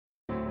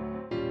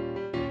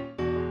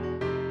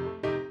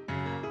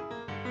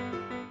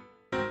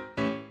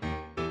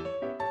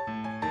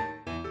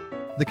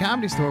The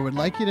Comedy Store would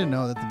like you to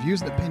know that the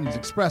views and opinions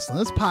expressed on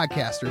this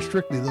podcast are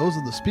strictly those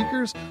of the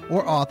speakers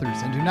or authors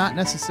and do not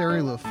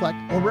necessarily reflect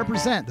or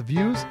represent the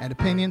views and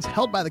opinions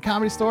held by the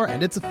Comedy Store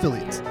and its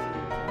affiliates.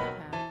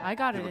 I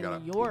got it in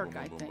New York,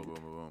 I think.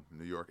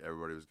 New York,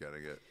 everybody was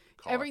getting it.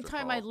 Every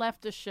time I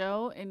left a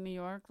show in New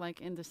York,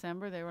 like in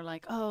December, they were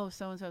like, "Oh,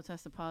 so and so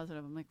tested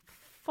positive." I'm like,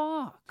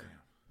 "Fuck."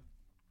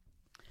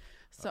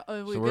 So,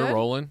 we're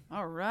rolling.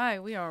 All right,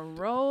 we are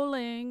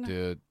rolling.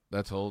 Dude,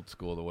 that's old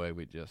school. The way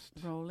we just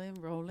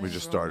rolling. We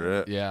just started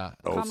it. Yeah,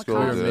 old school.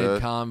 We're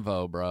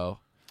mid-convo, bro.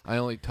 I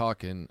only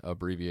talk in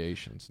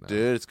abbreviations now.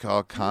 Dude, it's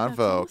called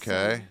convo,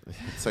 okay?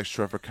 It's like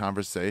short for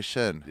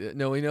conversation.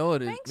 No, we know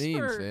what it Thanks means,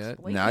 for man.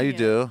 explaining Now you it.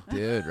 do.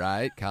 Dude,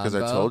 right? Because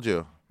I told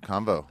you.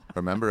 Convo.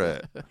 Remember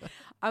it.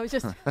 I was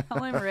just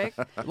telling Rick.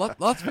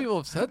 Lots of people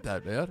have said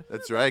that, man.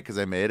 That's right, because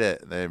I made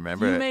it. They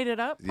remember it. You made it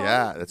up, Pauly?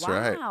 Yeah, that's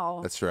right. Wow.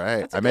 That's right.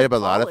 That's a I made up good a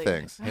lot of Pauly.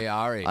 things. Hey,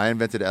 Ari. I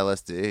invented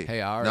LSD.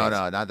 Hey, Ari. No,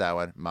 not that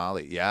one.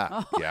 Molly.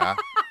 Yeah. Yeah.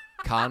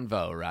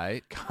 Convo,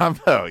 right?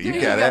 Convo. You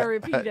Dude, get you it. gotta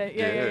repeat it.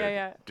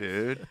 Yeah.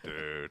 Dude.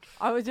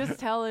 I was just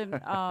telling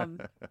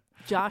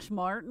Josh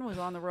Martin was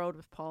on the road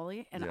with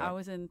Pauly, and Yeah. I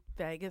was in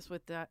Vegas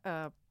with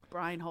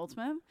Brian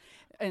Holtzman.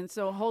 And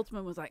so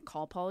Holtzman was like,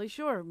 call Pauly,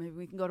 sure. Maybe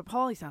we can go to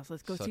Pauly's house.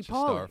 Let's go Such see a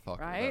star Pauly, fucker,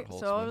 right? that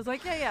So I Holtzman. was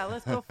like, yeah,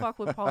 let's go fuck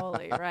with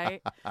Pauly,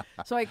 right?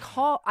 So I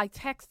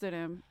texted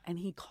him, and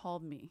he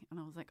called me. And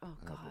I was like, oh,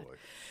 God. boy.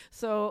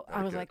 So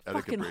I was Etiquette- like,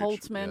 etiquette fucking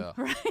breach. Holtzman,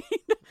 Yeah.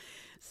 right?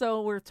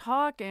 So we're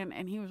talking,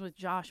 and he was with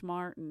Josh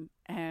Martin.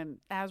 And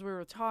as we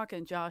were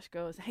talking, Josh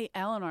goes, hey,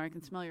 Eleanor, I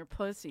can smell your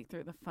pussy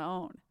through the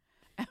phone.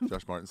 And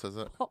Josh Martin says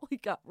that?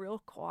 Pauly got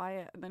real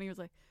quiet. And then he was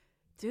like,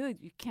 dude,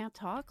 you can't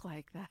talk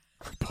like that.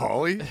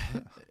 Pauly?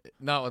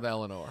 Not with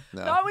Eleanor.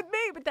 No. Not with me,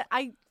 but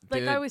I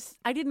Dude.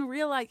 didn't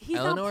realize he's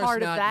Eleanor's not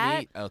part of that.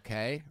 neat,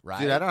 okay?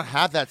 Right? Dude, I don't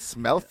have that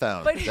smell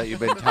phone But- that you've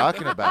been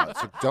talking about.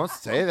 So don't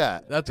say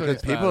that. That's what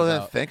because he's people mad then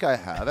about. think I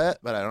have it,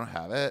 but I don't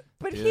have it.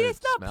 But Dude,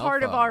 he's not smell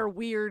part of phone. our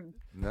weird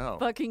No.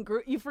 fucking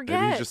group. You forget.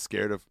 Maybe he's just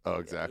scared of. Oh,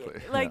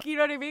 exactly. like, you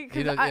know what I mean? 'Cause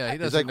He does, I- yeah, he He's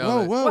doesn't like,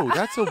 know whoa, that. whoa,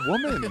 that's a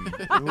woman.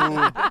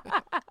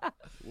 Ooh.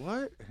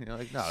 What? And you're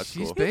like, no, it's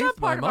She's cool. big. he's not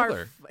my part of our.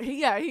 mother.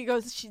 Yeah, he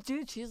goes,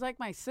 dude, she's like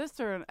my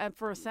sister. And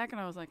for a second,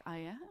 I was like, I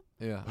am.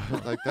 Yeah.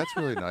 Like, that's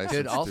really nice. Dude,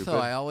 and also, stupid.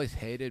 I always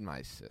hated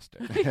my sister.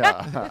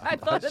 Yeah. I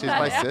thought She's that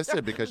my after.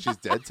 sister because she's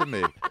dead to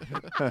me.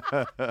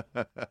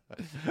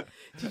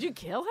 Did you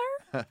kill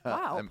her?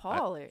 Wow, I'm-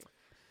 Pauly.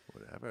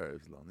 Whatever. It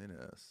was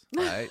loneliness.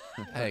 Right?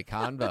 Hey,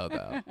 convo,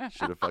 though.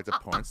 Should have fucked a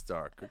porn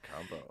star. Good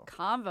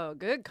combo.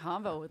 Good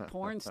combo with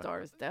porn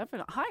stars,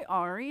 definitely. Hi,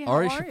 Ari.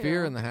 Ari How are Shaffir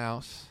you? in the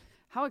house.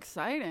 How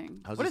exciting!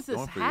 How's What this is this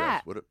going for you guys?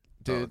 hat? What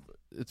Dude,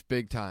 it's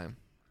big time.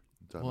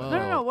 Whoa.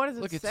 No, what does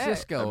it Look at say?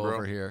 Cisco Hey, bro.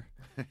 over here.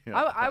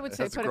 I would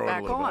say It has to put it grow back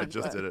a little bit. I on,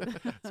 just but- did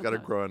it. It's got to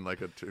grow in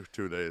like a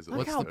two days. Look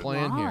What's how the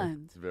plan here?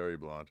 blonde. It's very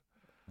blonde.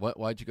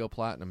 Why'd you go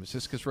platinum? Is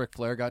this because Ric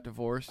Flair got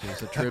divorced?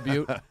 Is it a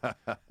tribute?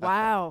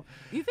 Wow.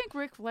 You think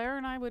Ric Flair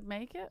and I would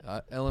make it?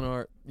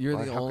 Eleanor, you're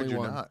Why, the how could only you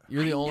one. not?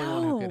 You're the I only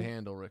one who could know.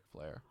 handle Ric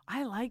Flair.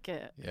 I like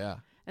it. Yeah.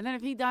 And then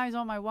if he dies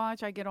on my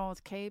watch, I get all his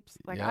capes.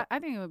 Like, Yep. I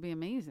think it would be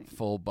amazing.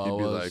 Full You'd be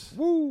like, boas.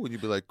 woo, and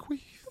you'd be like, queef.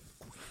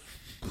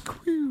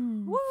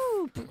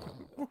 Woo!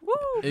 Woo!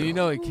 And you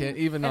know he can't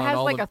even It on has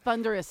all like the a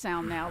thunderous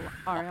sound now.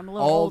 All right, I'm a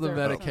little all older. the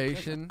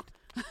medication.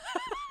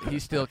 He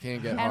still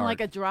can't get And hard.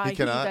 like a dry He heat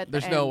cannot? at the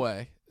There's no end.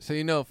 way. So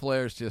you know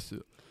Flair's just.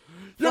 You're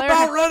Flair-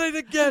 about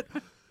ready to get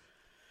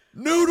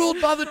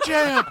noodled by the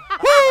champ.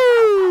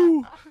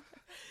 Woo!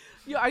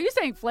 Are you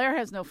saying Flair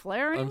has no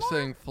flair anymore? I'm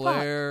saying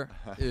Flair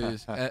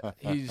is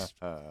he's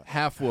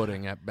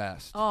half-wooding at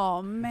best.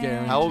 Oh, man.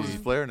 Guaranteed. How old is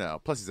Flair now?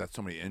 Plus, he's had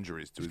so many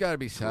injuries to He's his got to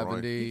be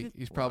groin. 70.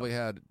 He's probably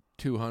had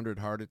 200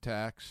 heart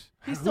attacks.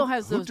 He still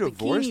has Who those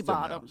divorced him bikini now?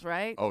 bottoms,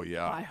 right? Oh,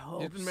 yeah. I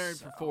hope He's been married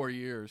so. for 4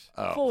 years.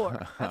 Oh.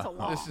 4. That's a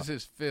lot. This is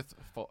his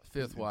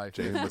fifth wife.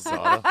 James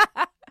Masada.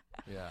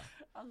 Yeah.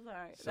 I'm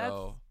sorry.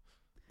 So,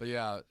 but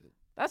yeah,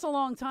 That's a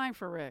long time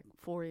for Rick.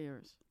 4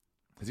 years.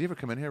 Has he ever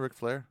come in here, Ric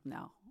Flair?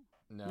 No.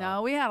 no.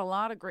 No, we had a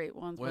lot of great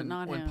ones, but When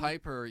not when him.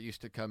 Piper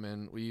used to come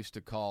in, we used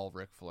to call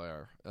Ric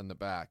Flair in the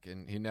back,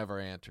 and he never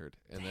answered.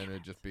 And then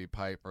it'd just be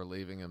Piper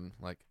leaving him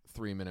like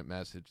 3-minute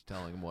message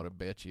telling him what a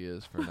bitch he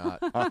is for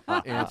not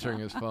answering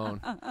his phone.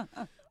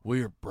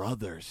 We're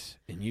brothers,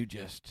 and you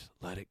just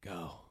let it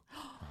go.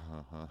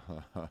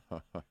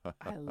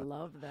 I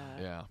love that.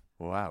 Yeah,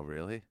 Wow,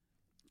 really?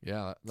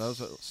 yeah. That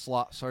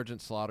was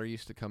Sergeant Slaughter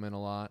used to come in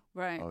a lot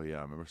Right. Oh, yeah,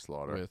 I remember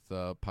Slaughter.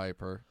 with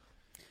Piper.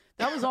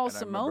 That was all And I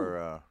Simone.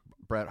 remember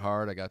Bret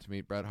Hart. I got to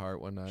meet Bret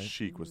Hart one night.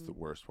 Sheik was the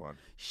worst one.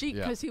 Chic,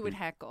 Yeah. because he would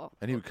heckle.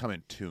 And he would come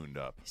in tuned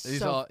up. He's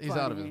So he's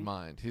out of his funny.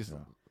 mind. He's Yeah.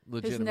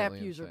 legitimately His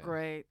nephews insane. are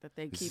great that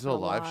they Is keep he still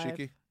alive, alive.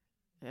 Sheiky?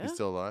 Yeah. He's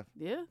still alive?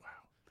 Yeah.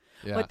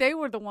 Yeah. But they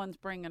were the ones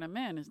bringing him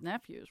in. His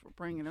nephews were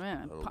bringing him in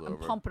and, Rolled and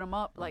over. pumping him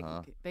up like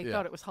Uh-huh. they Yeah.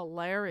 thought it was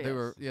hilarious.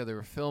 They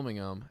were filming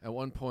him. At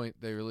one point,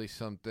 they released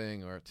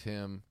something, or it's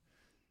him.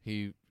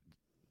 He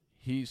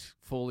he's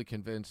fully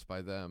convinced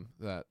by them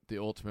that the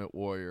Ultimate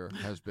Warrior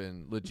has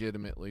been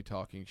legitimately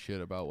talking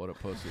shit about what a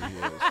pussy he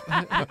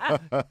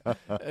is.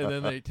 And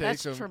then they take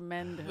That's him.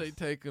 tremendous. They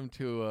take him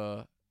to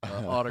a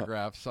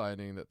autograph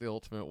signing that the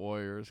Ultimate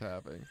Warrior is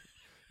having.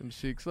 And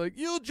Sheik's like,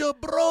 "You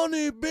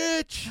jabroni,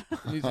 bitch!"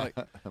 And he's like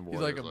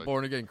a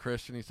born again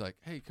Christian. He's like,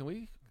 "Hey, can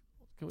we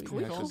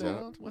calm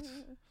down? What's?"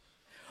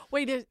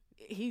 Wait,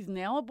 he's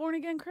now a born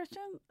again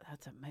Christian?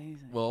 That's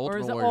amazing. Well, Or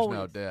Ultimate is it Warrior's always?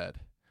 now dead.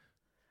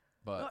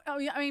 But Oh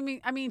yeah,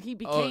 I mean, he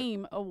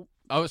became a.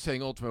 I was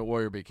saying Ultimate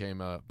Warrior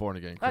became a born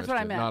again Christian. That's what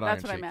I meant. Not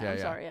That's Iron what I Sheik. meant. Yeah, I'm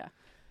yeah. sorry. Yeah.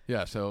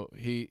 Yeah, so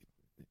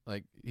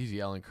he's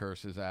yelling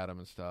curses at him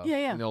and stuff. Yeah,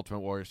 yeah. And the Ultimate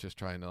Warrior's just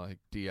trying to like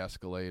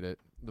de-escalate it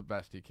the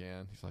best he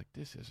can. He's like,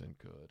 "This isn't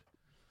good."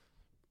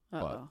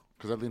 Uh-oh.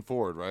 Because I leaned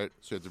forward, right?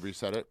 So you have to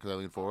reset it because I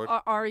leaned forward.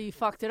 Ari, you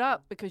fucked it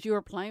up because you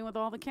were playing with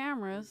all the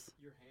cameras.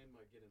 Your hand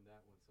might get in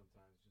that one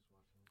sometimes. Just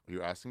watch Are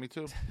you asking me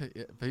to?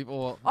 Yeah,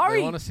 people Ari,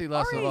 they want to see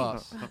less Ari. of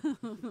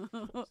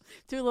us.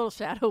 Two little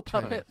shadow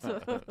puppets.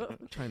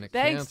 Trying to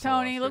Thanks, cancel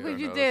Tony. us. Look what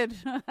you did.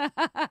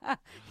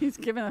 He's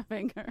giving a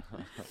finger.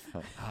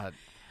 God.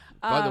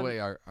 By the way,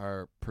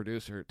 our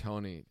producer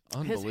Tony, his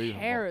unbelievable.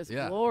 hair is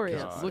yeah.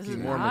 glorious. God. This Looking is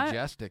more not-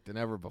 majestic than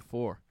ever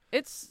before.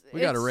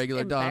 We got a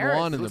regular Don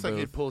Juan It in looks the like booth.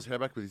 he'd pull his hair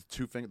back with his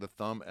two fingers, the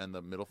thumb and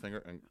the middle finger,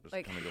 and just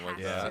Like, kind of go like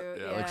has that.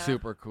 to, Yeah, yeah. Like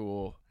super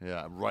cool.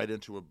 yeah, right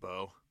into a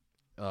bow.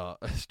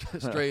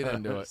 Straight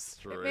into it.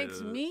 It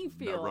makes me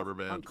feel rubber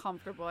band.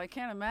 uncomfortable. I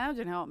can't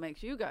imagine how it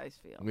makes you guys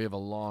feel. We have a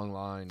long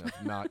line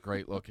of not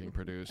great looking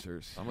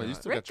producers. I'm like, you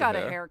still Rick got got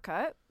your a hair.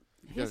 haircut.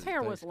 His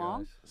hair was Thanks, long.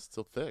 guys. It's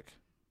still thick.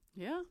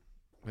 Yeah.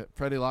 But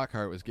Freddie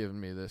Lockhart was giving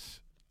me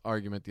this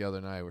argument the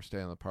other night. We're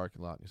staying in the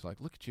parking lot. And he's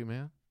like, "Look at you,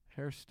 man.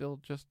 Hair's still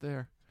just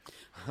there."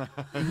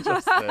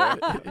 Just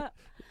there.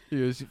 He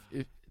goes,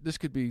 if this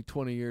could be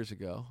 20 years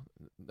ago.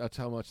 That's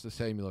how much the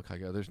same you look. I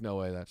go, "There's no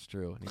way that's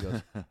true." And he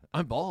goes,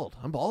 "I'm bald.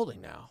 I'm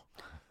balding now."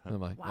 And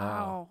I'm like,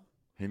 Wow.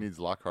 He needs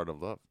Lockhart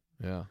of love.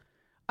 Yeah.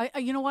 I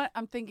you know what?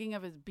 I'm thinking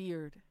of his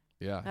beard.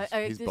 Yeah.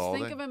 I He's just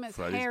balding. think of him as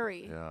Freddie's-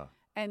 hairy. Yeah.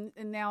 And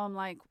now I'm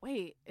like,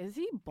 wait, is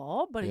he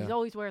bald? But he Yeah.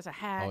 always wears a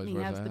hat Always and he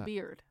wears has a the hat.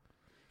 beard.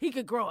 He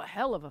could grow a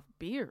hell of a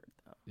beard.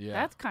 Though. Yeah.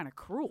 That's kind of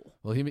cruel.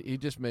 Well, he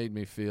just made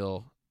me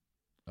feel.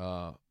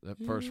 At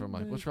first, I'm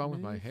like, "What's wrong with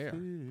my hair?"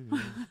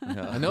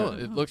 I know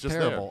it looks Just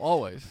terrible there.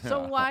 always,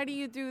 So why do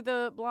you do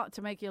the blonde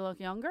to make you look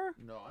younger?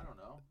 No, I don't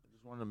know. I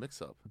just wanted a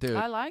mix up. dude.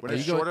 I like When it.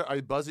 it's shorter,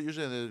 I buzz it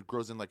usually, and then it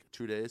grows in like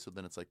 2 days. So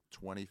then it's like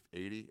 20,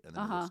 80, and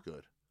then it looks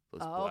good. So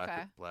it's Oh,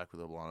 okay. black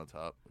with a blonde on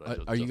top.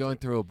 But Are you going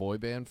through a boy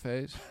band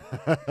phase?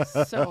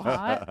 So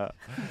hot.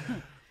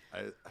 I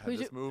had Who's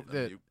this your- move.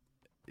 Dude,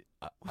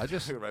 And I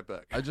just you right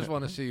back. I just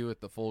want to see you with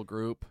the full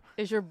group.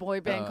 Is your boy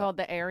band called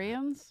the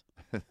Aryans?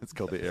 It's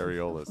called the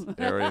Areolas.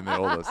 Aryan the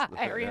oldest.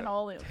 Aryan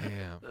Olive.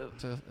 Damn,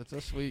 it's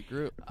a sweet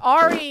group.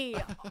 Ari!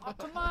 Oh,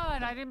 come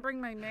on. I didn't bring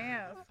my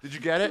mask. Did you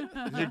get it?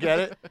 Did you get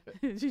it?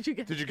 Did you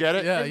get Did you get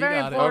it? Yeah, It's you very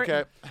got it.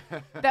 important.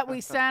 Okay. that we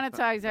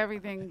sanitize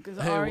everything because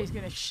Hey, Ari's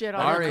going to shit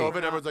on Under Ari. COVID,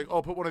 everyone's like,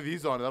 "Oh, put one of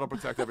these on. That'll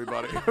protect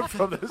everybody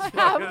from this."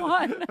 Have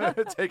one.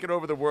 Taking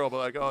over the world. But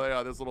like, oh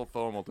yeah, this little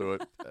foam will do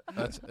it.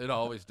 It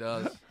always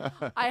does.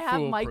 I have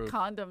Mike Foolproof.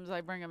 condoms.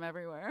 I bring them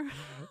everywhere.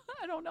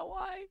 I don't know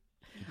why.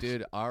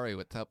 Dude, Ari,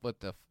 what's up with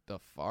the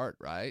fart,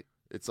 right?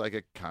 It's like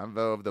a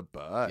convo of the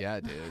butt. Yeah,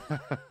 dude.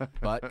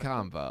 Butt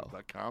combo.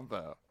 The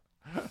combo.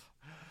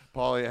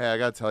 Paulie, hey, I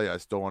gotta tell you, I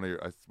stole one of your.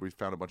 We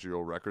found a bunch of your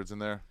old records in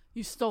there.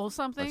 You stole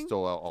something? I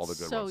stole all the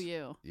good so ones.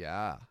 you.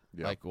 Yeah.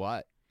 Yeah. Like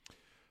what?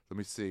 Let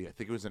me see. I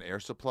think it was an Air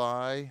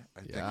Supply. I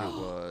think Yeah. it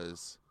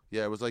was.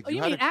 Yeah, it was like Oh,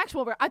 you mean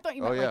actual? I thought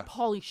you meant Oh, like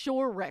Pauly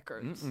Shore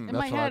records. Mm-mm. In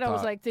my That's what I head, I was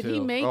thought, like, did he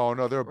too. make? Oh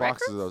no, there were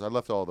boxes records? of those. I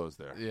left all those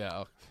there.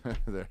 Yeah.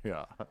 There,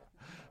 yeah.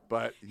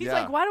 But He's yeah.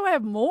 like, why do I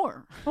have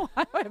more? Why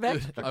do I have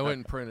extra? I went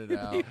and printed it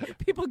out.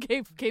 People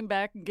came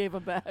back and gave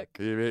them back.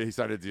 He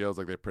signed a deal. It's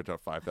like they print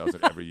out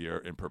 5,000 every year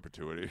in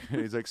perpetuity.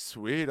 He's like,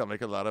 sweet, I'll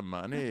make a lot of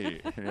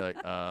money. And you're like,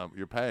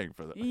 you're paying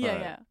for that.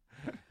 Yeah.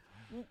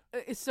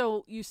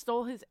 So you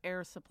stole his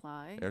Air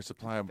Supply. Air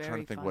Supply. I'm trying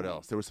Very to think what funny.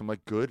 else. There was some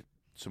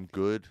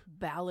good.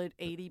 Ballad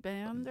 80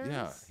 banders.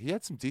 Yeah, he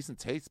had some decent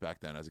taste back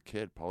then as a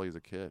kid. Paulie as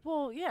a kid,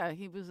 Well, yeah,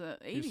 he was a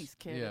 80s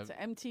kid. yeah. It's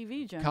an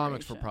MTV generation.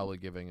 Comics were probably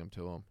giving them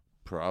to him.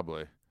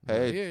 probably.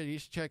 Hey, Here, you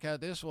should check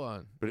out this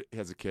one. but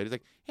as a kid, he's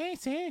like, hey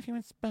Sam, if you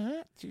want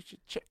spots, you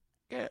should check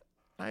out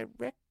my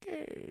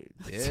records.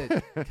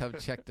 Dude, come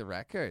check the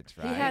records,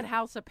 right? He had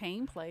House of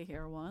Pain play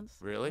here once.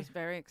 It Really? was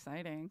very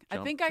exciting. I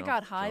Jump, think I jump,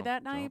 got high jump,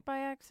 that night jump. by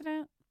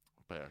accident.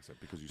 By accident,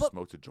 because you But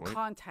smoked a joint.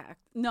 Contact.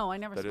 No, I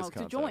never That is smoked a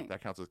contact. joint.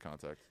 That counts as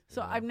contact.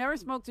 So I've never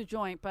smoked a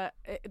joint, but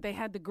they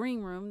had the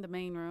green room, the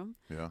main room.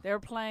 Yeah. They were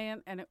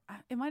playing, and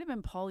it might have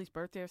been Paulie's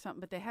birthday or something,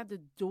 but they had the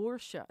door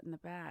shut in the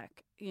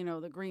back,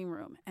 the green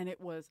room. And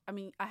it was,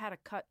 I had a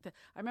I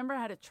remember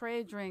I had a tray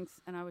of drinks,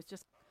 and I was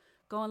just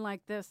going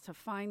like this to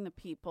find the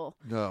people.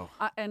 No.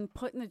 And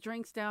putting the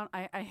drinks down.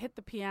 I hit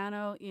the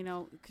piano,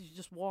 because you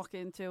just walk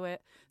into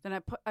it.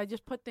 Then I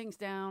just put things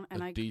down,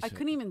 and I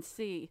couldn't even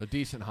see. A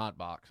decent hot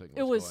boxing.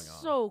 It was going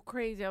on. so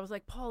crazy. I was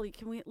like, Paulie,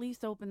 can we at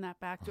least open that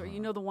back door? You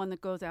know, the one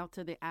that goes out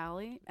to the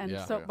alley and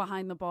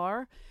behind the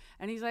bar.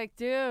 And he's like,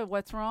 dude,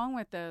 what's wrong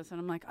with this? And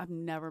I'm like, I've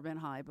never been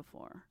high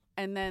before.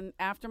 And then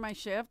after my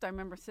shift, I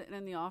remember sitting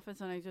in the office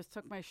and I just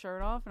took my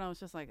shirt off and I was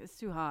just like, it's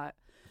too hot.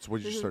 So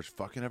what, did you start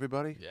fucking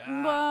everybody?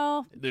 Yeah.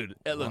 Well, Dude,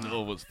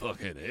 Eleanor was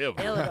fucking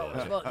everybody. Eleanor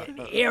was fucking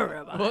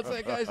everybody. What's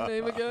that guy's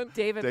name again?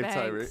 David Dave Banks.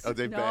 Tyree. Oh,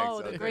 Dave Banks.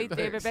 No, the Okay. great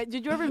Banks. David Banks.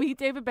 Did you ever meet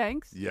David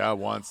Banks? Yeah,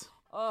 once.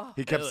 Oh,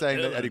 He kept saying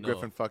that Eddie Eleanor.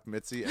 Griffin fucked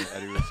Mitzi, and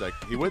Eddie was like,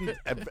 he wouldn't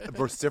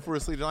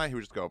vociferously deny. He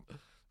would just go,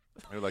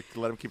 he would like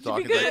let him keep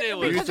talking. because, Like, it he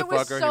was- used because to it was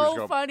fuck her. He would just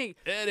so go, funny.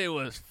 Eddie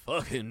was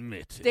fucking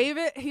Mitzi.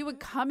 David, he would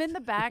come in the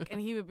back and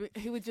he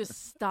would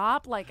just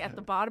stop like at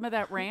the bottom of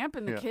that ramp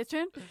in the Yeah.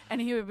 kitchen, and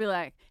he would be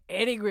like,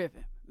 Eddie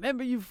Griffin,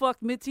 remember you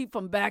fucked Mitzi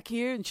from back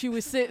here and she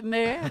was sitting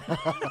there?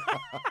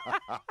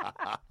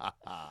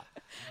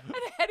 And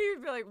Eddie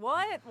would be like,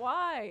 what?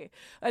 Why?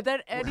 And then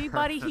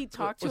anybody he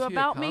talked to Was he a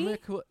about me.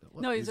 comic? What-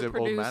 No, he's He's a an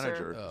old producer.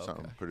 manager. Oh,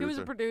 Something, okay. producer. He was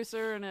a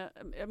producer, and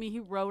I mean, he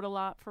wrote a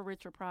lot for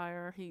Richard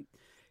Pryor. He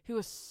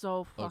was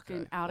so fucking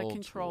Okay. out of Old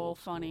control,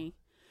 school. funny.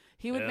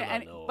 He would,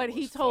 Eleanor but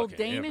he was told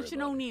fucking Danish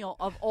and everybody. O'Neill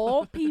of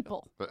all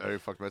people But Eddie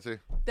fucked Mitzi?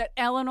 that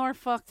Eleanor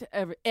fucked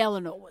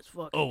Eleanor was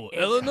fucking. Oh,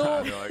 everybody. Eleanor?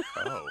 And you're like,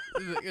 oh.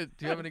 Is it good?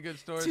 Do you have any good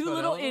stories? Two about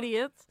little Eleanor?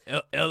 idiots.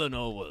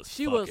 Eleanor was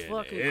She fucking was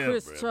fucking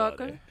Chris everybody.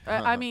 Tucker.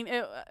 I mean,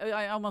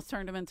 I almost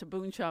turned him into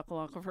Boone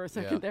Chuckalaka for a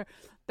second Yeah. there.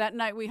 That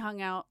night we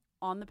hung out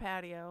on the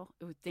patio.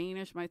 It was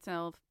Danish,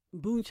 myself.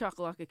 Boone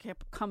Chuckalaka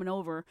kept coming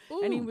over,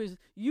 and he Ooh. was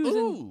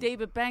using Ooh.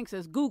 David Banks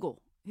as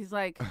Google. He's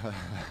like,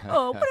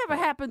 oh, whatever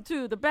happened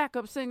to the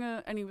backup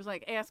singer? And he was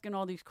like asking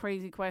all these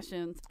crazy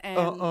questions. And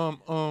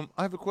I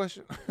have a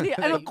question. yeah,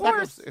 and of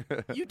course,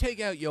 You take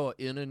out your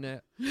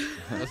internet.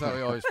 That's how we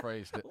always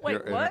phrased it. wait,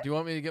 Your what? Do you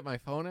want me to get my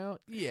phone out?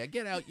 Yeah,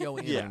 get out your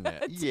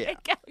internet. Yeah.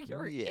 Take out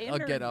your Yeah. I'll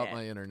get out internet.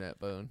 my internet,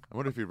 Boone. I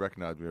wonder if he'd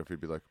recognize me or if he'd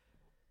be like,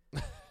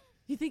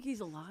 You think he's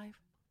alive?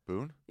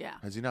 Boone? Yeah.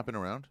 Has he not been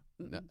around?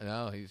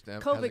 No, he's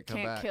never. COVID hasn't come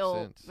can't back kill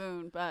since.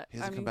 Boone, but He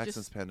I hasn't mean, come back just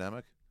since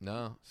pandemic?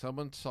 No,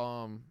 someone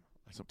saw him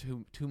like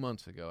two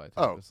months ago. I think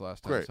Oh, was the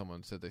last time great.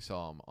 someone said they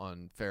saw him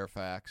on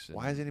Fairfax.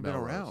 Why hasn't he been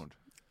Melrose. around?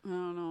 I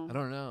don't know. I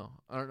don't know.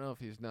 I don't know if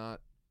he's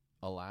not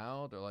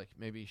allowed or like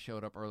maybe he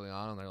showed up early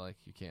on and they're like,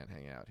 you can't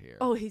hang out here.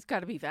 Oh, he's got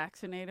to be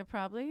vaccinated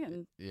probably,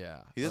 and yeah.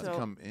 He doesn't So-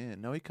 come in.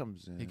 No, he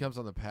comes in. He comes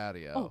on the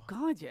patio. oh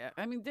God, yeah.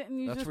 I mean, didn't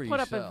you That's just where put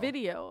you up a sell.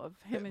 video of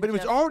him? But it and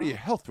was Jeff already a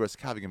Fox? health risk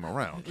having him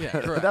around. Yeah,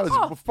 correct. That was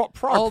Oh.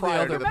 All the prior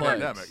other to the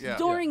players. pandemic. Yeah.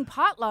 During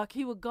potluck,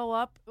 he would go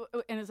up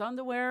in his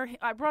underwear.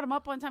 I brought him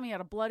up one time. He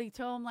had a bloody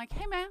toe. I'm like,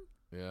 hey man,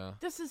 Yeah.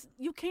 this is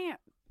you can't.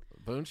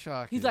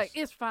 Boonshock He's is, like,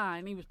 it's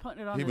fine. He was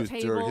putting it on He the was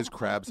table. dirty. His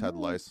crabs had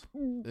lice.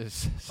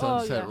 is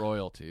sunset yeah.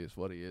 royalty is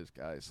what he is,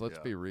 guys. Let's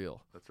Yeah. be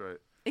real. That's right.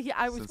 Yeah,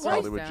 I was Since voiced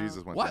Hollywood out.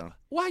 Jesus went Why? down.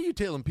 Why are you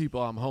telling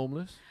people I'm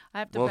homeless? I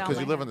have to. Well, bow because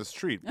my you live head. on the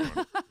street.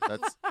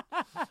 That's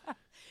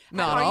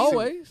Not Are you-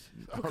 always.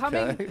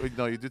 Coming- okay.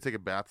 No, you do take a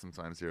bath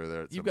sometimes here or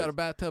there. You got a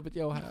bathtub at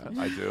your house.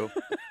 I do.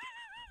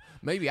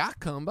 Maybe I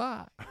come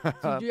by. Would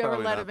you ever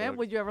Probably let not, him in? but-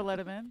 Would you ever let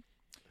him in?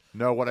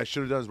 No, what I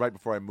should have done is right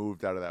before I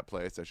moved out of that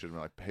place, I should have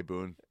been like, "Hey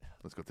Boone,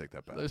 let's go take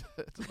that bath.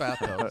 It's a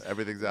bathtub.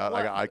 Everything's out.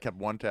 What? I kept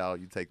one towel.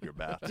 You take your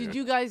bath." Did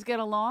you guys get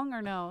along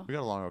or no? We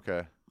got along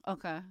okay.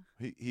 Okay.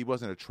 He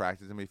wasn't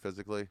attracted to me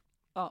physically,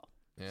 Oh.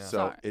 Yeah. so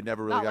Sorry. it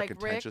never really Not got like Rick.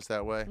 contentious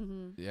that way.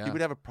 hmm yeah. He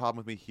would have a problem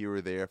with me here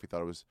or there if he thought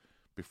I was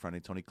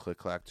befriending Tony Click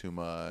Clack too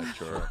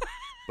much, or.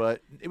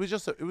 But it was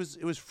just it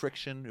was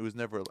friction. It was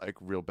never like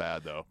real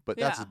bad though. But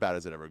that's Yeah. as bad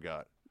as it ever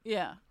got.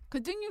 Yeah. Cause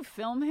didn't you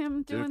film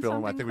him doing Didn't film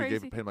him. something I think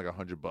crazy? we paid him like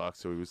 $100,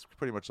 so he was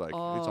pretty much like he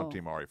was Oh. on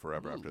Team Ari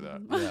forever after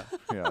that.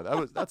 yeah.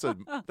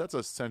 Yeah, that's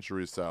a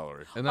century's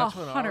salary And that's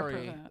when Ari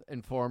 100%.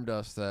 informed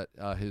us that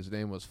his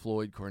name was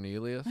Floyd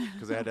Cornelius.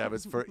 because I had to have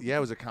his first. Yeah, it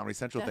was a Comedy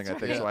Central thing, I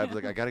That's think. So right. I was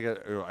like, I gotta get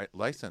a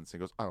license. He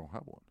goes, I don't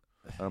have one.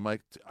 And I'm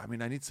like, I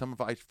mean, I need some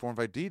form of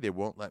ID. They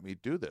won't let me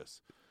do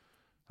this.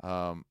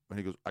 And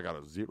he goes, I got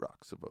a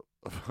Xerox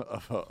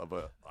of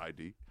a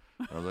ID.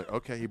 And I was like,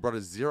 okay. He brought a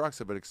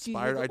Xerox of an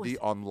expired it ID was-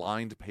 on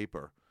lined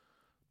paper,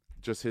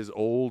 just his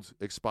old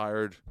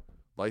expired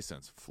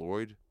license,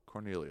 Floyd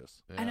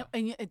Cornelius. Yeah.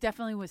 And it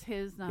definitely was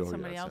his, not Oh,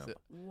 somebody yes, else. yeah.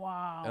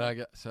 Wow.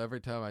 And so every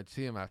time I'd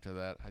see him after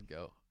that, I'd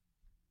go,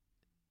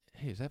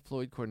 "Hey, is that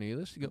Floyd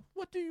Cornelius?" He'd go,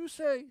 "What do you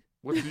say?"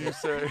 What do you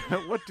say?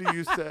 What do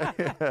you say?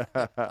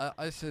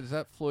 I said, "Is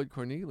that Floyd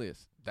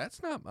Cornelius?"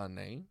 "That's not my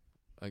name."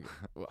 Like,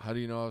 "Well, how do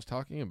you know I was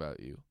talking about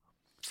you?"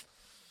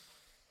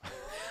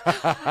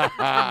 Just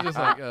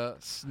like a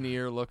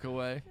sneer look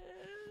away.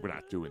 We're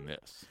not doing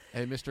this.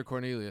 "Hey, Mr.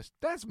 Cornelius,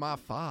 that's my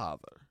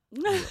father."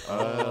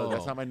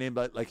 That's not my name,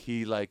 but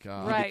he God. he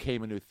Right.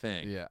 became a new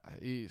thing. Yeah,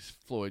 he's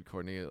Floyd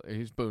Cornelius.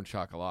 He's Boone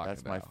Shakalaka.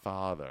 That's my now.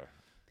 father.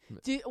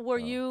 Were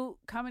you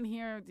coming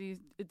here?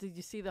 Did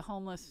you see the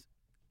homeless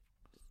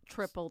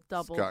triple,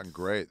 double. It's gotten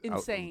great.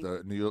 Insane.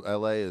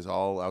 LA is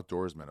all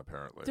outdoorsmen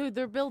apparently. Dude,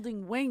 they're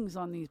building wings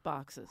on these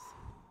boxes.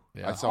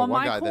 Yeah. I saw On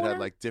one my guy that corner? had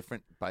like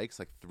different bikes,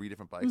 like 3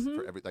 different bikes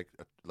for every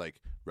like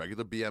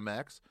regular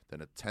BMX,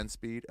 then a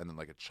 10-speed, and then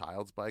like a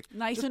child's bike.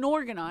 Nice and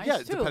organized, Yeah,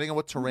 too. depending on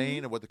what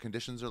terrain and what the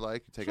conditions are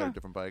like, you take out Sure. a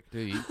different bike.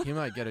 Dude, you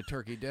might get a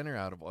turkey dinner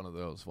out of one of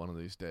those one of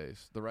these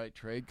days. The right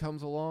trade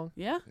comes along.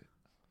 Yeah.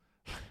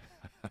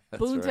 That's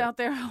Boone's right. out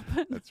there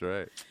helping. That's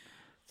right.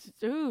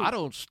 Dude. I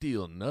don't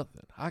steal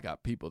nothing. I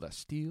got people that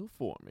steal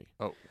for me.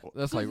 Oh, well,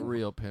 That's like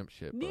real pimp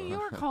shit, bro. New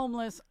York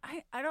homeless,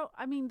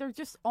 I mean, they're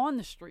just on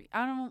the street.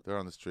 I don't they're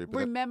on the street. But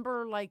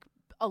remember, like,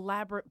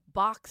 elaborate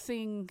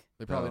boxing.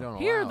 They probably No.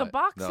 don't Here, allow the it.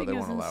 boxing no, they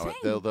is won't allow insane.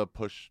 it. They'll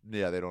push.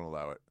 Yeah, they don't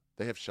allow it.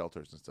 They have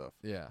shelters and stuff.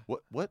 Yeah.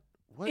 What?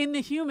 In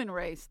the human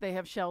race, they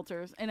have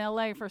shelters. In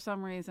L.A., for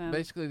some reason.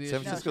 Basically, the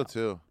San issue- Francisco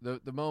too.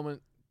 the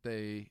moment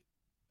they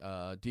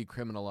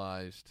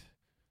decriminalized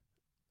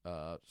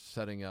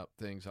setting up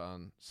things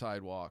on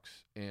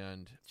sidewalks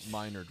and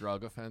minor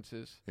drug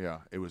offenses, Yeah,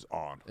 it was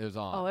on. it was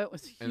on. Oh, it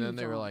was huge. and then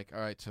they were on. like, all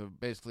right, so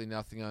basically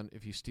nothing on,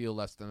 if you steal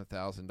less than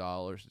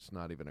 $1,000, it's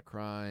not even a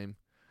crime.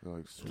 They're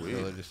like, So sweet.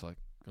 they're just like,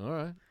 all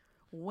right.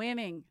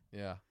 winning.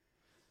 Yeah.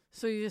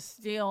 So you just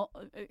steal,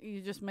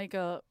 you just make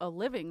a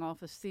living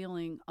off of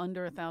stealing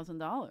under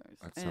 $1,000.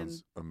 That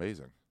sounds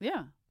amazing.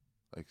 Yeah.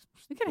 Like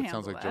You can it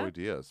sounds handle like that.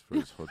 Joey Diaz for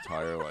his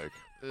entire like.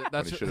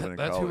 That's he should've been in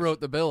that's who college. wrote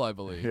the bill, I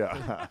believe.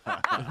 Yeah.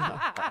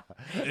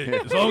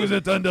 As long as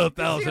it's under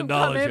See him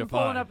come $1,000, in, you're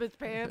pulling fine. up his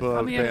pants. Bug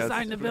Come here and pants,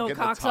 sign the bill,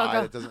 getting the tie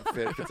cocksucker. that doesn't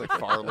fit. It's like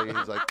Farley.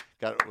 He's like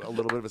got a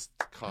little bit of his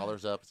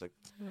collars up. It's like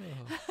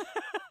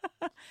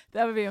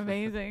That would be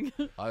amazing.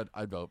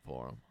 I'd vote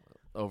for him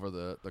over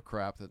the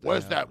crap that they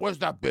where's have. that? Where's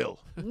that Bill?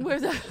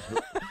 Where's that?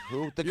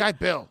 Who? The guy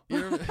Bill.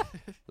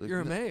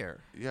 You're a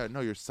mayor. Yeah, no,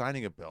 you're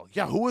signing a bill.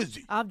 Yeah, who is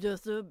he? I'm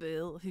just a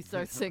bill. He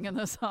starts singing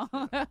the song.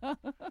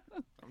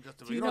 I'm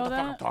just a Do you you know what know the fuck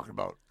I'm that? talking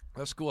about.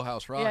 That's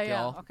Schoolhouse Rock, yeah.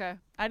 y'all. Okay.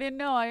 I didn't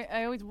know.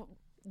 I always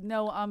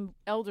know I'm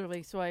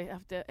elderly, so I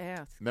have to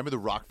ask. Remember the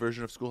rock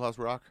version of Schoolhouse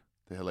Rock?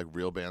 They had like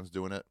real bands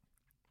doing it.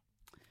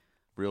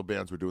 Real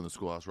bands were doing the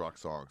Schoolhouse Rock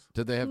songs.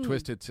 Did they have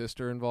Twisted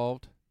Sister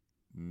involved?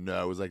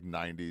 No, it was like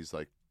 90s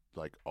like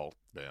alt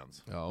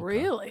bands. Oh, okay.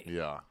 Really?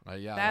 Yeah.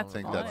 Yeah, That's I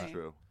think funny. that's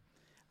true.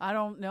 I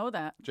don't know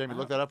that. Jamie,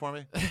 look that up for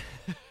me.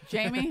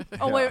 Jamie?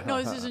 Oh, wait.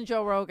 No, this isn't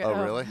Joe Rogan.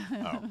 Oh, really?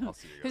 Oh, I'll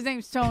see you His guys.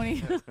 name's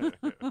Tony.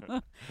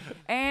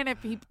 And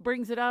if he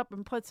brings it up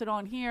and puts it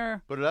on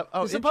here, Put it up.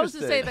 Oh, it's supposed to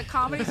say the interesting.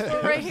 Comedy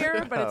Store right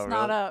here, but it's Oh,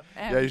 not really? up.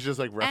 And, Yeah, he's just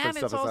like reference and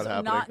stuff it's that's also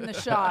not not happening. in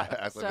the shot.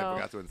 Acts like I so,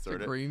 forgot to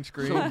insert it. green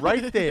screen. So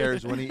right there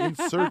is when he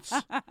inserts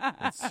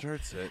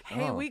it.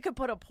 hey, Oh. we could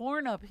put a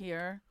porn up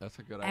here, That's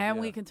a good idea. and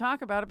we can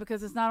talk about it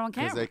because it's not on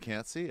Because camera. they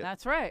can't see it.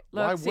 That's right.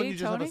 Look, Why see, wouldn't you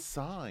just Tony? have a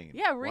sign?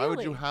 Yeah, Why would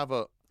you really. have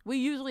a? We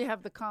usually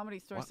have the Comedy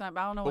Store Why- sign,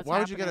 but I don't know But what's why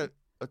would happening. you get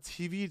a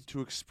TV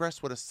to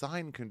express what a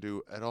sign can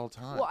do at all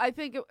times? Well, I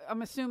think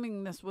I'm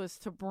assuming this was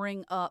to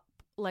bring up,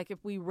 like,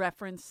 if we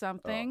reference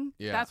something.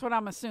 yeah. That's what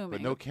I'm assuming.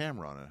 but no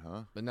camera on it,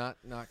 huh? But not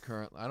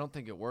currently. I don't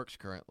think it works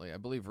currently. I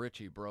believe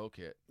Richie broke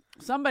it.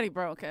 Somebody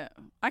broke it.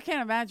 I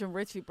can't imagine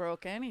Richie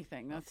broke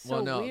anything. That's so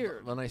well, no.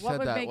 weird. When I what said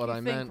would that, make what you I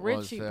think meant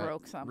was Richie that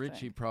broke something?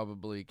 Richie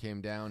probably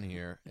came down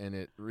here and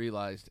it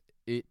realized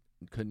it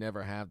could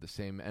never have the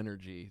same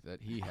energy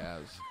that he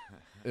has,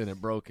 and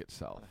it broke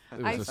itself.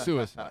 It was a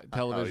suicide,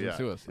 television yeah.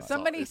 suicide.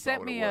 Somebody it's not sent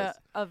what me it was.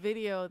 a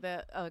video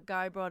that a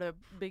guy brought a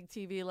big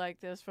TV like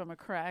this from a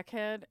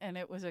crackhead, and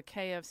it was a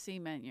KFC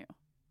menu.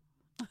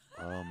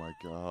 Oh my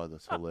God,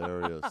 that's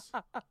hilarious.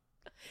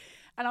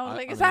 And I was I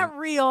like, "Is mean- that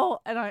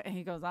real?" And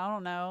he goes, "I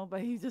don't know," but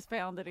he just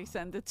found it. He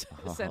sent it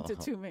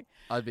to me.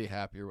 I'd be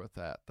happier with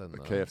that than The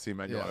the KFC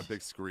menu yeah. on a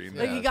big screen.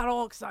 Like Yeah. he got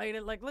all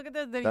excited, like, "Look at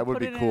this!" Then That he would put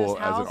be it in cool his as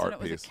an house, art and it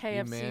was piece. a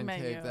You KFC man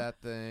menu. cave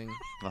that thing.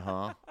 Uh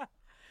huh.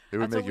 It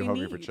would That's make what you we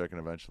hungry for need. chicken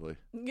eventually.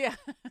 Yeah,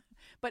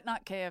 but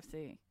not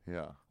KFC.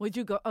 Yeah. Would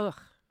you go? Ugh.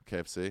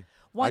 KFC.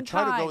 One I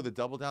tried to time- go with the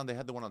Double Down. They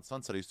had the one on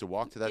Sunset. I used to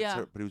walk to that,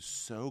 Yeah. but it was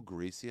so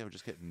greasy. I would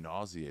just get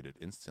nauseated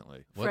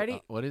instantly.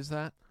 Freddie- What is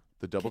that?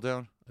 The Double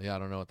Down. Yeah, I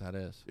don't know what that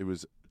is. It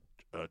was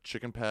a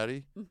chicken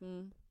patty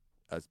Mm-hmm.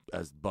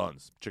 as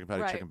buns, chicken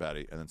patty, Right. chicken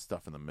patty, and then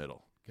stuff in the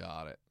middle.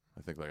 Got it.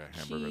 I think like a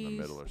hamburger in the Cheese.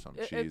 middle or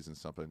something, It- cheese and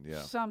something.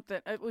 Yeah.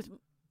 Something. It was. So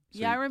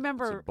yeah, I It's a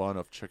remember. bun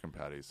of chicken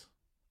patties.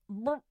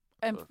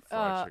 And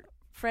fried chicken.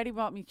 Freddie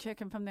bought me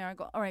chicken from there. I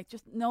go, all right,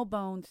 just no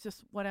bones,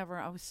 just whatever.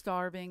 I was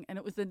starving, and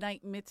it was the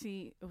night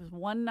Mitzi. It was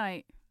one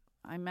night.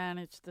 I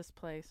managed this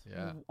place.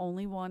 Yeah.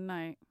 Only one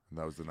night. And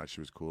that was the night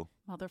she was cool.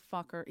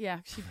 Motherfucker.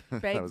 Yeah, she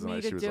That begged was the me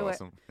night to she was do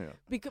awesome. Yeah. it.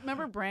 Because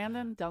remember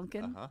Brandon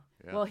Duncan? Uh huh.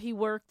 Yeah. Well, he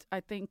worked, I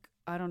think,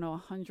 I don't know,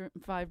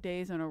 105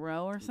 days in a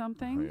row or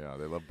something. Oh, yeah,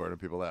 they love burning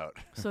people out.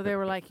 So they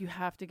were like, you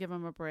have to give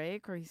him a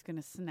break or he's going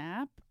to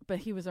snap. But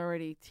he was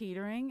already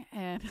teetering,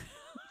 and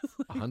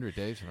 100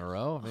 days in a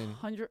row. I mean,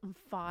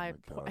 105.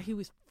 Oh my God. He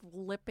was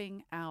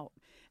flipping out.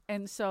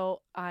 And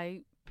so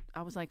I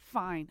was like,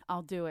 fine,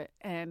 I'll do it.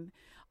 And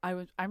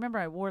I remember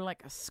I wore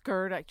like a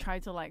skirt. I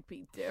tried to like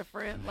be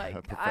different.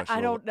 Like I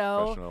don't know.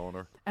 Professional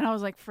owner. And I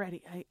was like,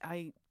 Freddie,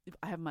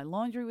 I have my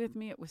laundry with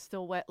me. It was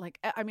still wet. Like,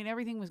 I mean,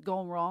 everything was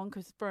going wrong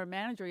because for a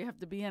manager, you have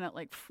to be in at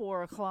like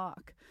 4:00.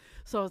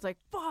 So I was like,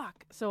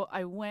 fuck. So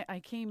I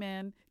came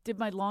in, did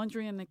my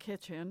laundry in the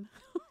kitchen.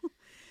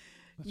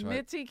 That's right.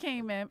 Mitzi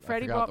came in. I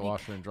Freddie forgot brought the me.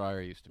 washer and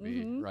dryer used to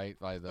be right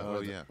by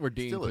the where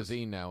Dean Still is.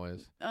 Cuisine now is.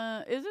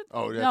 Is it?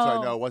 Oh, that's no.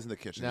 right. No, it wasn't the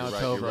kitchen. Now You're it's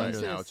right. over You're right.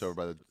 under Now it's over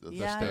by the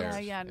Yeah,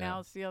 stairs. yeah. Now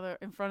it's the other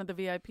in front of the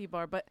VIP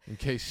bar. But In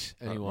case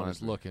anyone reminds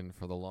is me. looking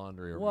for the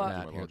laundry or What? mat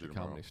My here at laundry the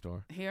tomorrow. Comedy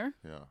Store. here,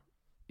 Yeah.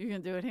 you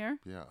can do it here.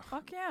 Yeah.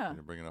 Fuck yeah. You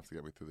didn't bring enough to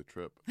get me through the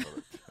trip,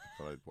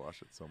 but I'd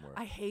wash it somewhere.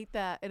 I hate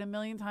that. And a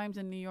million times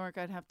in New York,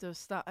 I'd have to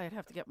stop. I'd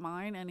have to get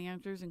mine and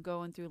Andrew's and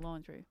go and do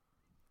laundry.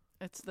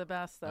 It's the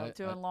best though.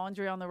 Doing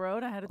laundry on the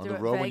road, I had to On do the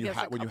it road, in Vegas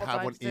when you a couple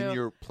have one times in too.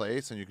 your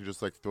place and you can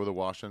just like throw the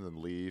wash in and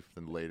leave,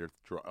 and later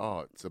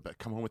it's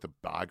come home with a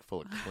bag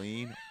full of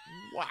clean.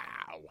 Wow.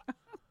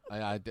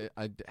 I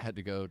had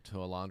to go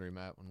to a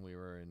laundromat when we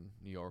were in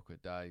New York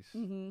with Dice.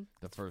 Mm-hmm.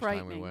 The first time we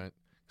frightening. went,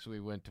 so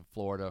we went to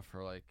Florida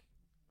for like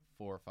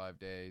 4 or 5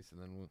 days,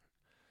 and then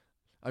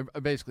I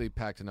basically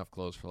packed enough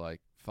clothes for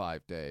like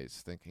 5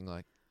 days, thinking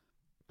like,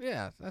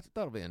 yeah,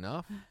 that'll be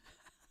enough.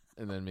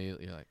 And then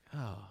immediately you're like,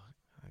 oh,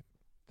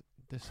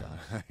 this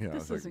sucks. Yeah, I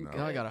This was isn't like, good.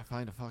 no. Now I gotta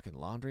find a fucking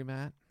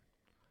laundromat.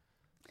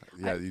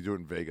 Yeah, you do it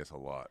in Vegas a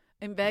lot.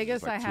 In It's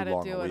Vegas, like I too had to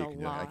long do a it a week,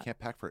 and you're like, lot. I can't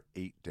pack for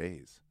 8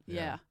 days.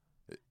 Yeah.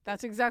 It-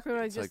 That's exactly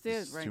what I It's just like, this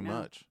did is right too now.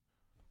 much.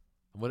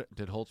 What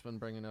did Holtzman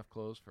bring enough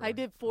clothes for? I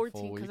did a full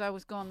 14 because week? I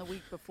was gone the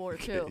week before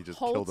too. He just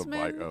killed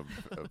Holtzman,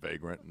 a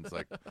vagrant, and it's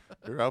like,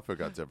 your outfit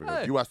got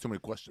everywhere. Hey. You asked too many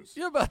questions.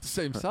 You're about the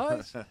same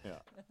size. Yeah.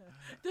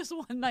 this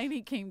one night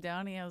he came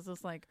down. He has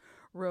this like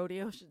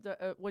rodeo.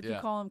 What do you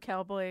Yeah. call him?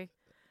 Cowboy.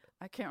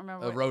 I can't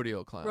remember. A what-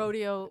 rodeo clown.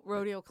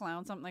 rodeo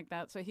clown, something like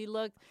that. So he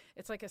looked.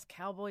 It's like his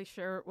cowboy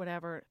shirt,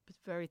 whatever. It's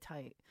very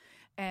tight,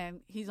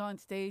 and he's on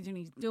stage and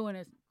he's doing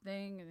his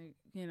thing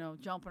and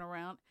jumping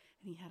around.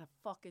 And he had a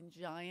fucking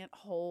giant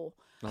hole.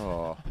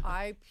 Oh.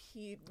 I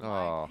peed.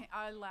 Oh.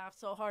 I laughed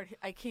so hard.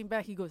 I came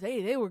back. He goes,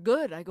 "Hey, they were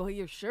good." I go,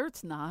 "Your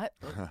shirt's not."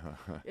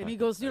 And he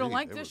goes, "You don't Hey,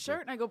 like they this were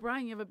shirt?" And I go,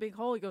 "Brian, you have a big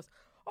hole." He goes,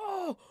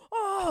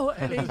 "Oh,"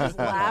 and he just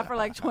laughed for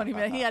like 20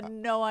 minutes. He had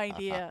no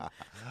idea.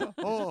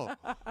 Oh.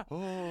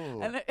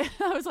 And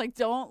I was like,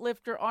 "Don't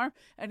lift your arm."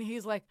 And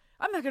he's like,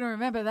 "I'm not going to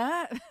remember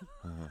that."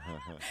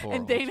 Poor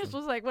And Danish Holtzman.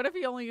 was like, "What if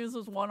he only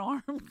uses one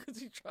arm?" Because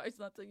he tries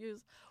not to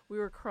use. We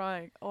were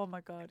crying. Oh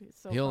my God, he's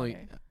so funny.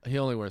 He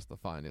only wears the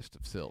finest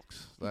of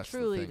silks. That's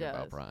truly the thing does.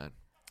 about Brian.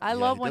 I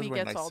love when he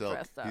gets all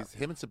dressed up.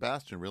 Him and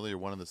Sebastian really are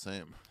one and the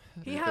same.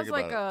 He You has think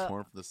like about it, a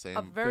torn from the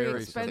same. very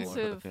very similar.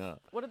 expensive. Yeah.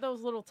 What are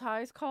those little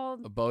ties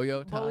called? A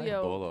boyo tie.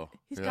 Boyo. Bolo.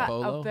 He's Yeah. got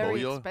Bolo? a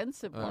very Boyo?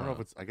 expensive I one. don't know if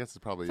it's. I guess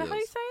it probably Is that how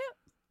you is. say it?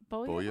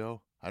 Boyo. Boyo.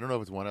 I don't know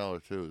if it's 1L or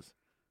 2s.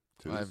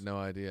 I have no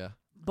idea.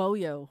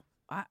 Boyo.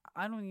 I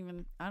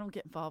don't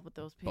get involved with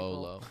those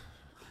people.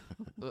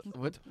 Bolo.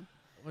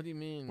 What do you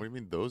mean? What do you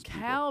mean those people?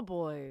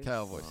 Cowboys.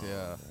 Cowboys,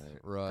 yeah.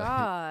 Right.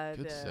 God.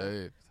 Good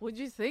save. What'd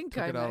you think?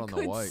 Took I it out meant? on the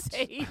Good whites.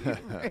 save.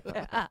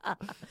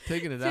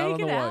 Taking it out on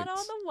Take the it out whites.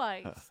 on the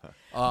whites.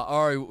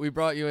 Ari, we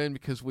brought you in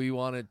because we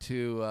wanted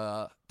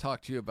to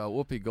talk to you about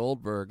Whoopi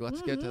Goldberg.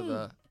 Let's get to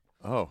the...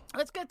 Oh.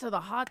 Let's get to the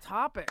hot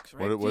topics,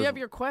 Rick. What- Do what- you have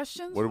your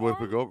questions? What for did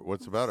we him? go?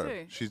 What's about Let's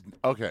her? see. She's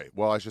okay.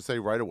 Well, I should say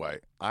right away.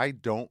 I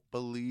don't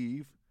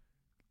believe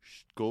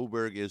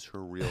Goldberg is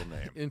her real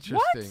name.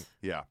 Interesting.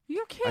 Yeah,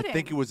 You're kidding. I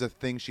think it was a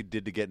thing she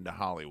did to get into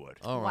Hollywood.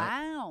 All right.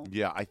 Wow.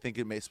 Yeah, I think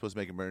supposed to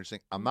make it more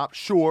interesting. I'm not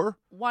sure.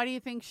 Why do you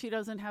think she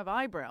doesn't have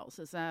eyebrows?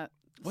 Is that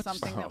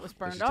something that was They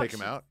burned should up? take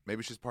him out.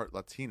 Maybe she's part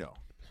Latino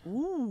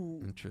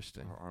Ooh.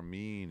 Interesting. or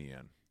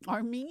Armenian.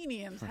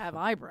 Donors have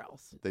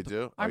eyebrows. They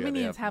do.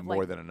 Armenians they have, more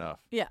like- than enough.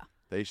 Yeah.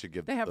 They should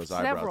give They have those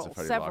eyebrows to several,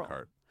 Freddie several.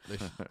 Lockhart. They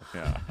should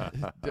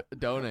Yeah.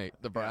 donate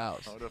the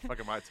brows. What the fuck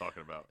am I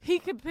talking about? He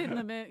could pin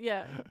them in.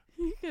 Yeah.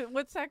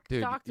 What's that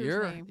Dude,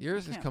 doctor's name?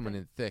 yours is Can't coming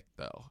think. in thick,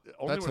 though.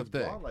 Only That's when the it's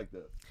thing. blonde like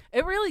this.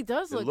 It really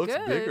does It look looks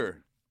good.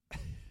 bigger.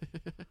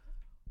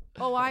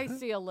 Oh, I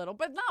see a little,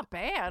 but not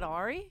bad,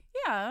 Ari.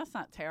 Yeah, that's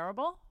not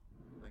terrible.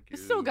 Thank You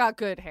you. still got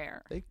good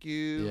hair. Thank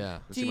you. Yeah.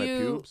 You Do see my you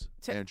pubes?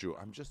 t- Andrew,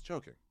 I'm just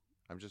joking.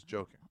 I'm just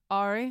joking.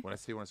 Ari, When I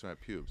see my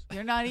pubes.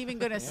 you're not even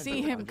going to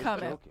see him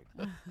coming.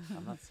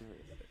 I'm not serious.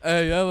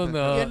 Hey,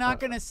 Eleanor. You're not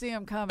going to see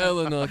him coming.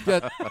 Eleanor,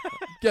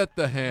 get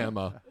the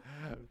hammer.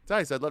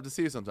 Dice, I'd love to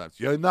see you sometimes.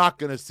 You're not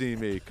going to see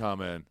me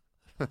coming.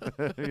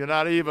 You're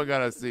not even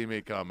going to see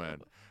me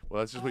coming. Well,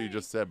 that's just what you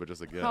just said, but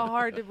just again. How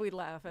hard did we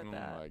laugh at Oh,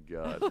 that? my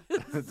God.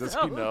 Does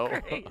So he know?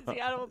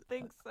 crazy. I don't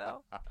think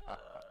so.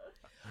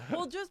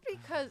 Well, just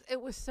because it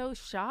was so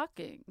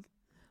shocking.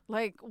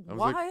 Like, I was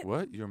what? like,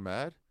 what? You're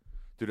mad?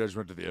 Dude, I just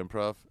went to the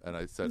Improv, and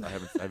I said I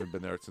haven't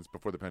been there since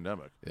before the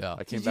pandemic. Yeah.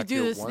 I came Did you back do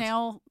here the once.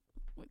 snail,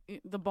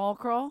 the ball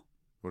crawl?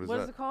 What is What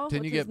that? is it called?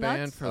 Didn't With you his get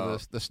banned nuts? for Oh.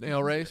 the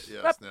snail race?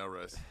 Yeah, Yep. snail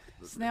race.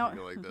 Snail- You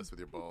go like this with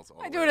your balls.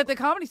 All I the do way it at up. the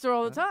Comedy Store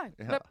all the time.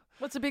 Yeah.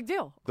 What's the big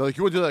deal? They're like,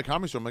 you want to do that at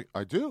Comedy Store? I'm like,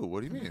 I do. What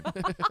do you mean?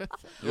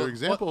 Your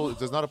example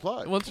does not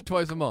apply. Once or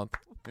twice a month.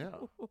 Yeah.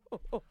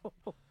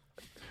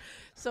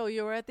 So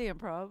you were at the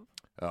Improv.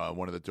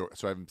 One of the doors.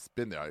 So I haven't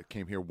been there. I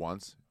came here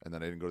once, and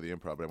then I didn't go to the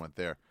Improv, but I went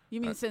there. You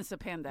mean since the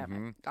pandemic?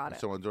 Mm-hmm. Got it.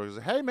 So on the door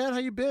goes, "Hey man, how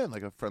you been?"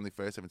 Like a friendly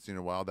face. I haven't seen in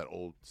a while. That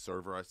old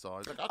server I saw.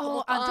 He's like,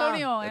 "Oh,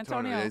 Antonio.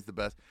 Antonio. He's the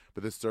best.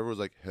 But this server was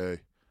like,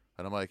 "Hey."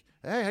 And I'm like,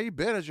 "Hey, how you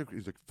been?"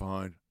 He's like,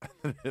 "Fine."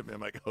 I'm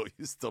like, "Oh,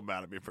 you still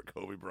mad at me for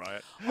Kobe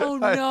Bryant?" Oh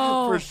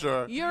no, for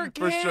sure, you're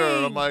for gay. sure.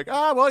 And I'm like,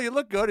 well, you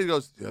look good." He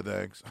goes, "Yeah,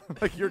 thanks." I'm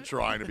like, you're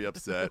trying to be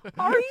upset.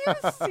 Are you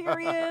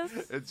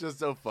serious? It's just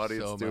so funny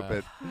and So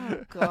stupid.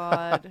 Oh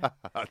God.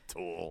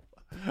 Tool.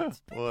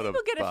 People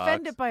get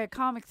offended by a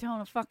comic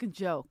telling a fucking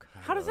joke.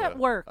 How does that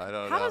work? I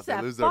don't How know. does They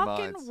that lose their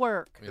fucking minds.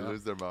 work? They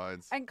lose their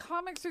minds. And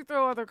comics who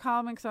throw other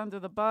comics under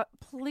the butt,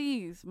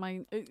 please,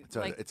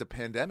 It's a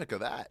pandemic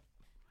of that.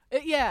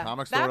 yeah,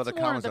 Comics throw that's other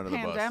more comics the under the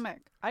bus.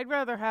 pandemic. I'd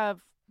rather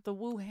have the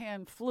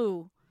Wuhan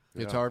flu.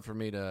 It's Yeah. hard for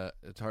me to.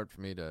 It's hard for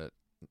me to,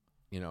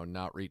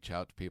 not reach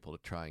out to people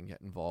to try and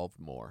get involved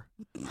more.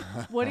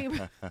 What do you?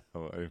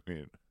 What do you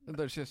mean?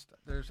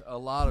 There's a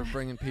lot of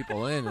bringing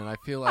people in, and I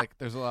feel like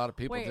there's a lot of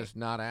people Wait. just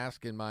not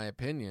asking my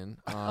opinion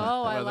on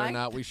I whether or like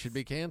not we should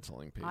be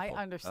canceling people. I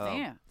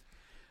understand.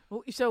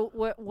 So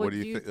what do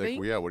you think?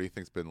 Like, what do you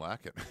think's been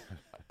lacking?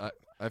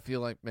 I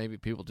feel like maybe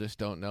people just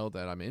don't know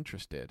that I'm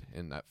interested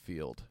in that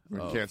field.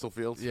 of- Cancel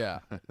fields? Yeah,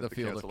 the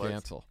field of cancelites?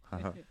 cancel.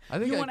 I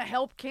think You I- want to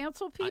help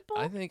cancel people?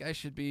 I think I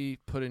should be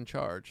put in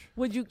charge.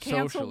 Would you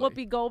cancel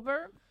socially. Whoopi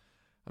Goldberg?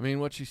 I mean,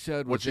 what she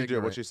said was What'd you do?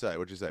 ignorant. What'd you say?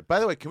 What'd you say? By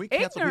the way, can we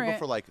cancel people Ignorant.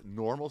 for like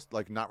normal,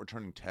 like not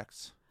returning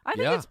texts? I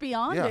think Yeah. it's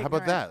beyond. Yeah, how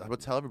about ignorant. that? How about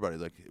tell everybody?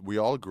 Like, we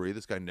all agree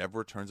this guy never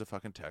returns a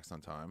fucking text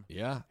on time.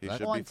 Yeah, He that-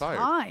 should On be fired.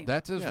 time.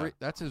 that's as Yeah.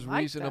 that's as Like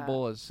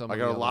reasonable as some. I of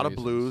got the a other lot of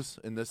reasons. blues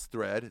in this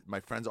thread.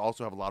 My friends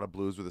also have a lot of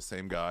blues with the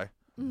same guy.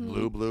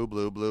 Blue, blue,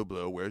 blue, blue,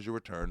 blue. Where's your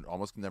return?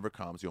 Almost never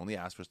comes. He only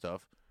asks for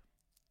stuff.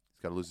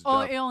 He's got to lose his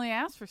Oh, job. he only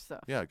asked for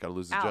stuff. Yeah, got to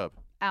lose his Out. job.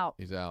 Out.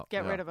 He's out.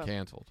 Get Yeah. rid of him.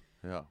 Canceled.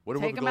 Yeah. What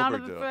did Take Whoopi him out of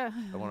Goldberg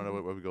the do? I want to know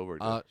what Whoopi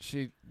Goldberg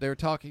did. They're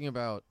talking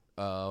about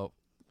A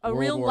World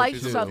real War light II.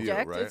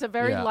 subject. Right? It's a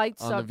very Yeah, light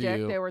on The subject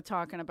View. they were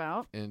talking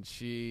about. and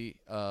she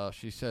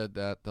said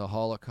that the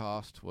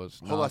Holocaust was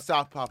Hold on, not.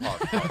 South Pop.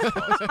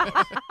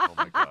 Oh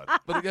my God.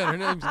 But again, her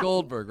name's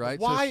Goldberg, right?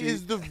 So Why she-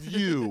 is The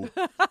View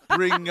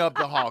bringing up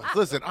the Holocaust?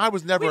 Listen, I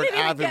was never We an didn't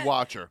even avid get-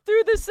 watcher.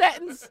 Through the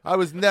sentence. I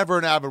was never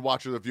an avid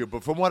watcher of The View,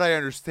 but from what I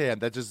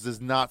understand, that just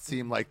does not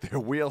seem like their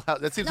wheelhouse.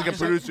 That seems like a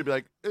producer would be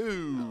like,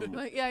 ooh.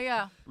 But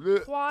yeah.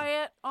 Bleh.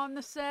 Quiet on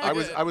the set.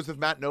 I was with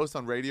Matt Nost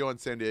on radio in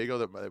San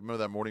Diego. Remember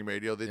that morning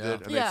radio they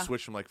did, and Yeah. they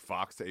switched from like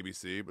Fox to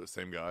ABC, but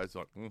same guys,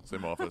 like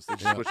same office. They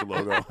just switched the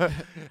logo,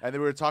 and they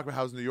were talking about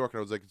how it was in New York, and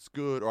I was like, it's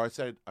good. Or I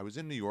said I was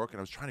in New York, and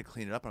I was trying to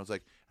clean it up, and I was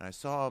like, and I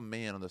saw a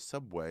man on the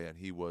subway, and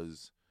he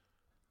was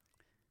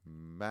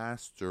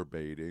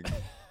masturbating.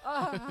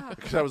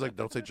 Because I was like,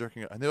 don't say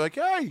jerking. And they're like,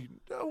 hey, you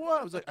know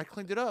what? I was like, I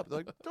cleaned it up. They're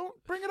like, don't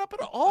bring it up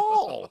at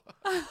all.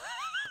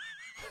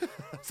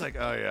 It's like,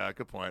 oh yeah,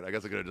 good point. I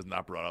guess I could have just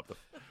not brought up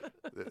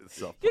the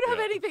stuff. You don't Yeah.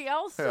 have anything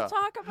else Yeah. to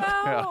talk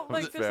about? Yeah,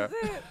 Like, that's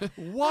this is it.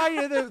 Why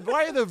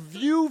are the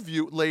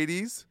view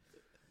ladies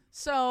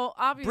So,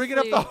 obviously. bringing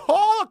up the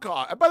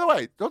Holocaust? And by the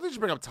way, don't they just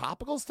bring up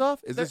topical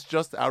stuff? Is this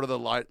just out of the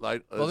light?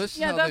 Well, this is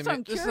Yeah, how that's they what I'm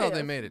made, this is how they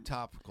curious. made it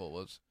topical.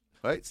 Was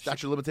right?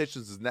 Statute of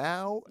limitations is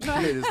now. It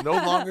is no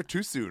longer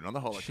too soon on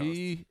the Holocaust.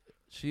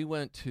 she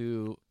went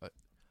to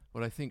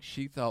what I think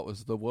she thought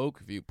was the woke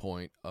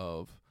viewpoint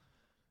of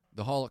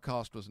the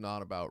Holocaust was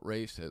not about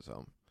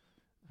racism.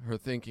 Her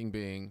thinking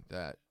being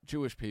that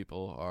Jewish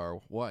people are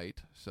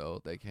white, so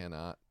they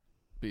cannot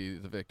be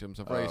the victims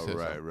of racism.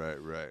 Oh,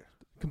 right.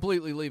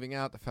 Completely leaving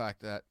out the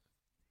fact that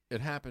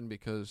it happened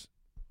because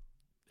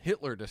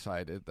Hitler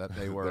decided that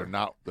they were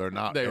They're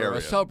not. they were a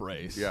Aryan.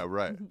 sub-race. Yeah,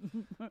 right.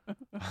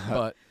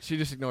 But she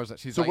just ignores that.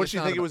 She's So like, what it's do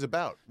you not think it about- was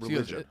about?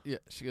 Religion.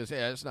 She goes,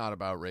 yeah, it's not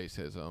about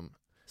racism.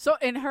 So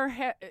in her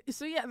head,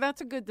 that's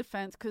a good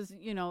defense because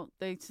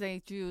they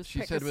say Jews She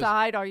pick said a it was-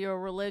 side. Are you a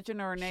religion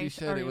or a nation? She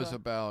said Are it you was a-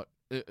 about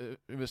it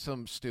was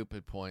some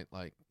stupid point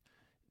like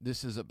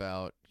this is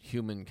about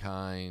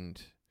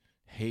humankind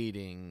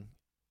hating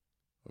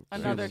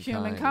Another or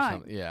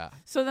humankind. something. Yeah.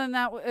 So then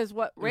that is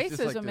what It's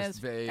just like racism this is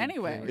vague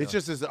anyway. thing. It's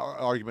just this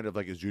argument of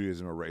like, is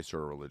Judaism a race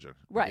or a religion?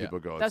 Right. People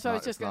go, That's it's what I not,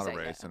 was just it's not gonna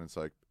a say, race, yeah. and it's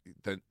like,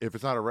 then if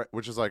it's not a race,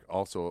 which is like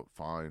also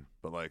fine,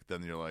 but like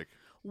then you're like,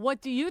 What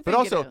do you think but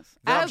also it is?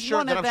 then I'm As sure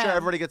one then of I'm sure them.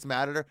 everybody gets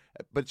mad at her,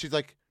 but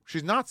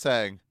she's not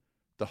saying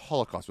the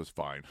Holocaust was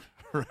fine,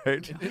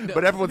 right?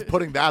 But everyone's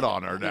putting that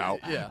on her now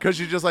Yeah. because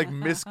she just like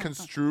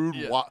misconstrued.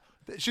 Yeah.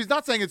 She's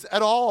not saying it's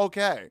at all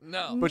okay.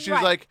 No. But she's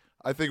Right. like,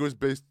 I think it was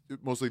based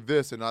mostly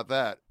this and not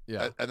that.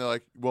 Yeah. And they're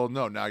like, well,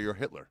 no, now you're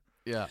Hitler.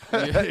 Yeah.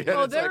 And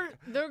Well, it's like,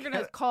 they're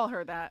gonna call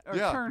her that or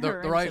Yeah. turn The-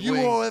 her the right into you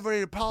wing. owe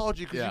every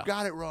apology because Yeah. you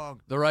got it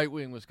wrong. The right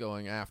wing was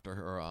going after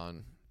her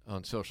on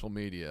social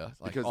media,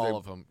 like Because all they-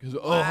 of them. Because how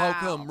Wow.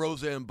 come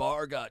Roseanne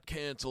Barr got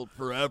canceled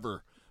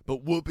forever,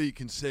 but Whoopi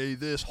can say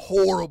this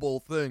horrible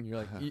thing?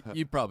 You're like,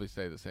 you probably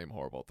say the same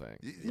horrible thing.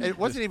 It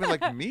wasn't even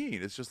like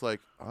mean. It's just like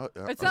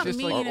It's not just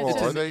mean. like- it's are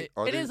just they?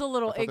 Are it they? is a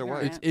little I thought they were.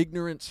 ignorant. It's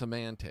ignorant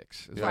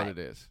semantics is Right. what it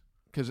is.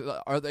 Because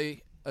are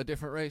they a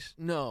different race?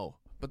 No.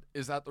 But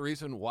is that the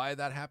reason why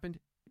that happened?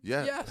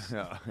 Yeah. Yes.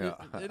 Yeah.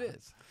 It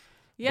is.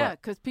 Yeah,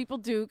 because people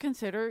do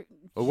consider.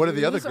 But what do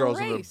the other Jews a girls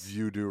in the race.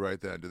 View do right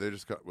then? Do they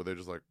just were they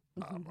just like?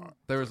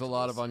 There was a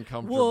lot of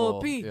uncomfortable.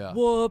 Whoopee, Yeah.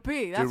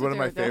 whoopee. That's Dude, one of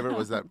what my they were doing. favorite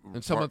was that.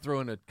 And someone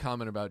threw in a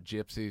comment about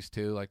gypsies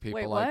too, like people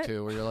Wait, like what?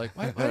 to, where you're like,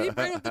 why do you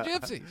bring up the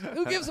gypsies?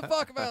 Who gives a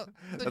fuck about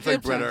the That's gypsies?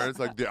 like Brett Ernst.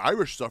 Like the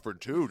Irish suffered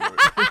too. Dude.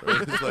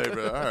 It's like,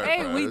 all right,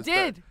 Hey, Brett, we it's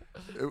did.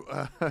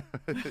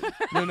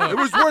 No. It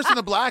was worse than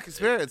the black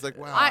experience. Like,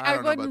 wow. I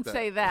don't know wouldn't about that.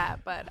 say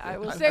that, but I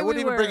will I say wouldn't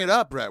we even were. bring it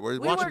up, Brett. We're we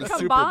watching were the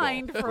Super Bowl.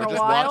 combined for We're a just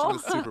while.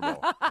 watching the Super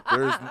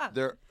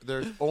Bowl.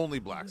 There's only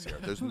blacks here.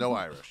 There's no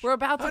Irish. We're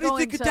about to How do you go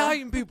think into.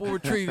 Italian people were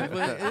treated?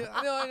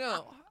 I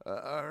know.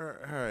 All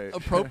right.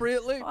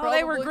 Appropriately? Well,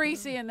 they were probably?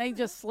 greasy and they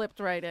just slipped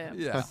right in.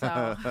 Yeah.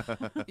 So.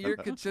 You're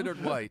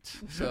considered white,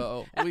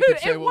 so we can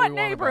say In what what we want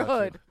about you.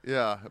 neighborhood?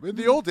 Yeah, I mean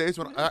the old days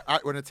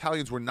when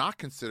Italians were not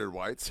considered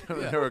whites,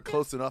 they were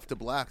close enough to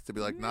blacks to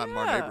be like not in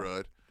our Yeah.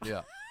 neighborhood.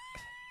 Yeah.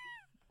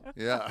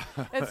 Yeah,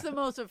 It's the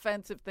most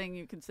offensive thing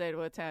you can say to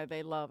a Italian.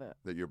 They love it.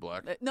 that you're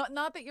black. No,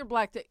 not that you're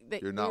black.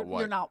 That You're not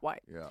white. You're not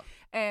white. Yeah,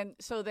 And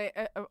so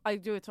I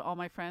do it to all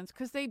my friends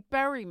because they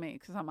bury me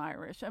because I'm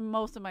Irish, and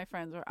most of my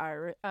friends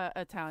are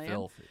Italian,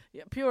 Filthy.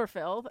 yeah, pure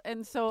filth.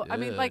 And so I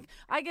mean, Good. like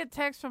I get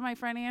texts from my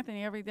friend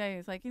Anthony every day.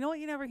 He's like, you know what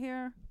you never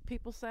hear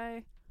people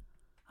say?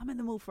 I'm in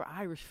the mood for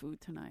Irish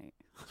food tonight.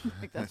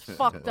 Like that's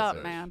fucked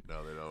up, man.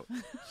 No, they don't.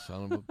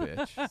 Son of a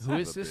bitch. Who Son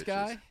is of this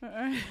bitches.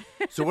 guy?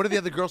 So what do the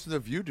other girls in the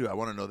View do? I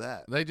want to know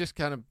that. They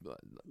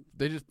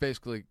just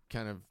basically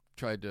kind of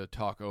tried to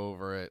talk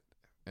over it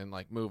and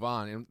like move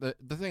on. And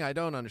the thing I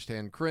don't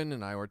understand, Corinne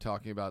and I were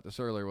talking about this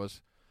earlier,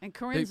 was And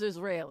Corinne's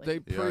Israeli. they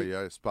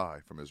Yeah, spy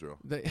from Israel.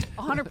 they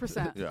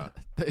 100%. Yeah,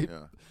 they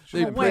yeah.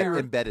 they Well, where?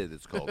 Embedded,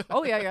 it's called.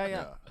 Oh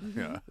yeah.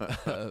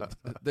 Yeah.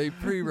 they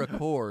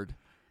pre-record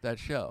that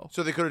show,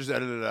 So they could have just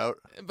edited it out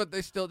but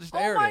they still just Oh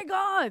aired my it.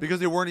 God. because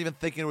they weren't even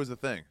thinking it was a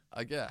thing,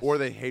 I guess. or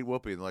they hate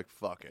Whoopi and like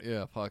fuck it.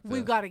 yeah, fuck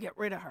We've this. got to get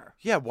rid of her.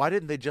 Yeah, why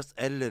didn't they just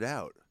edit it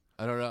out?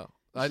 I don't know.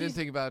 I didn't She's-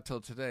 think about it till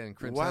today, and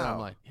Corinne said it, Wow. I'm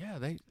like, yeah,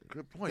 they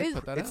Good point. Is-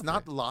 put that It's out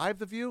not there. live,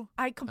 The View.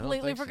 I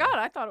completely think so. forgot.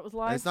 I thought it was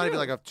live. And it's not even too.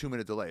 like a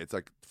 2-minute delay. It's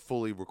like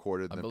fully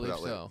recorded and I then put believe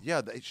out later. so.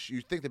 Yeah,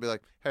 you think they'd be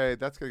like, "Hey,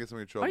 that's gonna get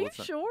somebody in trouble." Are you It's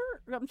not- sure?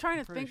 I'm trying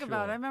to pretty think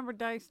about it. sure. I remember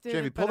Dice did.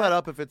 Jamie, it, pull but that I-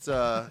 up if it's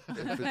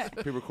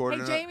pre-recorded.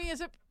 Hey or not. Jamie,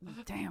 is it?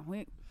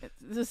 Damn,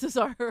 this is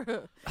our.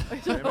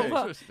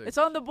 Interesting. It's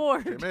on the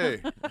board.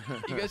 Jamie.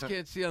 You guys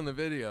can't see on the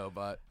video,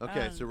 but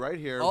Okay, so right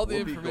here, all the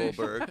Whoopi information.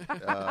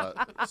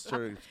 Goldberg.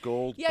 Sorry, it's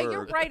Goldberg. Yeah,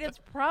 you're right. It's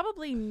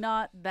probably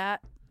not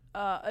that.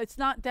 It's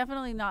not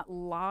definitely not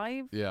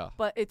live. yeah,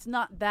 But it's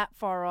not that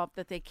far off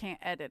that they can't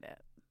edit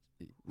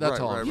it. that's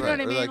all. Right, I'm You know right.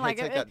 what I Or mean? Like, Like,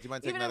 hey, take it- that. Do you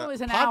mind taking even that if it out?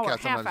 was an Podcast, hour,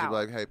 sometimes half you'd be hour.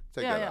 like, "Hey,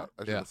 take Yeah, that yeah. out."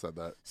 I should Yeah. have said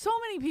that. So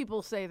many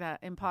people say that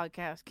in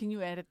podcasts. Can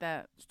you edit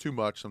that? It's too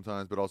much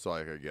sometimes, but also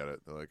I get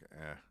it. They're like,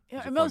 Yeah, it's a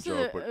and fun most of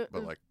joke, the,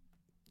 but like,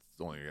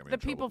 it's only gonna get me The in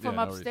trouble. people from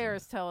Yeah, no reason.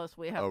 upstairs tell us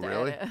we have Oh, to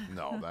really? edit.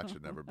 No, that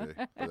should never be.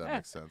 But that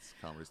makes sense.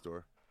 Comedy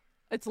Store.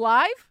 It's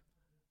live.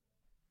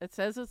 It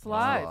says it's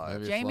live. live.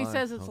 Maybe it's Jamie live.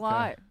 says it's Okay.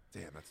 live.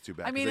 Damn, that's too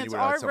bad. I 'cause mean, then you it's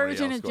would've had our somebody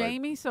version else of going,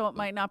 Jamie, so it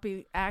might not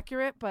be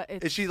accurate, but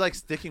it's. Is she like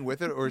sticking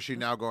with it, or is she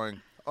now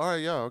going, "All right,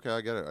 yeah, okay,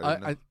 I get it." I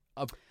didn't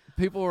know."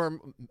 People were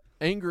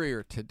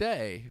angrier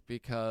today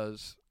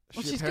because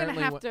Well, she she's gonna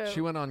apparently have went, to-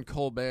 she went on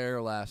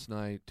Colbert last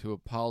night to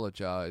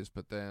apologize,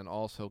 but then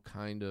also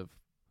kind of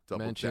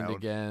Doubled mentioned down.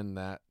 again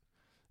that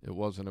it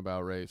wasn't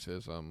about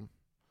racism.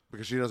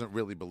 Because she doesn't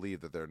really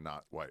believe that they're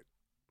not white,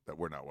 that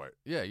we're not white.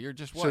 Yeah, you're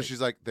just white. So she's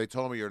like, "They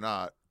told me you're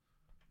not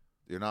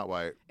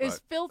white." Is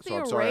but- filthy so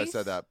I'm a sorry race? I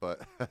said that, but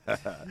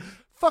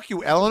fuck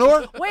you,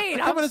 Eleanor. Wait, I'm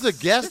coming as a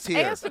guest just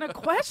here. asking a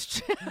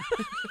question.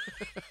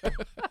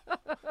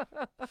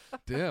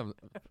 Damn,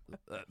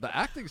 the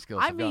acting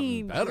skills. I have gotten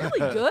mean, better.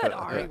 really good,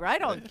 Ari.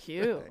 Right on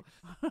cue.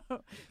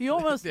 You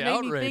almost The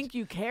made me outrage. think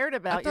you cared I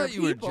about thought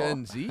you your were people.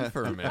 Gen Z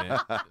for a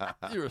minute.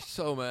 You were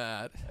so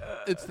mad.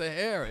 It's the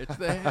hair. It's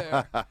the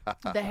hair.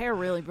 The hair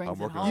really brings I'm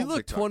it working home. You on look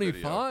TikTok video.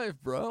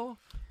 25, bro.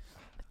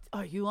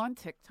 Are you on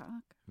TikTok?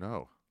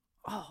 No,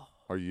 Oh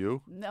are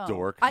you? no,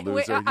 Dork, I,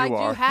 wait, loser. I you do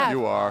are. have.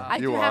 You are. I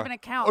you do are. have an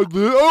account.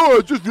 Oh,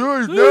 I just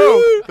realized now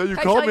that you Can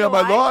I called tell me you on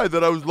my why? lie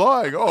that I was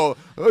lying. Oh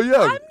yeah.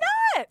 I'm not.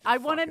 I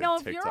want to Fucking know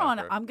if you're on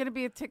it. TikToker. I'm going to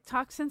be a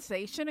TikTok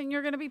sensation, and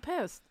you're going to be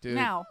pissed. Dude,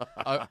 Now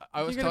I was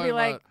you're going to talking be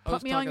like, about, I was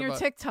put me on talking your about-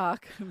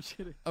 TikTok. I'm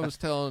kidding. I was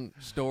telling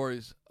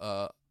stories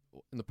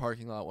in the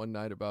parking lot one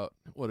night about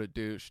what a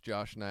douche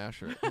Josh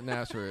Nasser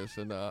is,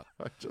 and I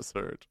just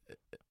heard.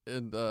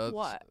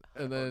 What?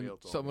 And O'Neill then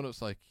told someone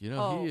was like, you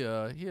know,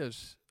 he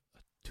has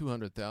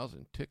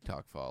 200,000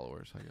 TikTok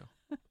followers. I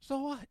go, so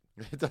what?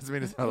 It doesn't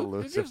mean it's not a Who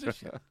loser. gives a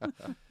shit?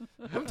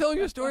 I'm telling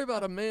you a story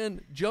about a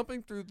man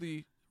jumping through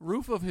the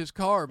roof of his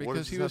car What because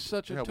does he this was have-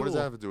 such a yeah, tool. what does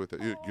that have to do with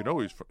it? You know,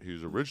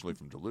 he's originally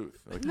from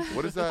Duluth. Like,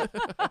 what is that?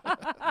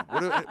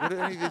 what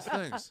are any of these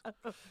things?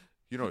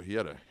 You know, he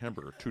had a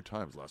hamburger 2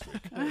 times last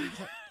week.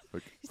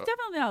 Like, He's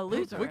definitely not a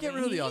loser. Can we get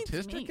rid of the He eats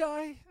autistic meat.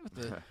 guy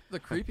with the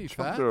creepy jump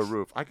facts? through a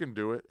roof. I can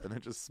do it, and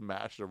then just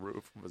smash the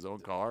roof of his own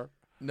car.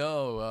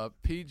 No,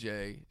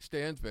 PJ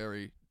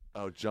Stansberry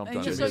Oh, jumped And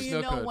on just it. so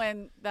you know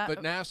when that.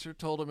 But Nasser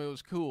told him it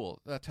was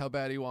cool. That's how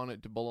bad he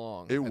wanted to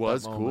belong. It at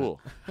was that moment.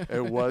 cool.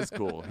 It was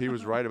cool. He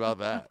was right about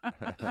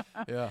that.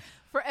 Yeah,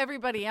 for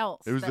everybody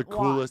else. It was the that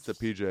coolest watched.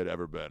 that PJ had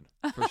ever been.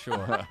 for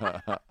sure.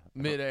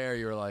 Midair,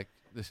 you were like,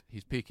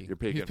 he's peaking. You're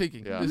peaking. He's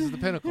peaking. Yeah. This is the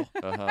pinnacle.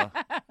 Uh-huh.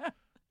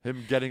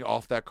 Him getting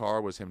off that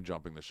car was him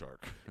jumping the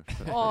shark.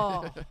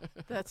 Oh,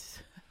 that's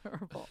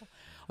terrible.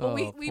 Well, Oh,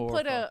 we poor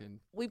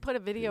put a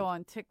video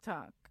on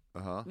TikTok.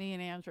 Uh-huh. Me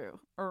and Andrew,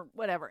 or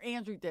whatever.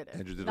 Andrew did it.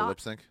 Andrew did a Not-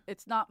 lip sync?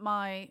 It's not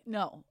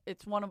no.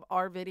 It's one of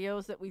our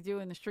videos that we do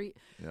in the street.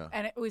 Yeah.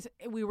 And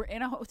we were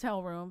in a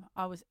hotel room.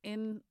 I was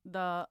in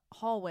the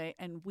hallway,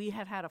 and we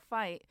had a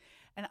fight.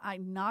 And I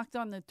knocked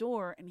on the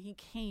door, and he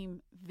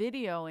came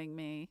videoing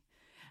me.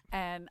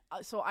 And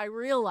so I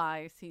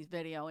realized he's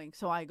videoing.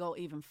 So I go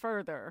even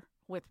further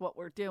with what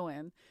we're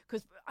doing,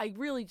 because I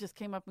really just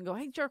came up and go,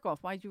 "Hey, jerk off,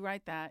 why'd you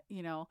write that?"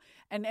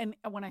 And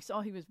when I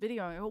saw he was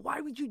videoing, I go, "Why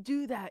would you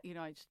do that?"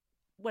 I just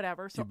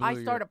whatever. So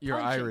I started your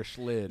punching. Irish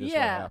lid is what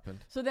Yeah. happened.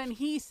 So then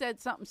he said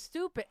something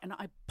stupid, and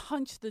I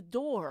punched the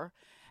door,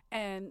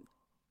 and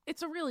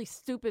it's a really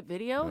stupid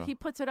video. Yeah. He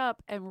puts it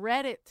up, and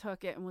Reddit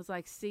took it and was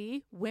like,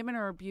 "See, women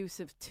are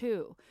abusive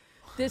too.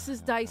 This is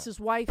Dice's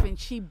wife, and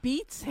she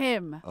beats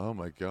him." Oh,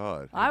 my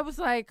God. I was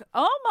like,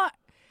 "Oh my."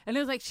 And it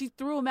was like she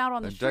threw him out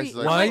on the And street. Dice is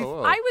like, Wife? whoa,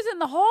 whoa. I was in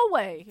the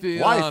hallway.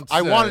 Wife,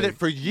 I wanted it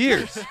for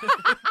years.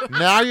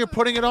 Now you're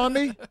putting it on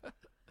me?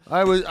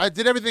 I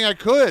did everything I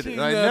could, She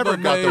and I never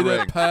got the made it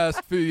ring.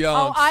 past fiance.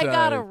 Oh, I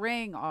got a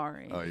ring,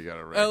 Ari. Oh, you got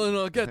a ring.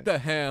 Eleanor, get the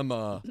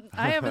hammer.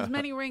 I have as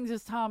many rings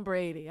as Tom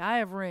Brady. I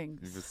have You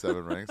rings. have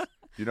 7 rings.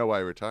 You know why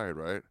he retired,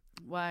 right?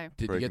 Why?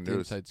 Did you Breaking get the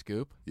news. inside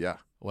scoop? Yeah.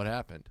 What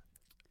happened?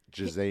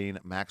 Jazane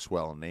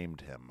Maxwell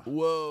named him.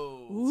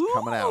 Whoa. It's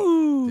coming out.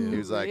 Ooh, He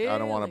was like, I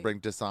don't want to really? bring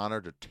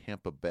dishonor to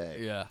Tampa Bay.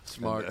 Yeah,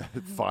 smart. And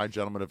the fine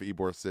gentleman of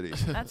Ybor City.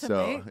 That's so,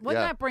 amazing. Wouldn't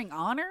yeah, that bring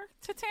honor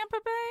to Tampa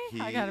Bay?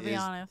 I got to be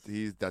honest.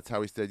 That's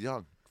how he stayed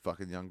young.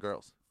 Fucking young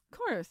girls. Of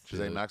course.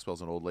 Jazane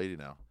Maxwell's an old lady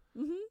now.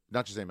 Mm-hmm.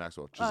 Not Jazane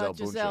Maxwell. Giselle Bundchen.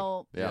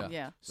 Giselle. Yeah.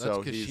 Yeah. So That's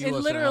 'cause he's, she And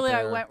wasn't literally, out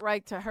I there. went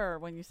right to her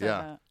when you said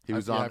yeah, that. he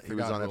was I on forgot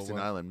who it Epstein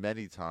was. Island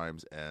many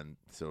times, and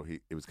so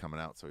it was coming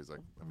out. So he's like,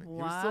 I mean,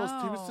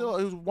 Wow.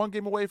 he was one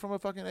game away from a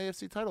fucking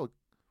AFC title.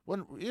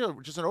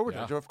 Just an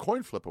overtime, Yeah. a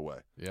coin flip away.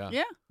 Yeah.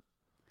 Yeah.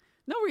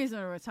 No reason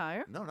to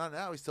retire. No, not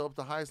now. He's still up at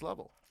the highest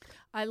level.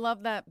 I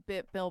love that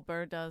bit Bill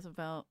Burr does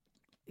about,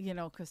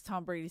 because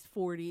Tom Brady's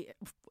 40,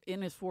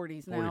 in his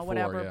 40s now, 44,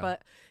 whatever. yeah.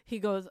 But he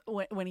goes,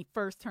 when he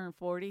first turned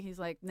 40, he's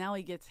like, now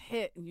he gets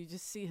hit, and you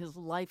just see his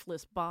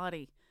lifeless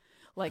body,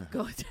 like,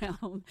 go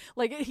down.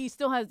 Like, he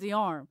still has the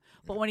arm,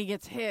 but when he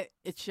gets hit,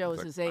 it shows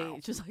like, his "Ow."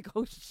 age. Just like,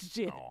 oh,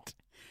 shit. Oh.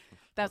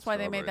 That's why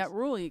they made that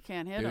Strawberries. rule. You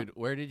can't hit him. Dude,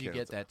 where did you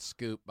Can't. get that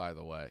scoop, by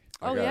the way?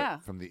 I Oh, got it yeah.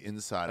 from the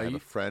inside. Are I have you- a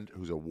friend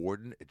who's a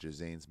warden at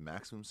Jazane's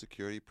maximum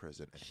security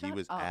prison, and Shut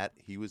up.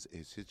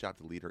 it's his job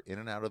to lead her in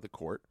and out of the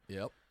court.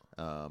 Yep.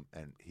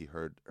 And he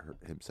heard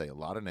him say a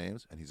lot of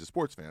names, and he's a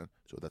sports fan,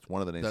 so that's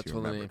one of the names That's he one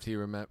of the remembered. names he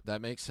remember.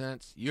 That makes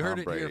sense. You Tom heard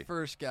it Brady. here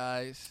first,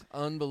 guys.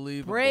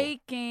 Unbelievable.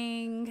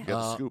 Breaking. You got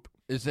the scoop.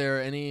 Is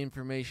there any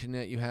information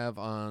that you have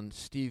on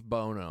Steve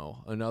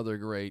Bono, another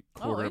great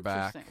Oh,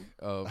 quarterback interesting.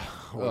 of?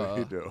 What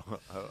did he do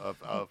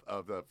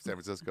of the San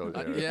Francisco?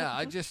 Area? Yeah,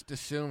 I just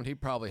assumed he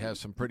probably has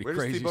some pretty Where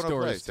does crazy Steve Bono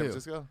play? stories San too.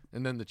 Francisco?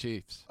 And then the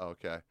Chiefs.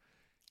 Okay.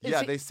 Is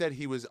Yeah, he- they said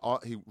he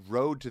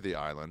rode to the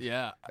island.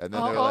 Yeah. And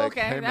then they were Oh, like,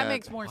 okay. hey, that man,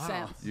 makes more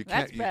sense. You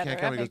That's can't better.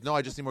 come. That He goes, no,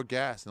 I just need more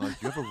gas. And they're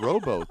like, you have a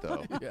rowboat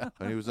though. Yeah.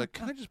 And he was like,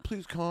 can I just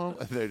please come?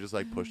 And they just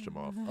like pushed him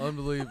off.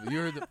 Unbelievable.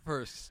 You're the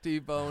first.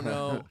 Steve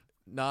Bono,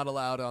 not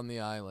allowed on the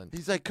island.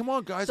 He's like, come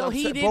on, guys. So I'll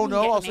he say didn't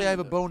Bono. get I'll say I have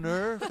a named.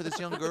 boner for this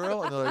young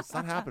girl. And they're like, it's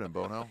not happening,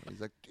 Bono.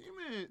 He's like, damn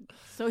it.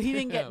 So he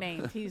didn't get Yeah.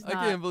 named. He's I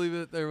not. can't believe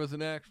that there was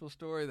an actual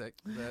story that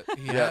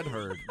he Yeah. had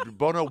heard.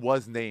 Bono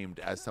was named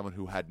as someone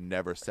who had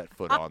never set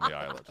foot on the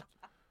island.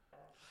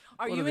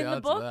 Are What you are the in the odds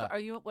of book? that? Are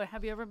you?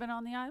 Have you ever been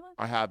on the island?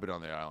 I have been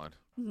on the island.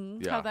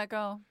 Mm-hmm. Yeah. How'd that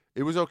go?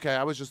 It was okay.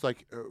 I was just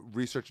like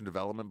research and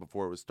development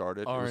before it was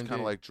started. It was R&D.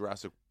 kind of like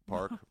Jurassic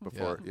Park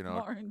before,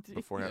 R&D.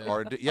 beforehand. Yeah.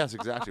 R&D. Yes,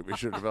 exactly. We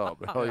should develop.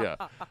 Oh yeah.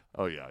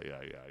 Oh yeah.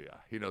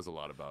 He knows a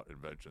lot about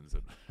inventions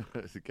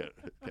and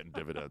getting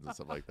dividends and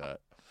stuff like that.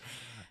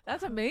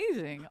 That's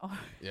amazing.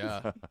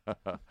 Yeah.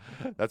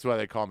 That's why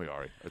they call me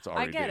Ari. It's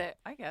R&D. I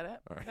get it.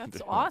 R&D.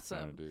 That's awesome.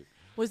 R&D.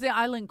 Was the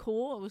island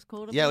cool? It was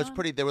cool to Yeah, it be was on?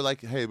 pretty. They were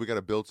like, "Hey, we got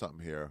to build something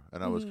here,"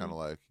 and I was Mm-hmm. kind of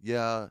like,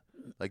 "Yeah,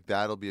 like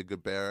that'll be a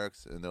good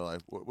barracks." And they're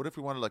like, "What if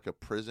we wanted like a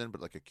prison, but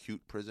like a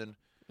cute prison?"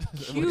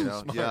 Cute. You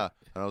know? Yeah.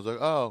 And I was like,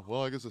 "Oh,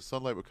 well, I guess the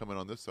sunlight would come in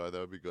on this side.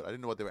 That would be good." I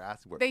didn't know what they were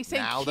asking for. They say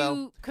now, though,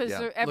 cute because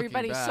yeah,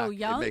 everybody's so back, it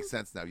young. it makes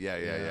sense now. Yeah.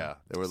 Yeah.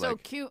 They were So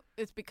like, cute.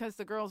 It's because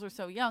the girls are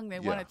so young. They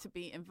Yeah. want it to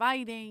be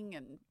inviting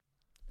and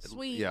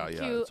sweet yeah, and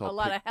yeah, cute. it's all A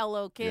lot pic- of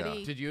Hello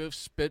Kitty. Did you have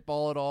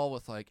spitball at all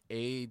with like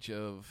age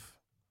of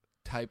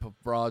type of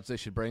broads they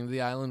should bring to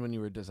the island when you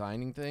were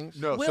designing things?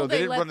 No, Will so they they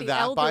didn't let run the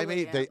that by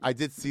me. elderly in? I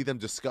did see them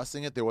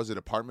discussing it. There was an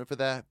apartment for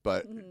that,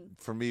 but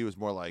for me, it was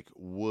more like,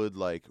 would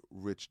like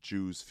rich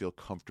Jews feel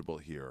comfortable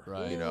here?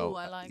 Right. You know, Ooh,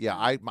 I like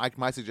yeah. that.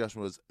 My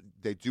suggestion was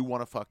they do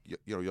want to fuck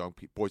young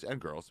boys and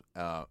girls,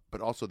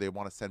 but also they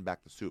want to send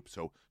back the soup.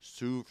 So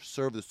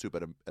serve the soup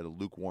at a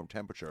lukewarm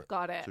temperature.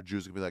 Got it. So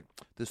Jews can be like,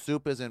 the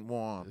soup isn't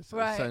warm.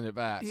 Right. Send it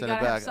back. You Send it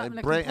gotta have back something and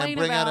to bring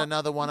complain out about.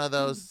 another one of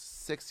those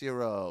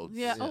 6-year-olds.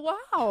 Yeah. Yeah.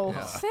 Oh, wow.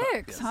 Yeah. 6,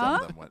 Yeah, some huh?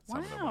 of them went- some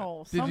of them went.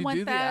 Wow. Did Some you went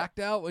do the that. act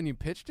out when you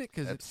pitched it?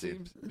 Because it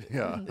Epstein. seems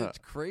Yeah. it's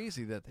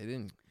crazy that they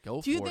didn't go for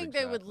it. Do you think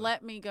they would exactly.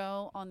 let me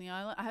go on the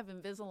island? I have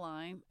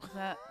Invisalign.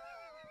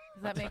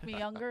 Does that make me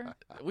younger?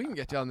 We can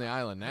get you on the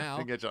island now.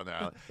 They can get you on the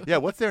island. Yeah,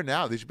 what's there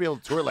now? They should be able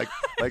to tour like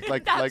That's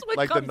what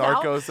the comes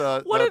out.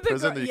 Narcos What are the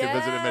prison gr- that you can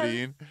visit in Yes.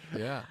 Medellin.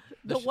 Yeah.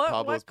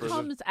 Pablo's What prison.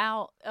 comes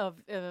out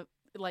of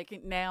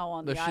like now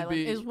on There the should island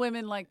be- is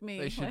women like me.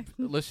 They should Like,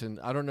 listen.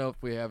 I don't know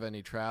if we have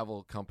any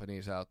travel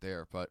companies out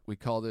there, but we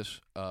call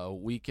this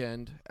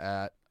weekend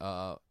at.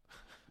 I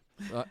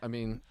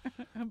mean,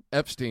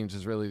 Epstein's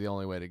is really the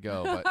only way to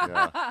go, but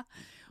Yeah,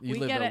 you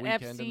live Weekend a at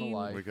weekend in Epstein. the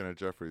life. weekend at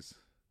Jeffries.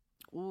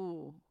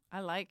 ooh, I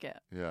like it.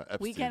 Yeah,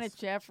 Epstein's. Weekend at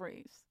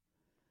Jeffries.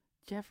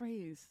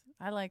 Jeffries.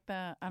 I like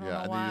that. I don't Yeah, know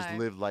and why. you just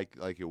live like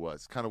it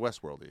was, kind of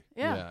Westworldy.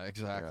 Yeah.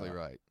 Exactly Yeah.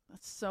 right.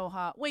 That's so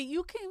hot. Wait,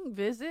 you can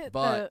visit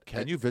But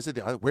Can you visit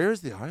the island? Where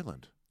is the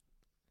island?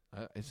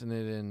 Isn't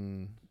it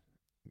in?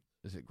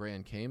 Is it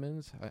Grand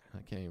Caymans? I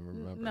can't even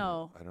remember.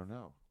 No. I don't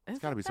know. It's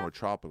Isn't got to be that- somewhere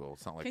tropical.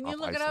 It's not like Can off you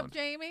look Iceland. it up,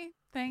 Jamie?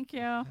 Thank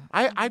you.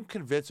 I'm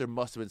convinced there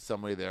must have been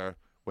somebody there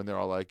when they're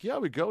all like, "Yeah,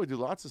 we go, we do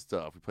lots of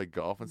stuff, we play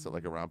golf and stuff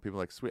like around people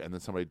like sweet," and then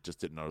somebody just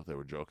didn't know if they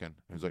were joking. And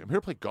he was like, "I'm here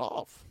to play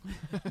golf.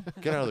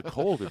 Get out of the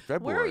cold in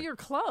February." Where are your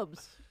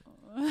clubs?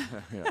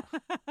 Yeah.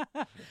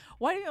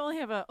 Why do you only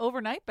have an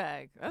overnight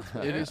bag? That's It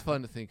weird. is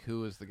fun to think who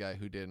was the guy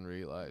who didn't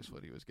realize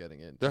what he was getting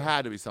into. There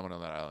had to be someone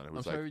on that island who I'm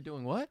was sorry, like, you're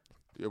doing what?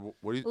 yeah,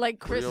 "What are you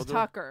Like what are y'all Chris doing?"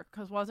 Tucker,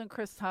 because wasn't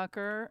Chris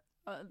Tucker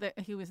that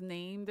he was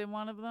named in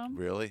one of them?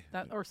 Really?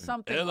 That or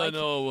something.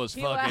 Eleanor was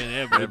he fucking la-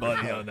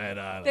 everybody on that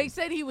island. They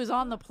said he was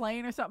on the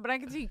plane or something, but I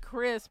could see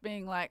Chris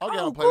being like, I'll get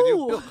 "Oh, on a plane with you,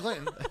 cool." Bill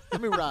Clinton.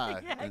 Let me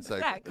ride. Yeah, And it's like,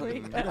 exactly.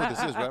 you know what this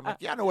is, right? I'm like,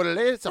 yeah, I know what it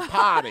is. It's a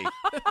party.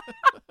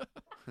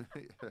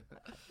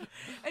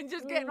 And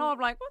just getting off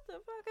like, what the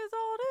fuck is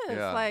all this?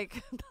 Yeah.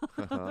 Like,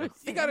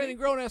 You got any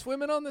grown ass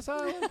women on this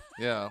island?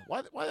 Yeah.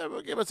 Why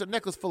they give us a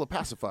necklace full of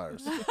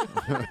pacifiers?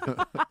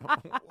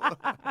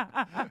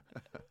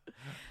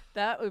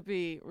 that would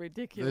be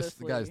ridiculous.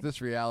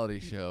 This reality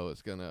show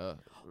is gonna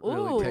Ooh,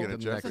 really take Taking it to a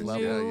the next Jeffries.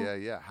 level.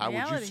 Yeah. How would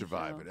you reality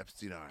survive show. at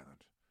Epstein Island?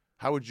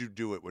 How would you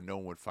do it when no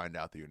one would find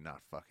out that you're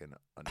not fucking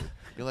under?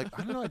 You're like,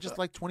 I don't know, I just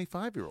like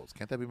 25-year-olds.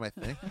 Can't that be my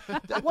thing?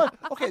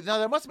 Okay, now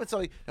there must have been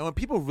something. And when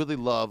people really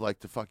love like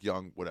to fuck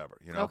young, whatever,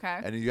 you know. Okay.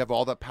 And you have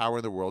all that power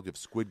in the world. You have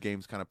Squid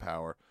Games kind of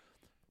power.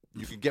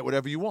 You can get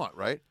whatever you want,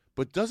 right?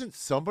 But doesn't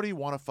somebody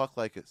want to fuck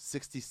like a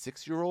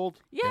 66-year-old?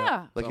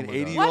 Yeah. Like an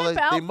Somebody does. 80-year-old? What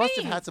about They must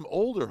have me? had some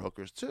older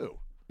hookers too.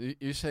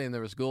 You're saying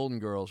there was Golden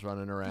Girls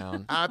running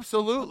around?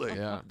 Absolutely.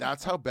 Yeah.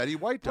 That's how Betty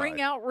White died.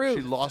 Bring out Ruth.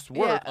 She lost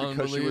work Yeah.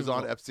 because she was on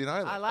Unbelievable. Epstein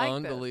Island. I like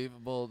this.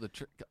 Unbelievable.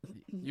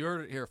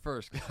 You're here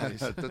first,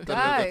 guys.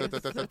 Guys.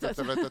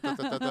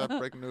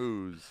 Break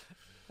news.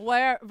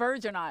 Where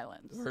Virgin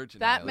Islands. Virgin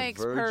that Islands.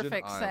 makes Virgin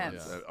perfect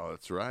Islands. sense. Oh,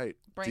 that's right.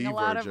 Bring The a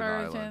lot of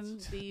Virgin virgin,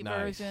 Islands. the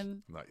Nice.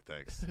 virgin. No,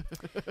 thanks.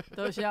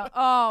 Those young.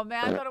 Oh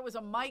man, I thought it was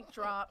a mic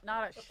drop,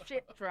 not a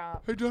shit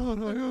drop. Hey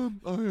Don,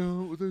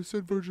 they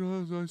said Virgin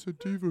Islands. I said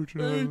the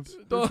Virgin Islands.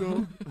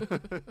 Don.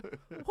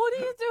 What are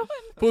you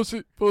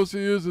doing? Pussy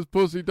is as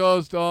pussy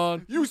does,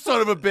 Don. You son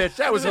of a bitch!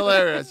 That was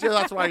hilarious. Yeah,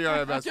 that's why you're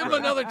my best Give him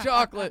friend. another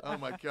chocolate. Oh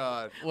my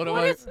God. One of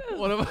What my is-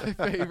 one of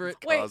my favorite.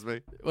 Wait.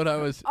 Cosby. When I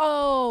was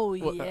Oh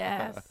What-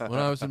 yes, when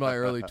I was in my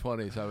early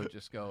 20s, I would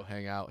just go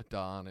hang out with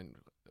Don and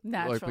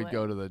naturally. like we'd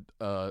go to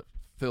the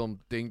film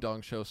Ding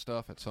Dong Show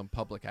stuff at some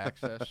public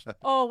access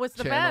Oh, what's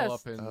the channel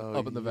best?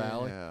 up in the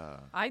valley. Yeah.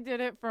 I did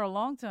it for a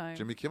long time.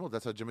 Jimmy Kimmel.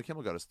 That's how Jimmy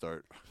Kimmel got to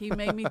start. He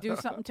made me do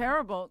something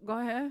terrible. Go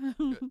ahead.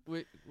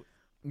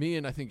 Me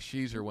and I think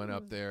Sheezer went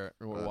up there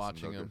and Oh, we're that's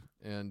watching no him,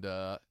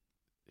 and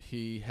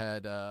he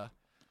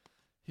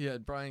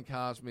had Brian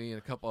Cosby and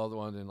a couple other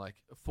ones, and like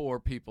 4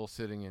 people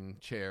sitting in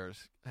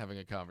chairs having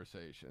a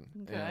conversation.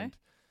 Okay. And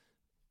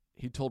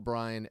he told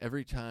Brian,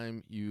 every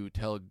time you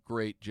tell a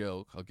great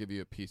joke, I'll give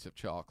you a piece of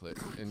chocolate.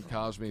 And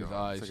Cosby's God,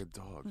 eyes it's like a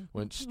dog.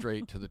 went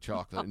straight to the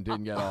chocolate and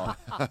didn't get off.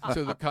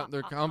 So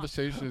their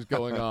conversation is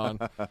going on,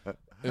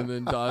 and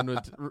then Don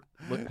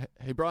went,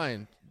 "Hey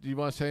Brian, do you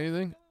want to say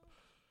anything?"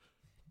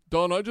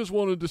 Don, I just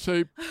wanted to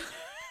say,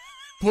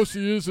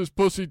 pussy is as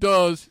pussy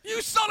does.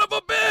 You son of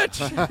a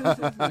bitch!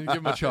 And you give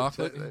him a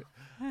chocolate,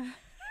 And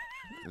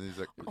he's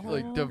like,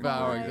 Oh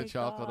devouring my the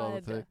chocolate all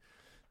the God. thing.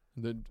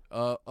 And then,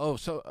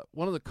 so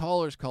one of the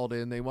callers called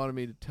in. They wanted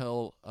me to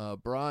tell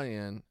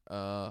Brian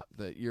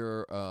that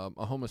you're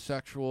a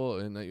homosexual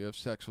and that you have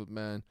sex with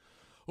men.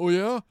 Oh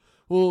yeah?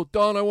 Well,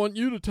 Don, I want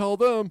you to tell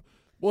them.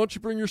 Why don't you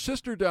bring your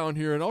sister down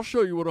here and I'll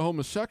show you what a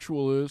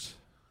homosexual is.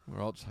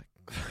 We're all just like,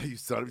 You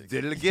son of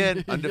did it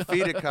again.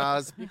 Undefeated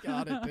Cos. You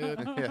got it, dude.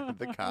 Yeah,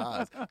 the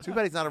Cos. Too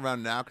bad he's not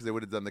around now because they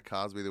would have done the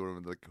Cosby. They would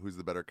have been like, who's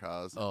the better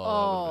Cos? Oh, that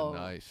would have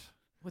been nice.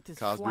 With his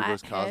Cosby flat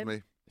versus head.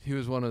 Cosby. He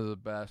was one of the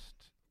best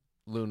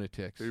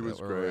lunatics He was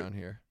that were great. around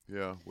here.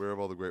 Yeah, where have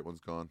all the great ones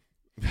gone?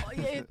 Oh,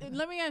 yeah,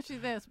 let me ask you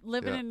this: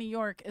 living Yeah. in New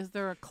York, is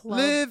there a club?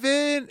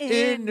 Living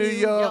in New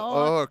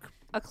York.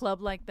 A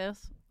club like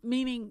this,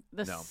 meaning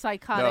the No.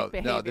 psychotic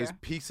behavior. No, there's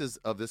pieces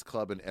of this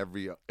club in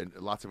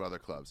lots of other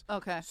clubs.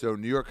 Okay. So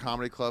New York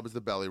Comedy Club is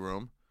the belly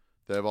room.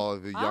 They have all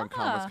of the young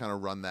comics kind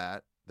of run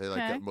that. They like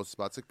Okay. get most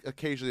spots.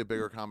 Occasionally a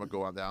bigger comic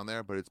go on down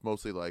there, but it's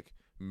mostly like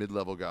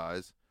mid-level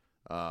guys.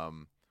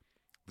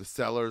 The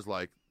Sellers,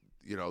 like,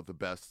 the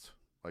best,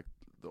 like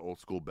the old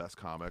school best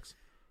comics.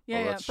 Yeah,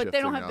 Well, yeah, that's but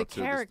they don't shifting have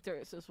the now, too.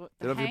 characters. Is what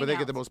They don't, but they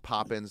get the hangouts. most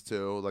pop-ins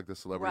too, like the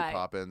celebrity Right.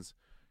 pop-ins.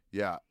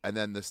 Yeah, and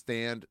then the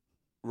stand,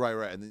 right,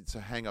 and it's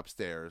a hang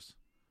upstairs.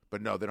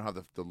 But no, they don't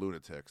have the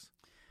lunatics.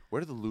 Where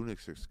do the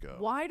lunatics go?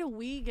 Why do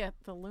we get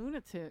the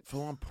lunatics?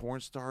 Full-on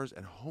porn stars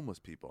and homeless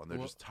people, and they're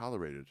just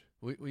tolerated.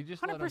 We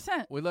just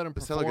 100%. we let them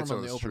The seller perform gets on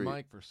on the the open street.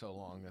 mic for so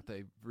long that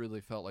they really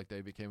felt like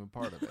they became a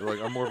part of it. They're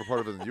like, I'm more of a part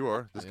of it than you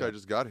are. This guy Yeah.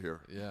 just got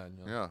here. Yeah. and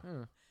you're Yeah. like,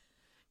 "Huh."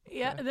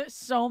 Yeah, there's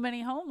so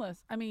many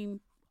homeless. I mean,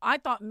 I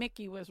thought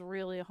Mickey was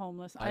really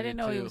homeless. I didn't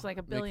did know he too. was like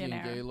a Mickey and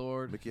billionaire.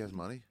 Gaylord. Mickey has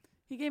money.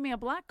 He gave me a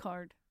black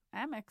card,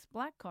 Amex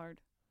black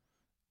card.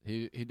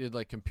 He did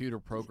like computer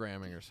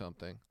programming or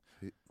something.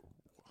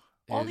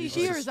 All And these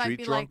he's- years, I'd street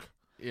be drunk?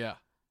 Yeah.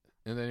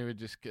 And then he would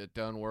just get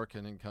done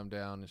working and come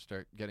down and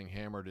start getting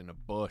hammered in a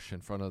bush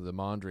in front of the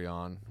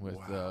Mondrian with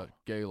Wow.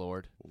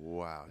 Gaylord.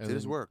 Wow, And did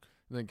his then- work.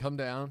 And then come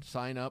down,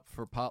 sign up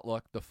for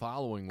potluck the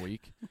following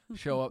week,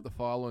 show up the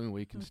following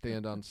week, and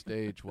stand on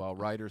stage while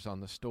Riders on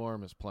the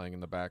Storm is playing in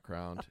the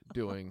background,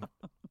 doing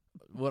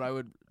what I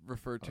would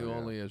refer to yeah.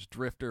 only as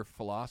drifter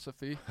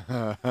philosophy.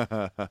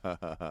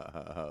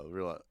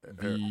 Real,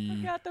 The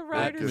got the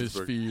writers.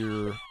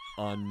 atmosphere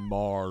on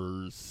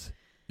Mars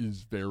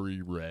is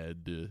very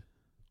red.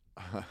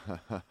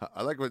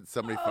 I like when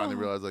somebody finally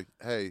realized, like,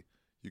 hey,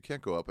 you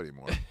can't go up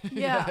anymore.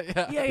 Yeah,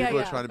 yeah.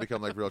 People are trying to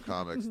become like real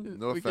comics.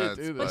 No We can't offense,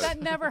 do But this.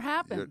 that never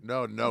happened.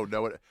 No.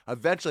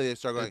 Eventually, they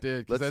start going. It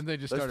did, 'cause then they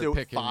just let's started do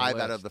picking the 5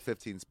 out list. of the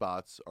 15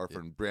 spots are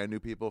from brand new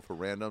people for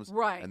randoms,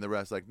 Right. And the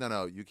rest, like,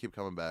 no, you keep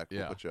coming back. Yeah.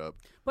 We'll put you up.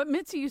 But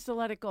Mitzi used to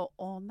let it go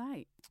all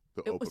night.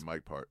 The It open was-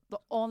 mic part. The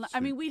all night. I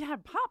Sweet. mean, we'd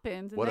have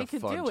pop-ins and What they a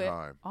could fun do it.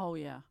 time. Oh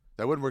yeah.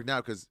 That wouldn't work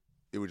now because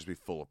it would just be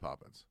full of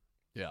pop-ins.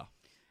 Yeah.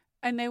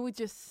 And they would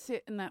just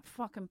sit in that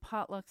fucking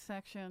potluck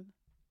section.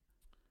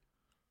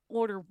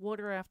 Order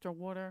water after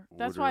water.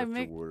 That's why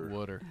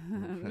Water.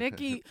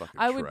 Mickey, Fucking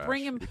I would trash.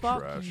 bring him You're fuck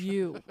trash.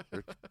 you.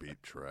 You're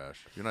beat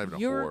trash. You're not even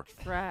You're a whore.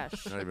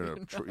 trash. You're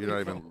not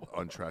even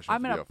untrash.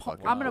 I'm gonna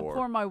I'm gonna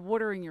pour my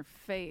water in your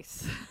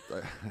face.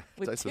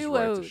 with Dice two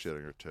right to O's. shit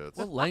on your tits.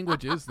 What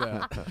language is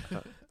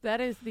that?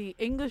 That is the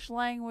English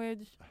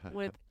language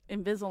with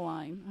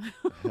Invisalign.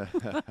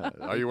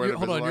 Are you wearing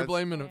Hold on, you're Invisaligns?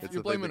 blaming It's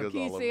you're the thing blaming that goes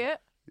Can you all see over. it?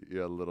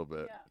 Yeah, a little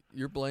bit.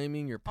 you're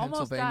blaming your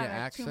Almost Pennsylvania got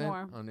it. Two accent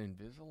more. on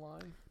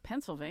Invisalign?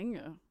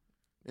 Pennsylvania.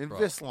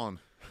 Invisalign.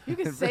 You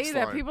can say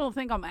that. Invisalign. People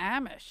think I'm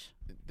Amish.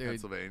 Dude,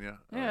 Pennsylvania.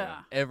 Oh, Yeah.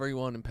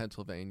 everyone in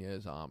Pennsylvania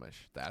is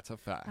Amish. That's a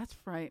fact. That's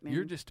frightening.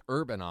 You're just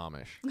urban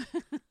Amish.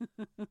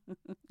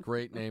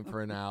 Great name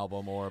for an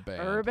album or a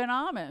band. Urban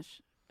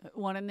Amish.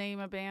 Want to name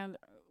a band?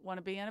 Want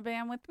to be in a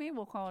band with me?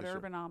 We'll call it Sure.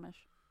 Urban Amish.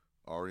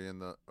 Ari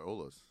and the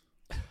Olas.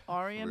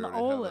 Ari and We the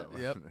already have Olive. that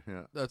one. Yep.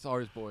 Yeah. That's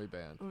Ari's boy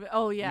band.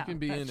 Oh yeah. You can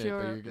be in that's it, but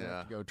you're going to Yeah.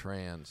 have to go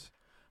trans.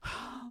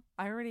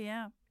 I already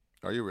am.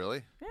 Are you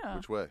really? Yeah.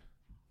 Which way?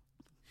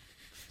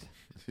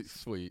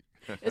 Sweet.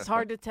 It's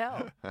hard to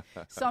tell.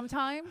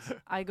 Sometimes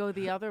I go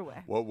the other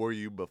way. What were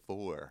you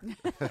before?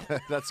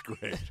 That's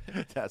great.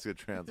 That's good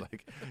trans.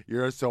 Like,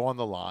 you're so on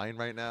the line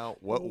right now.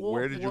 What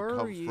Where did you were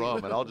come you?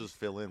 from? And I'll just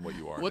fill in what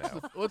you are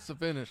now. What's the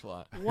finish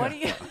line? What are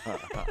you?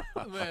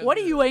 Man, What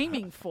are you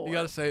aiming for? You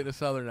got to say it in a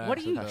southern accent. What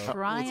are you though.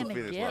 trying What's the to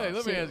finish get? line? Hey,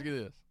 let me to? ask you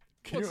this.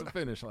 What's the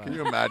finish line? Can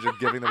you imagine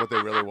giving them what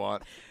they really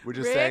want? We're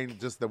just Rick, saying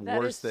just the That is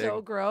worst thing.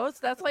 so gross.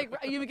 That's like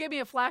you gave me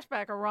a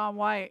flashback of Ron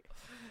White.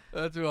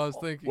 That's what I was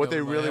thinking. What of they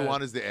in my really head.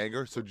 want is the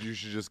anger, so you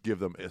should just give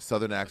them a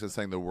southern accent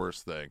saying the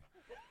worst thing.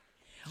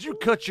 Did you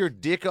cut your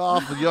dick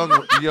off,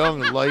 young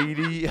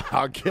lady?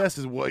 I guess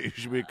is what you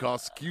should be called.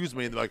 Excuse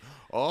me. And they're like,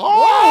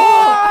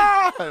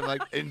 oh! And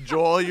like,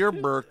 enjoy your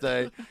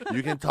birthday.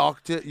 You can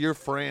talk to your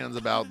friends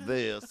about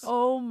this.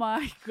 Oh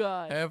my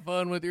God. Have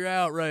fun with your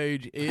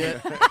outrage,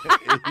 it.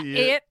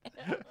 It.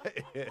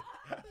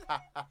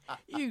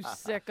 You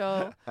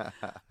sicko.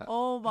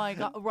 Oh my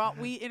God.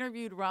 We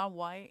interviewed Ron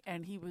White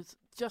and he was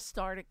just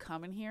started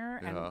coming here.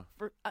 And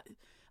Yeah.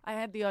 I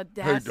had the Hey,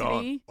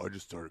 audacity. Don, I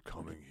just started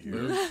coming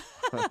here.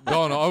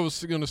 Donna, I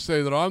was going to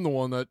say that I'm the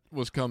one that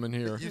was coming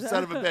here. You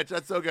son of a bitch.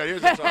 That's so good.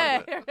 Here's the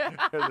chocolate.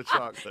 Here's the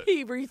chocolate.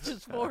 He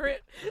reaches for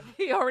it.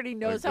 He already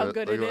knows how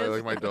good it is.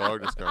 Like my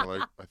dog just kind of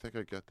like, I think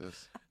I get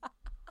this.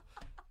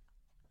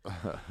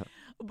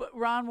 But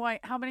Ron White,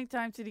 how many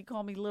times did he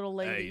call me little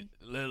lady?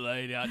 Hey, little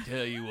lady, I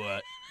tell you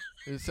what.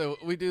 And so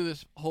we do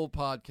this whole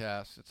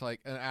podcast. It's like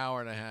an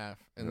hour and a half,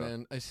 and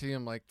then I see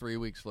him like 3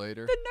 weeks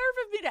later. The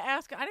nerve of me to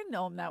ask. I didn't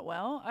know him that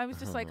well. I was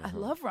just like, I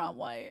love Ron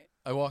White.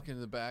 I walk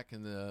into the back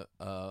in the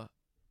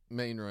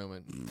main room,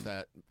 and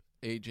that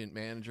agent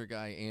manager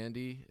guy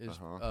Andy is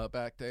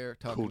back there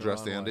talking. Cool to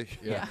dressed Ron Andy. White.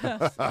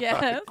 Yeah.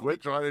 Yes.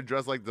 Quit trying to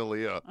dress like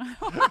Dalia.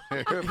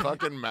 You're a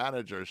fucking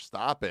manager.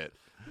 Stop it.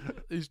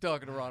 He's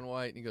talking to Ron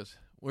White, and he goes,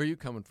 "Where are you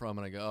coming from?"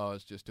 And I go, "Oh, I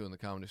was just doing the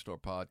Comedy Store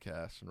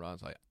podcast." And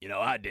Ron's like,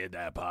 I did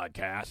that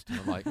podcast. And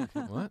I'm like,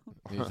 "What?"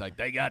 And he's like,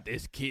 they got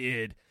this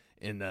kid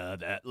and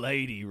that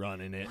lady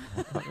running it.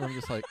 And I'm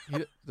just like,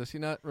 does he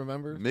not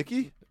remember?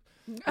 Mickey?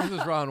 This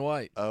is Ron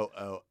White.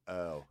 Oh.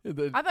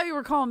 I thought you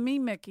were calling me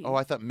Mickey. Oh,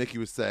 I thought Mickey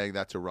was saying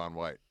that to Ron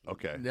White.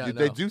 Okay. Yeah,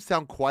 They no. do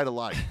sound quite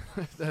alike.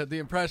 The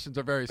impressions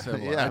are very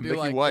similar. Yeah, I do Mickey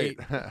like White.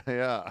 8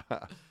 Yeah.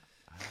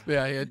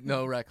 Yeah, he had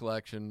no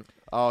recollection.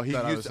 Oh, he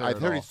that I was used. there I at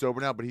heard all. he's sober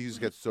now, but he used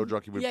to get so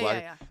drunk he would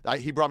Yeah, black.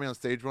 He brought me on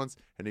stage once,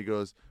 and he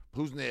goes,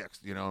 "Who's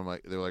next?" You know, I'm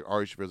like, they were like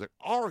Ari Shaffir. I was like,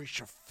 Ari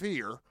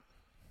Shaffir.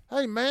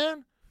 Hey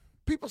man,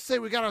 people say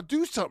we gotta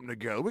do something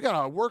together. We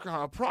gotta work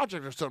on a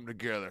project or something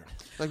together.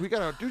 Like we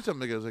gotta do something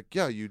together. I was like,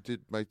 yeah, you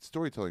did my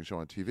storytelling show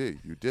on TV.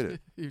 You did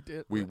it. You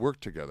did. We worked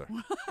together.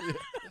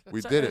 We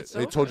So- did it. so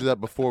They told you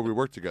that before we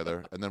worked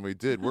together, and then we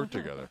did work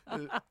together.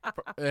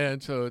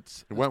 And so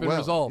it's It went been well.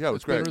 resolved. Yeah, it was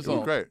It's been great. It was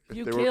resolved. great.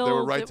 You They killed.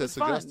 were right it to was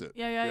fun. suggest it.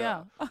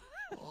 Yeah.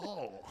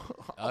 Oh,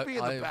 I'll be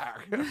in the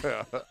back.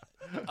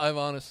 I've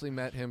honestly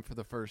met him for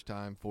the first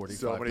time 45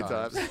 So many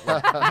times.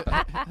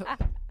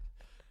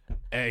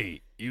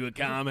 Hey, you a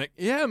comic?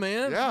 Yeah,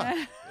 man.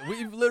 Yeah.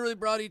 We've literally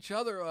brought each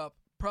other up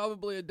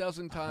probably a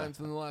dozen times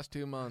in the last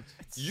 2 months.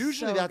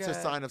 Usually So that's a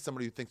good. sign of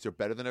somebody who thinks they're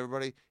better than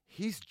everybody.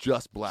 He's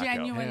just blackout.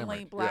 Genuinely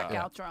hammered. blackout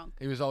Yeah. drunk.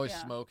 He was always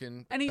Yeah.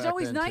 smoking. And he's back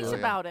always then, nice too.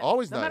 about it.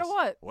 Always no nice. matter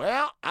what.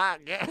 Well, I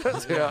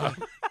guess. Yeah.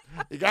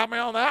 You got me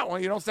on that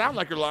one. You don't sound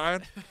like you're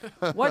lying.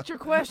 What's your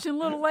question,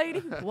 little lady?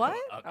 What?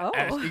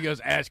 Oh. He goes,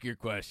 ask your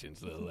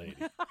questions, little lady.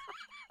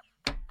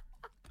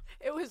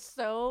 It was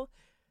so.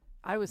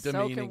 I was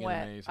Demeaning soaking and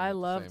wet. amazing I at the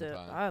loved same it.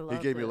 time. I loved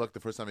He gave me it. a look the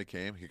first time he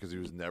came because he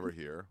was never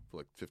here for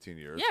like 15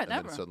 years. Yeah, and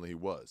never. then suddenly he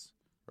was.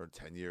 Or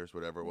 10 years,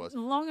 whatever it was.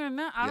 Longer than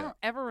that, I Yeah. don't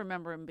ever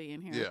remember him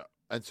being here. Yeah.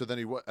 And so then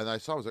and I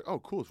saw, I was like, oh,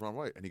 cool, it's Ron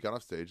White. And he got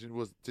off stage and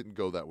didn't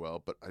go that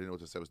well, but I didn't know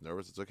what to say. I was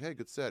nervous. It's like, hey,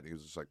 good set. And he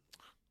was just like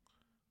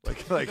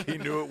he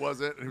knew it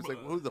wasn't. And he was like,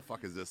 who the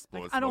fuck is this?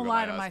 Like, blowing I don't smoke on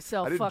lie my to ass?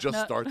 myself, I didn't fuck just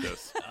nut. start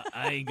this.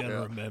 I ain't gonna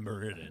Yeah.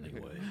 remember it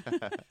anyway.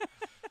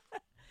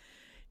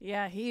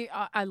 Yeah,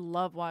 I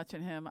love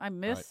watching him. I All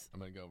miss. right, I'm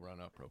going to go run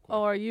up real quick.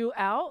 Oh, are you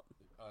out?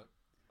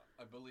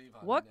 I believe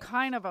I'm What next.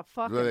 kind of a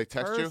fucking they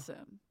text you?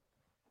 person?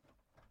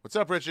 What's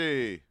up,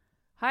 Richie?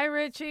 Hi,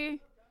 Richie. You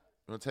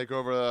want to take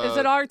over the Is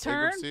it our A-group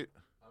turn? seat?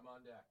 I'm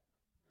on deck.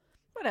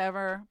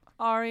 Whatever.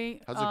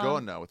 Ari. How's it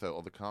going now with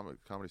all the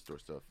comedy store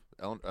stuff?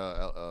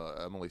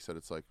 Emily said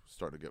it's like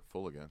starting to get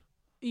full again.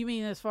 You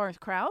mean as far as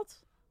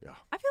crowds? Yeah.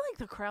 I feel like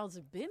the crowds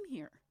have been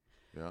here.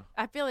 Yeah.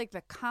 I feel like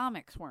the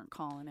comics weren't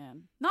calling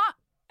in. Not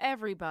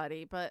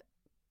everybody, but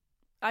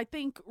I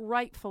think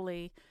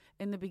rightfully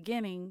in the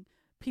beginning,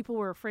 people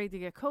were afraid to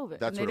get COVID.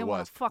 That's and they what it didn't want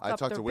was. to fuck I up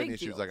talked their to Whitney. big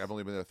She was like, deals. I've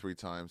only been there 3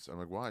 times. I'm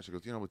like, why? She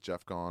goes, with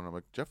Jeff gone. I'm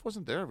like, Jeff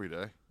wasn't there every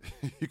day.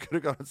 You could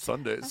have gone on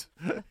Sundays.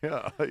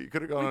 Yeah. You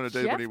could have gone on a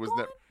day Jeff when he was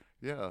gone?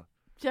 there. Yeah.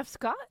 Jeff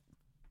Scott?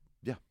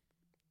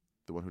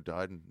 The one who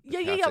died and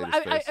the Yeah. cats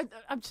ate his face.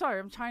 I'm sorry.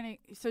 I'm trying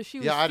to. So she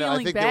was Yeah, I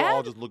feeling think bad. they were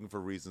all just looking for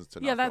reasons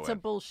to Yeah, not that's go a in.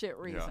 bullshit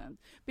reason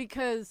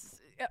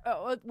because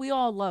we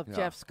all love Yeah.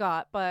 Jeff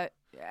Scott, but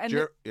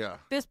Yeah.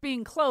 this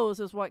being closed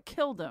is what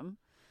killed him.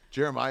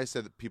 Jeremiah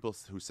said that people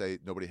who say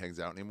nobody hangs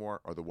out anymore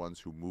are the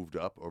ones who moved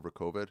up over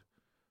COVID.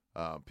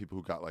 People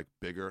who got like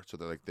bigger, so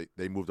they're like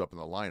they moved up in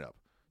the lineup.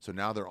 So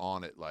now they're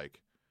on at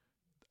like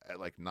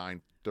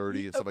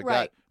 9:30 and stuff like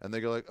Right. that, and they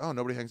go like, "Oh,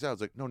 nobody hangs out."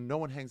 It's like, no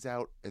one hangs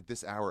out at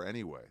this hour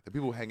anyway. The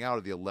people who hang out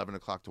are the 11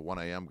 o'clock to 1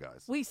 a.m.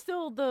 guys. We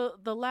still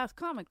the last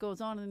comic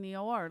goes on in the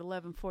OR at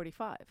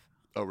 11:45.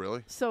 Oh,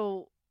 really?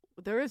 So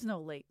there is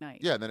no late night.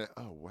 Yeah. And then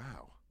oh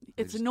wow,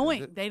 They It's just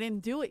annoying. ended it? They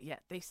didn't do it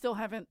yet. They still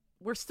haven't.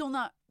 We're still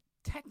not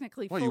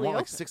technically Well, fully you want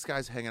like open. 6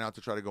 guys hanging out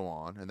to try to go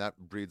on, and that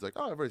breeds like,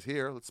 oh, everybody's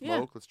here. Let's Yeah.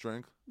 smoke. Let's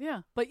drink.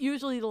 Yeah, but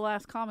usually the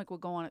last comic will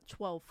go on at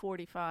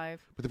 12:45,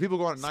 But the people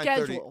go on at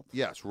 9:30. Scheduled.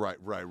 Yes, right.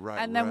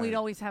 and then we'd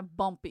always have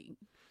bumping.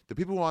 The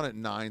people who on at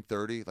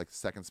 9:30, like the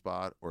second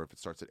spot, or if it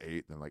starts at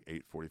 8, then like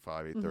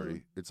 8:45, 8:30. Mm-hmm.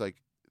 It's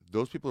like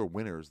those people are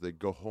winners. They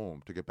go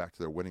home to get back to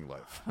their winning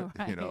life.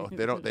 You know,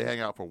 Right. they hang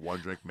out for one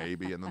drink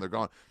maybe, and then they're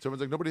gone. So everyone's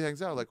like, nobody hangs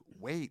out. Like,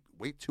 wait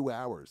 2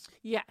 hours.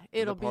 Yeah, and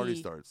it'll the party be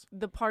starts.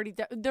 the party.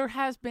 There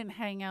has been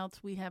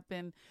hangouts. We have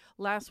been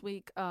last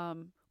week.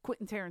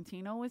 Quentin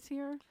Tarantino was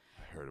here.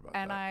 I heard about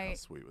And that. How I-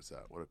 sweet was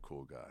that? What a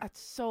cool guy. That's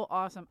so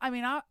awesome. I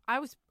mean, I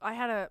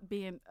had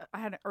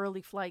an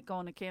early flight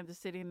going to Kansas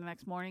City the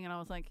next morning, and I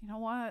was like, you know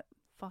what?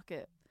 Fuck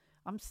it.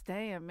 I'm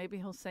staying. Maybe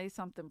he'll say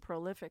something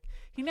prolific.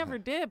 He never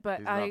did, but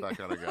He's I. not that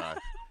kind of guy.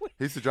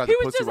 He used to drive he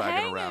the was pussy just wagon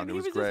hanging. around. It he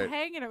was was great. just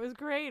hanging. It was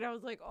great. I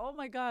was like, oh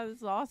my god, this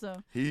is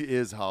awesome. He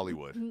is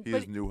Hollywood. He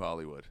But- is new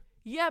Hollywood.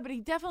 Yeah, but he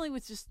definitely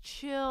was just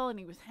chill, and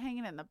he was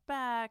hanging in the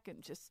back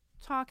and just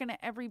talking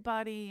to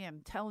everybody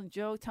and telling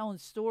jokes, telling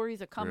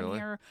stories of coming Really?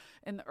 here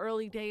in the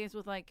early days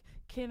with like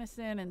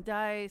Kinnison and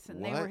Dice,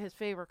 and they What? were his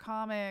favorite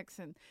comics.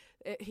 And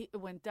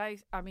when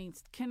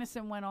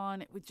Kinnison went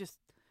on, it would just,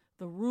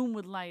 the room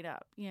would light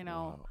up, you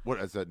know. Wow. What,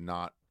 is that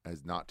not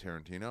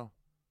Tarantino?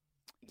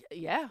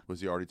 Yeah.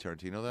 Was he already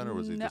Tarantino then, or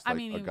was he No, just I like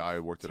mean, a guy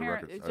who worked at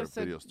just a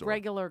video a store?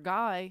 regular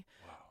guy.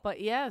 Wow. But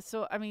yeah,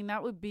 so I mean,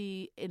 that would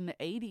be in the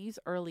 80s,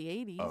 early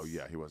 80s. Oh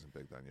yeah, he wasn't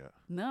big then yet.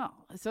 No.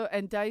 So,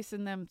 and Dice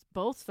and them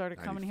both started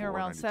coming here 94,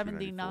 around 92,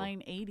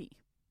 79, 80.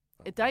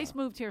 Oh, Dice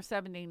wow. moved here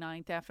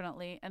 79,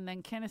 definitely. And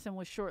then Kinnison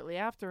was shortly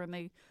after, and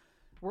they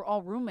were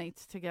all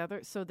roommates together.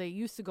 So they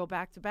used to go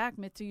back to back.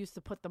 Mitzi used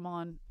to put them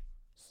on.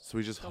 So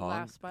he just The hung.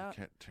 last spot.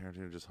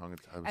 Tarantino just hung.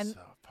 I was And so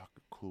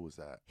fucking cool. Was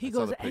that? He I saw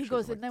goes, the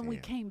pictures, I'm and then like, we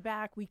damn, came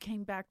back. We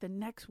came back the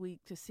next week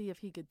to see if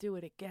he could do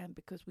it again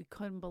because we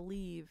couldn't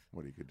believe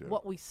what he could do.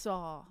 what we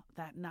saw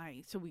that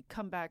night. So we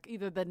come back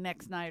either the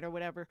next night or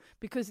whatever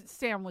because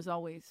Sam was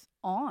always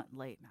on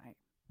late night.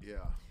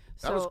 Yeah,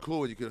 that was So- cool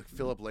when you could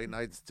fill up late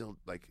night and still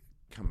like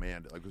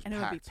command it. Like it was And it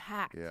packed. would be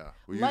packed. Yeah,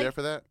 were you Like- there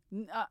for that?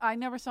 I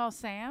never saw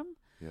Sam.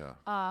 Yeah.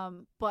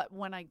 But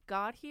when I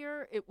got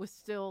here, it was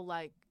still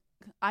like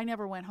I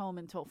never went home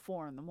until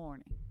 4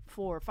 a.m.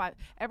 4 or 5.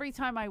 Every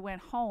time I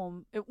went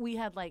home, we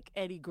had like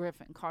Eddie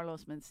Griffin,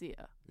 Carlos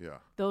Mencia. Yeah.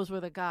 Those were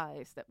the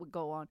guys that would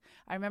go on.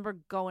 I remember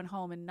going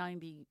home in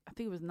 90, I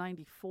think it was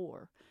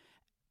 94.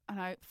 And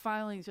I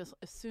finally just,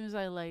 as soon as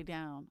I lay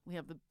down, we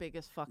have the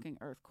biggest fucking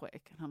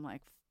earthquake. And I'm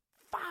like,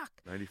 fuck.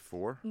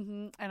 94.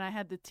 And I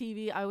had the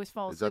TV. I always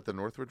fall Is asleep. that the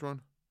Northridge one?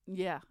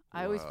 Yeah.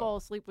 I always Wow. fall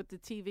asleep with the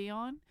TV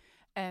on.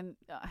 And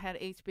I had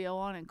HBO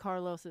on, and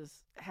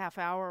Carlos's half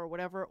hour or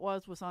whatever it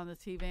was on the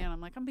TV. And I'm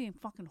like, I'm being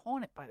fucking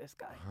haunted by this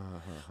guy.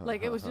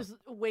 Like, it was just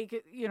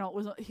it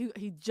was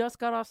he just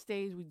got off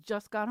stage. We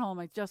just got home.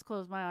 I just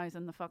closed my eyes,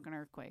 and the fucking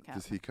earthquake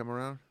happened. Does he come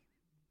around?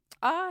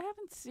 I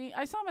haven't seen.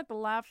 I saw him at the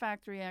Laugh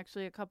Factory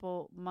actually a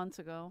couple months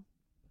ago,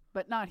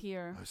 but not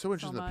here. I'm so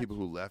interested in the much. people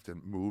who left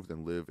and moved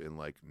and live in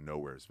like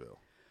Nowheresville.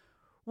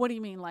 What do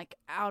you mean, like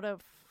out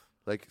of?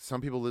 Like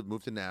some people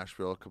moved to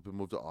Nashville, a couple people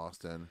moved to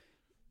Austin.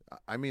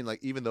 I mean,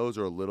 like even those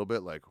are a little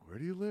bit like, where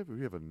do you live? Do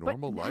you have a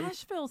normal But life?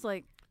 Nashville's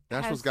like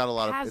Nashville's got a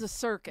lot of has a it's-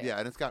 circuit. Yeah,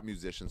 and it's got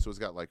musicians, so it's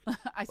got like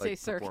I say like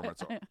circuit.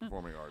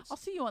 performing arts. I'll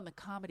see you on the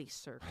comedy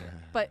circuit.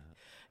 But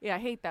yeah, I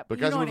hate that. But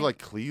you guys know move to what like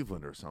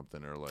Cleveland or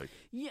something, or like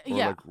yeah, or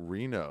yeah. like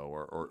Reno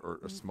or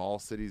small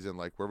cities in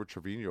like wherever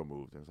Trevino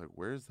moved. And it's like,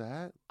 where's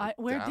that? Like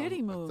Where did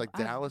he move? It's like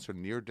Dallas or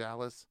near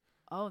Dallas,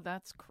 Oh,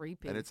 that's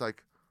creepy. and it's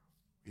like,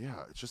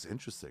 yeah, it's just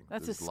interesting.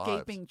 That's These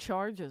escaping lives.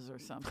 charges or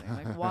something.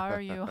 Like, why are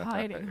you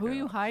hiding? Who are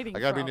you hiding I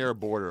gotta from? be near a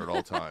border at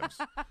all times.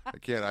 I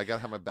can't. I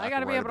gotta have my back.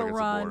 gotta be right able up to against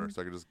the border, run.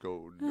 so I can just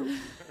go. No.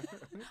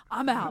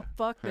 I'm out.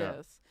 Fuck Yeah.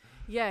 this.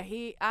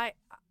 Yeah,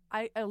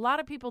 a lot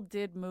of people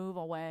did move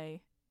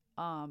away.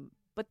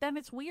 But then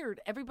it's weird.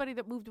 Everybody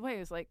that moved away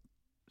is like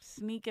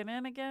sneaking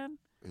in again.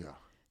 Yeah,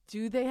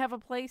 Do they have a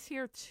place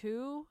here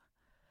too?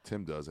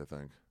 Tim does. I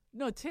think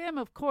No, Tim,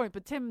 of course,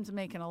 but Tim's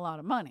making a lot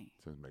of money.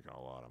 Tim's making a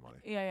lot of money.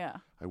 Yeah, yeah.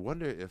 I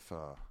wonder if.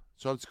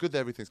 So it's good that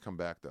everything's come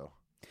back though.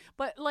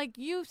 But like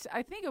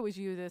I think it was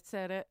you that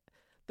said it.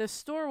 The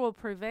store will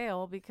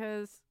prevail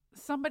because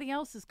somebody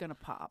else is going to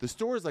pop. The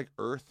store is like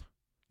Earth.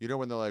 You know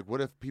when they're like,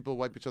 what if people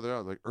wipe each other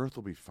out? Like Earth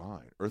will be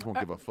fine. Earth won't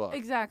give a fuck.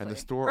 Exactly. And the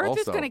store Earth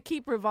also. is going to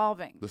keep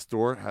revolving. The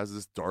store has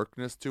this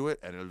darkness to it,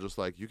 and it'll just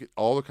like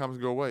all the comics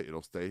go away.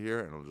 It'll stay here,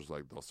 and it'll just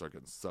like they'll start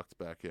getting sucked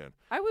back in.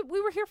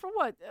 We were here for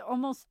what?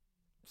 Almost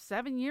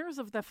 7 years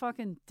of the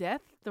fucking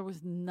death. There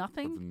was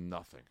nothing. With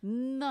nothing,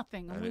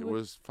 Nothing. and we it would-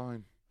 was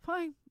fine.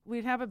 fine.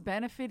 We'd have a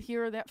benefit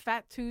here. That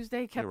Fat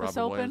Tuesday kept Yeah, us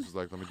Robin open. Williams was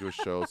like, let me do a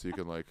show so you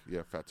can like,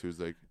 Fat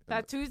Tuesday.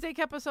 Fat Tuesday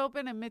kept us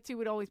open, and Mitzi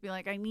would always be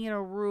like, I need a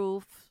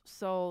roof.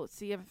 So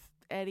see if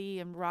Eddie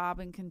and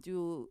Robin can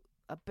do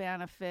a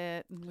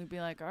benefit. And we'd be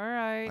like, all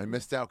right. I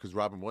missed out because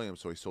Robin Williams,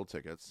 so he sold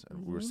tickets,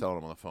 and we were selling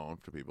them on the phone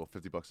to people,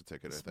 $50 a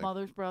ticket, I think.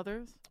 Smothers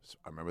Brothers. So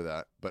I remember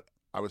that, but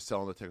I was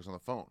selling the tickets on the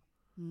phone.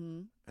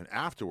 Mm-hmm. And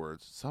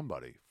afterwards,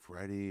 somebody,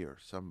 Freddie or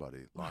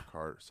somebody,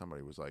 Lockhart, or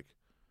somebody was like,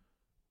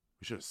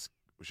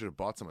 we should have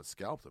bought some and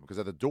scalped them. Because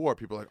at the door,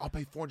 people are like, I'll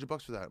pay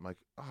 $400 for that. I'm like,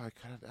 oh, I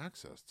could have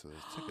access to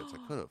those tickets.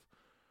 I could have.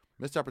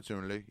 Missed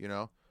opportunity,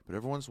 But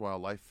every once in a while,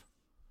 life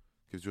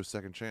gives you a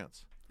second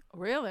chance.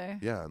 Really?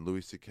 Yeah, and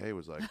Louis C.K.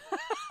 was like,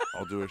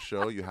 I'll do a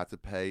show. You have to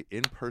pay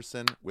in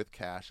person with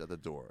cash at the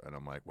door. And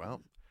I'm like,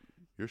 well,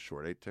 you're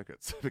short 8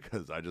 tickets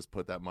because I just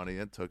put that money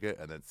in, took it,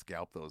 and then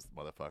scalped those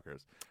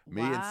motherfuckers.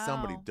 Me and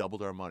somebody Wow.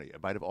 doubled our money.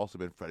 It might have also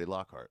been Freddie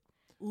Lockhart.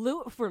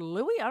 For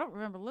Louis? I don't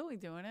remember Louis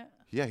doing it.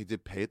 Yeah, he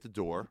did pay at the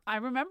door. I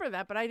remember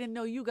that, but I didn't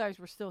know you guys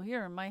were still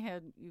here. In my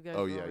head, you guys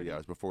Oh, were yeah, already- yeah. It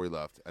was before we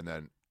left. And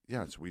then,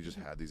 so we just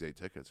had these 8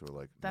 tickets. We're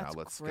like, That's now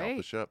let's scalp great.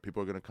 the ship.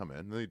 People are going to come in.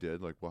 And they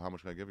did. Like, well, how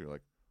much can I give you?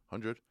 Like,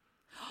 100.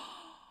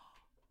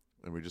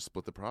 And we just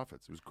split the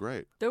profits. It was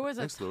great. There was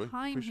Thanks, a Louis.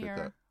 time Appreciate here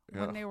that.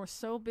 Yeah. when they were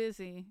so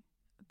busy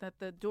that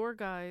the door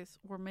guys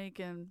were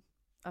making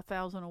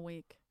 $1,000 a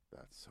week.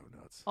 That's so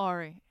nuts.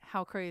 Ari,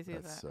 how crazy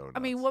is that? So nuts. I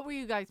mean, what were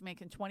you guys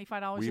making?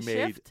 $25 we a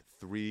made shift?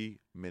 3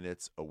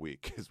 minutes a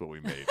week is what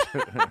we made.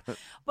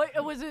 But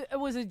it was a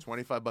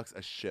 $25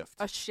 a shift.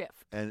 a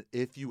shift. And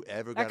if you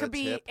ever That got could a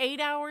be tip,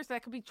 8 hours.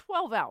 That could be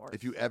 12 hours.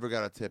 if you ever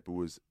got a tip, it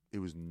was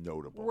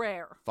notable.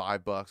 Rare.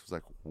 $5 was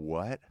like,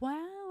 what?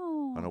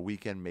 Wow. On a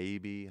weekend,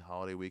 maybe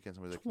holiday weekend,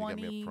 somebody's like, "Can you get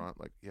me 20. up front?"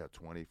 Like, yeah,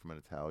 20 from an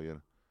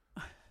Italian.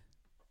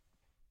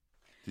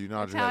 Do you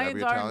not do that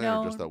every Italians are Italian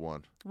or just known- that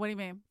one? What do you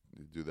mean?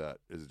 You do that?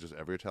 Is it just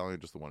every Italian or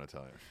just the one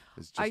Italian?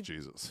 It's just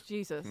Jesus.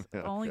 Jesus.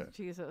 Yeah, Only okay.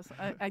 Jesus.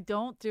 I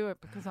don't do it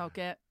because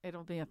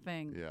it'll be a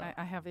thing. Yeah.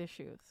 I have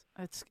issues.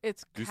 It's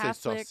Do you Catholic.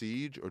 say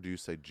sausage or do you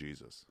say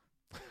Jesus?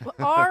 Well,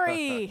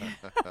 Ari.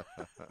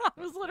 I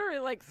was literally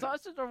like,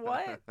 sausage or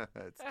what?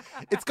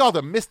 it's called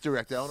a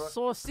misdirect, Eleanor.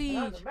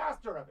 Sausage.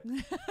 master of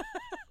it.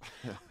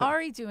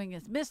 Ari doing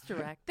his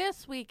misdirect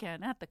this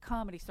weekend at the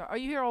Comedy Store. Are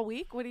you here all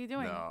week? What are you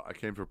doing? No, I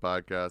came for a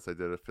podcast. I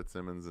did a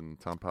Fitzsimmons and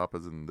Tom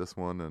Papa's and this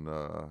one and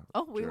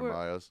we were.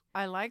 Jeremiah's.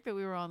 I like that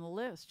we were on the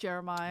list.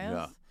 Jeremiah's.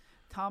 Yeah.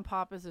 Tom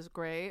Papa's is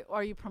great.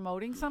 Are you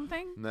promoting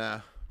something? Nah,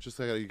 just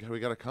like we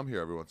got to come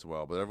here every once in a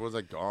while, but everyone's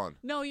like gone.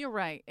 No, you're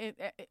right.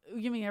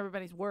 You mean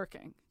everybody's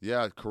working?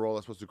 Yeah, Corolla. I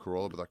was supposed to do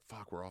Corolla, but like,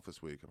 fuck, we're off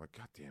this week. I'm like,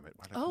 God damn it.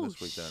 Why not come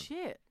this week then?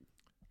 Shit.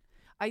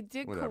 I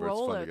did Whatever, it's fun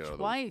to Corolla get out of the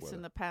twice weather.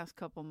 in the past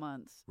couple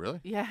months. Really?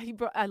 Yeah,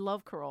 I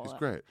love Corolla. It's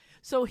great.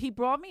 So he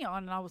brought me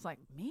on, and I was like,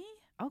 me?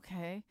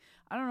 Okay.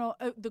 I don't know.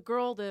 The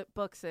girl that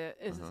books it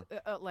is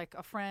like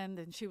a friend,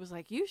 and she was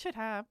like, you should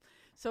have.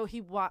 So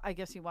I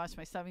guess he watched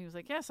my stuff. And he was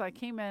like, yes. I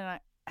came in, and I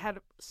had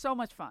so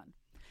much fun,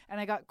 and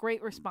I got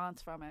great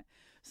response from it.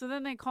 So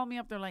then they called me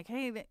up. They're like,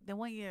 hey,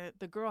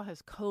 the girl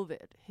has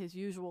COVID, his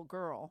usual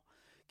girl.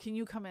 Can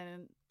you come in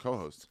and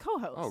Co-host.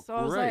 Oh, so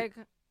I was great.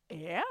 like,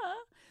 yeah.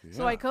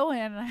 So I go in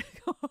and I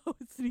go,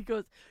 and he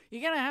goes,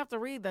 you're going to have to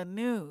read the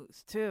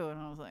news too. And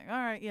I was like, all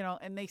right,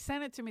 and they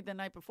sent it to me the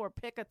night before,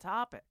 pick a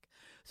topic.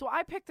 So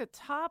I picked a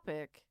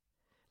topic,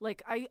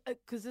 like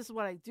because this is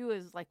what I do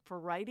is like for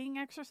writing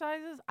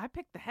exercises, I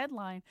picked the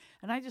headline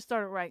and I just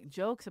started writing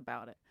jokes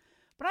about it.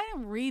 But I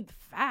didn't read the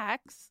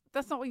facts.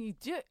 That's not what you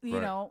do,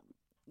 Right. know.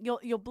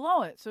 You'll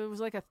blow it. So it was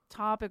like a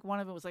topic. One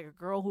of it was like a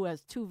girl who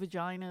has 2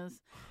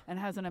 vaginas and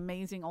has an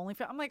amazing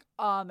OnlyFans. I'm like,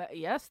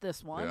 yes,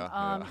 this one.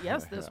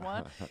 Yes, this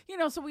one.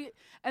 So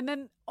and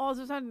then all of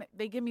a sudden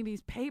they give me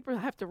these papers.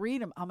 I have to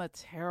read them. I'm a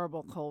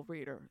terrible cold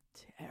reader.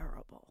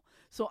 Terrible.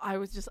 So I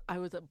was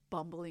a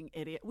bumbling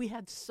idiot. We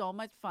had so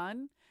much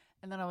fun.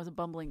 And then I was a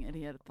bumbling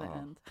idiot at the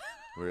end.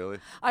 Really?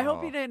 I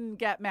hope you didn't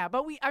get mad.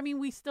 But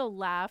we still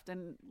laughed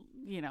and,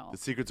 The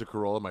Secrets of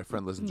Corolla, my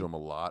friend listened to him a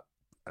lot.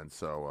 And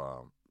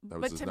so that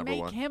was but his to number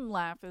make one. him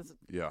laugh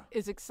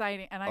is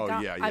exciting, and Oh,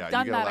 yeah, I've you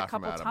done get a that a laugh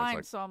from couple Adam. It's times,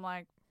 like- so I'm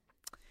like,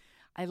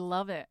 I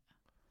love it.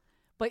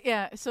 But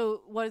yeah,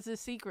 so what is the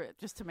secret?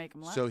 Just to make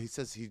him laugh? So he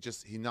says he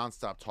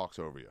nonstop talks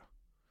over you.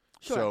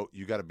 Sure. So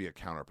you got to be a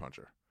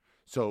counterpuncher.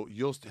 So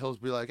he'll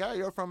be like, "Hey,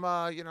 you're from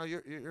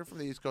you're from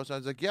the East Coast." I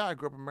was like, "Yeah, I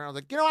grew up in Maryland."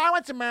 Like, I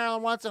went to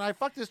Maryland once and I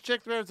fucked this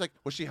chick there. It's like,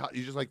 was she hot?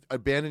 You just like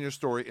abandon your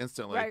story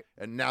instantly, Right.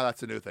 and now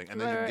that's a new thing, and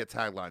then you can Right. get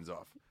taglines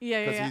off.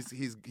 Yeah. Because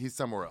he's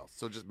somewhere else.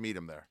 So just meet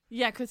him there.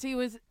 Yeah, because he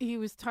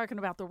was talking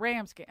about the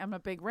Rams game. I'm a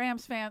big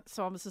Rams fan,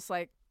 so I was just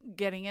like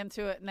getting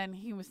into it, and then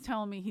he was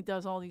telling me he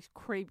does all these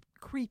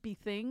creepy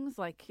things,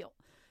 like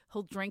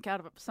he'll drink out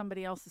of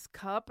somebody else's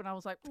cup, and I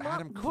was like,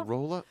 Adam what?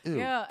 Carolla? Ew,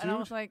 Yeah, and I dude.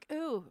 was like,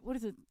 ooh, what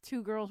is it?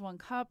 2 girls, 1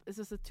 cup? Is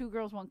this a 2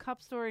 girls, 1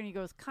 cup story? And he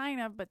goes, kind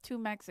of, but 2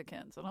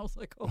 Mexicans. And I was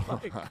like, oh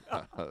my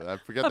God. I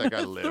forget that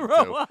guy lived throw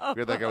too. up. I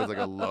forget that guy was like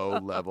a low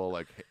level,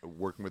 like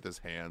working with his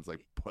hands,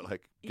 like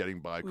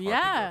getting by. Carpenter.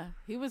 Yeah,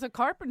 he was a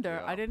carpenter.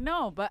 Yeah. I didn't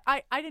know, but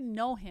I didn't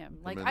know him.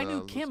 Like, Him I and, knew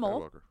Luke Kimmel,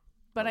 Skywalker.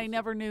 but That I was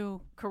never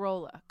knew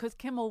Carolla. Because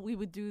Kimmel, we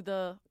would do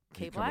the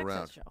He'd cable come access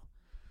around. show.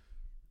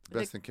 The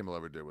best thing Kimmel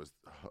ever did was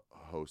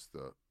host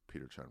the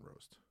Peter Chen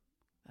roast.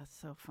 That's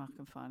so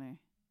fucking funny.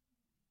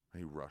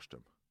 He rushed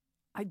him.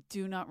 I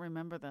do not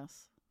remember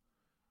this.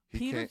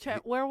 He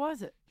Where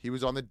was it? He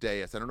was on the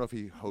dais. I don't know if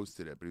he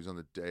hosted it, but he was on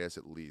the dais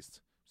at least.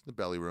 It was in the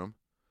belly room.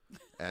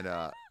 And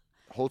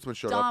Holtzman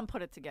showed Dom up.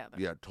 put it together.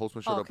 Yeah,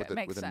 Holtzman showed Okay, up with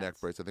makes a neck sense.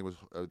 brace. I think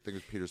it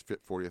was Peter's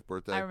 40th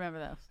birthday. I remember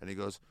this. And he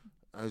goes,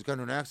 I was going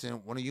to an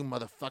accident. One of you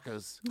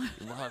motherfuckers,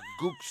 you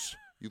gooks,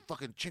 you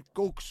fucking chink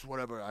gooks,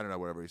 whatever. I don't know,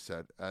 whatever he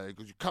said. He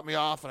goes, you cut me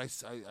off, and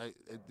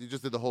he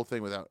just did the whole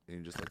thing without, and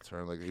he just like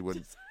turned like he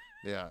wouldn't.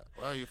 Yeah.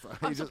 Well,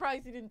 I'm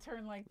surprised he didn't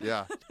turn like that.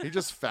 Yeah, he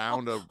just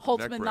found a neck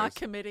Holtzman brace. not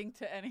committing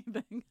to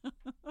anything.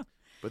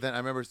 But then I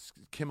remember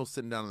Kimmel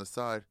sitting down on the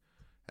side,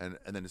 and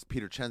then it's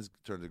Peter Chen's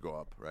turn to go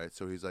up, right?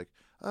 So he's like,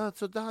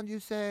 so Don, you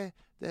say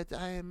that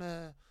I am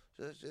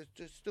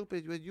just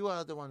stupid, but you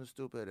are the one who's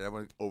stupid. And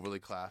everyone overly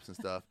claps and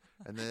stuff.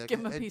 And then Give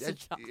him a piece of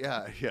chocolate.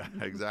 Yeah,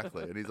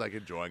 exactly. And he's like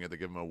enjoying it. They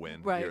give him a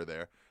win Right. here or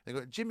there. They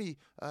go, Jimmy,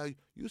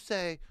 you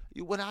say,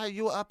 you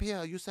up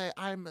here, you say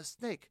I'm a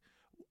snake.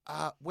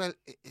 Well,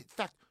 in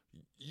fact,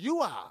 you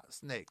are a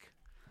snake.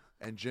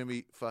 And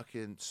Jimmy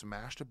fucking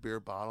smashed a beer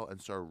bottle and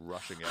started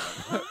rushing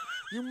at him.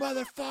 You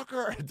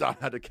motherfucker! And Don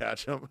had to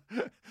catch him.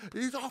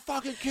 I'll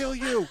fucking kill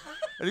you.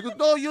 And he goes,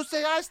 no, you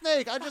say I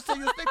snake. I just say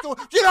you snake.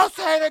 You don't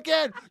say it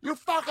again. You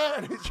fucking.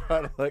 And he's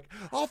trying to like,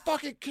 I'll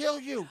fucking kill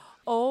you.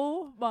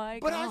 Oh my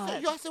But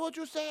God. I said what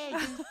you say.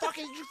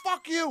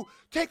 Fuck you.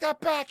 Take that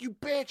back, you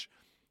bitch.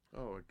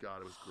 Oh my God,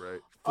 it was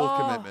great. Full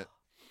commitment.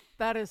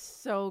 That is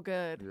so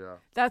good. Yeah.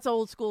 That's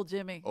old school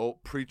Jimmy. Oh,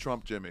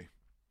 pre-Trump Jimmy.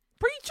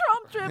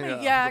 Pre-Trump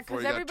Jimmy, yeah, before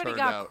because he everybody turned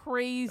got out.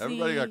 crazy.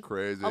 Everybody got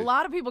crazy. A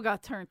lot of people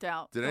got turned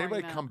out. Did during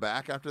anybody that. come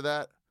back after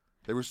that?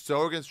 They were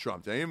so against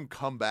Trump. They didn't even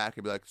come back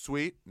and be like,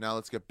 sweet, now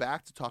let's get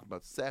back to talking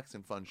about sex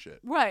and fun shit.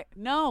 Right.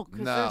 No,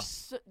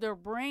 because No. their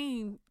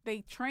brain,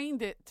 they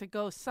trained it to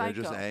go psycho.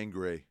 They're just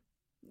angry.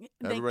 They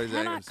Everybody's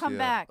cannot angry. come Yeah.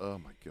 back. Oh,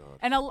 my God.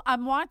 And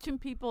I'm watching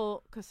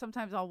people, because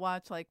sometimes I'll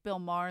watch like Bill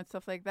Maher and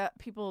stuff like that.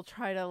 People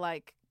try to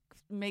like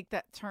make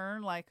that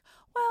turn, like,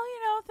 well, you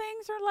know,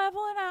 things are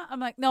leveling out. I'm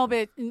like, no,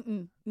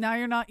 bitch, now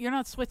you're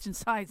not switching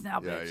sides now,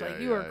 bitch. Yeah, like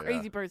you are a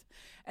crazy person.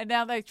 And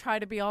now they try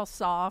to be all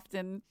soft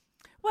and,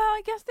 well,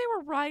 I guess they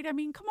were right. I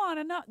mean, come on,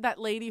 enough. That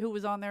lady who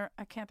was on there,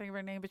 I can't think of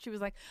her name, but she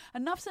was like,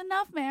 enough's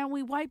enough, man.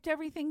 We wiped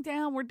everything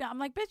down. We're done. I'm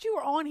like, bitch, you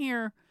were on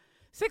here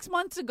 6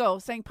 months ago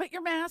saying, put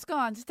your mask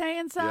on, stay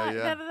inside,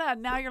 Yeah. da-da-da.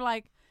 Now you're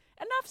like,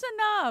 enough's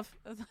enough.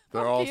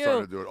 They're Fuck all you.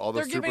 starting to do it. All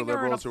the They're super giving her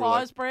an liberals who were like,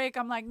 applause break.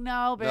 I'm like,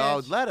 no,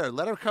 bitch. no,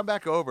 let her come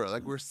back over.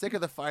 Like, we're sick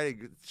of the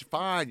fighting. It's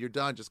fine. You're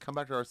done. Just come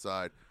back to our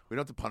side. We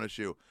don't have to punish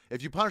you.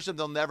 If you punish them,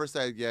 they'll never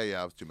say, yeah,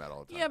 I was too mad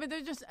all the time. Yeah, but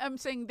they're just, I'm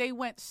saying they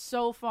went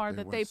so far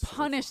that went they so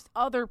punished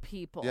other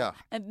people. Yeah.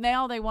 And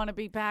now they want to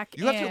be back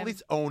in. You have to at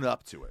least own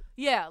up to it.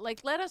 Yeah,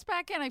 like let us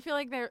back in. I feel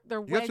like they're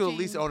You have to at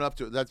least wedging- own up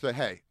to it. That's like,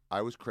 hey,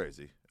 I was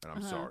crazy, and I'm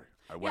Uh-huh. sorry.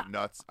 I went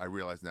nuts. I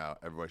realize now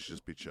everybody should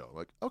just be chill.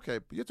 Like, okay,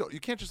 but you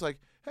can't just like,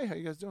 hey, how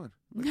you guys doing?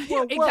 Like,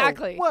 whoa,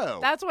 Exactly. Whoa.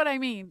 That's what I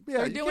mean. Yeah,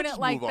 They're you doing can't it just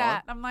like move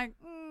that. on. I'm like,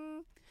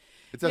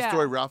 It's that yeah.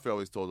 story Ralphie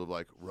always told of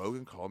like,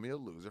 Rogan called me a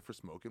loser for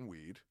smoking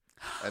weed.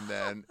 And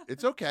then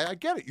it's okay. I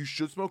get it. You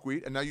should smoke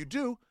weed. And now you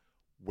do.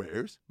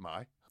 Where's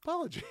my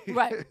apology?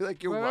 Right.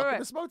 Like, you're Right, welcome right.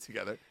 to smoke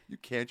together. You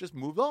can't just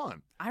move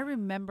on. I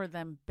remember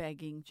them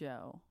begging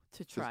Joe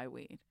to try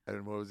weed.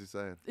 And what was he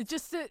saying? It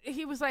just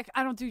he was like,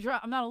 I don't do drugs.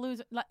 I'm not a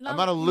loser. I'm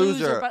not a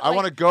loser. but I like,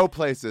 want to go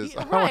places.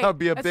 y- I want to right.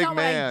 be a That's big not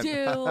man.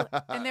 What I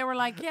do. And they were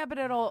like, yeah, but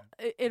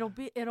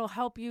it'll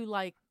help you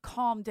like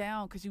calm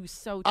down because you was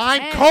so I'm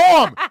tense.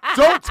 calm.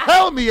 Don't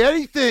tell me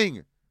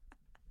anything.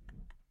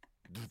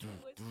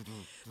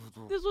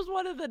 This was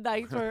one of the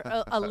nights where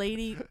a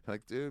lady,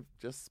 Like, dude,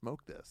 just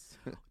smoke this.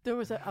 there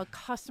was a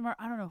customer,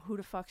 I don't know who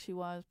the fuck she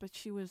was, but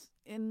she was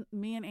in,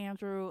 me and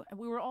Andrew, and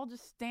we were all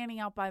just standing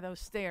out by those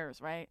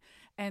stairs, right?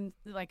 And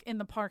like in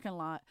the parking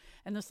lot.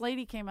 And this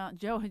lady came out,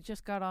 Joe had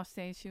just got off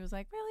stage. She was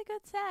like, really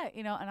good set,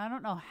 you know, and I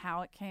don't know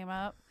how it came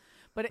up,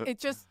 but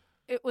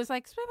it was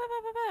like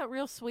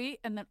real sweet.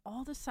 And then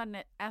all of a sudden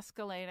it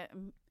escalated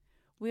and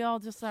we all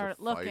just started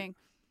fight. looking.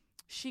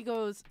 She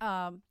goes,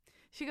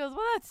 well,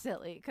 that's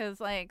silly because,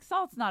 like,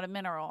 salt's not a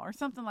mineral or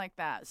something like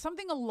that.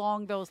 Something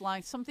along those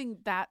lines, something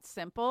that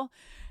simple.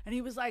 And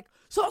he was like,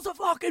 salt's a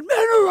fucking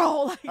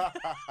mineral.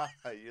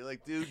 Like, You're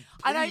like, dude, please,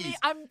 and I mean,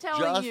 I'm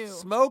telling just you,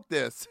 smoke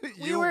this.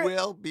 You were-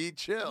 will be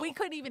chill. we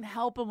couldn't even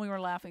help him. We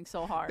were laughing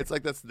so hard. It's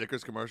like that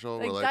Snickers commercial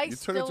where Like, like you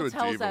Dice turn into still a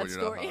tells diva that when you're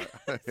story.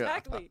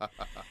 not high.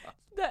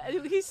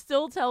 Exactly. He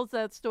still tells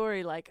that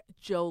story, like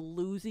Joe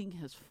losing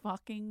his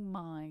fucking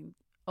mind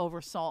over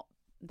salt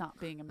not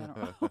being a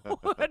mineral.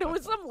 And it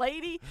was some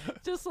lady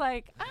just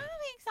like, I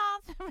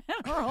don't think salt's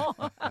a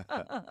mineral.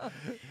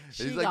 He's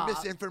She like, got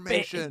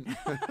misinformation.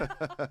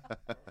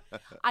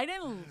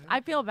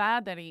 I feel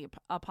bad that he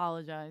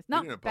apologized.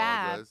 Not He didn't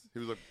bad. apologize. He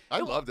was like, I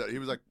loved it. He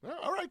was like, oh,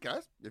 all right,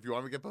 guys, if you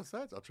want me to get both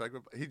sides, I'll try.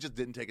 He just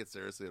didn't take it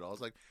seriously at all. I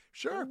was like,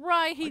 sure.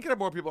 Right. I can have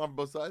more people on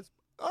both sides.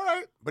 All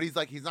right. But he's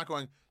not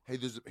going, hey,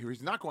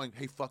 he's not going,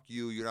 hey, fuck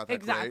you, you're not that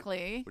Exactly.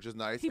 great, which is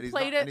nice. He and he's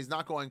played not, it and he's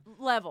not going,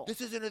 level.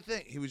 this isn't a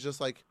thing. He was just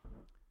like,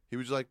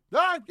 you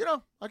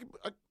know,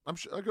 I'm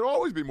sure I could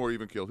always be more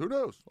even keeled. Who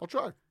knows? I'll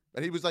try.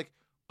 And he was like,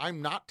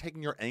 I'm not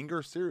taking your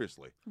anger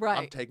seriously. Right.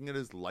 I'm taking it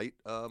as light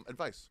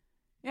advice.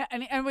 Yeah,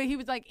 and he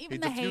was like, even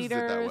the diffuses it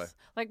that way. haters.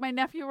 Like, my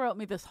nephew wrote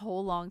me this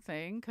whole long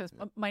thing because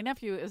my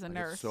nephew is a I get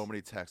nurse. so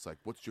many texts like,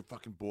 what's your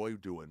fucking boy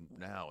doing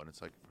now? And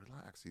it's like,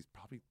 relax. He's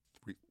probably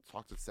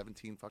talked to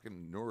 17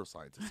 fucking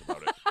neuroscientists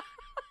about it.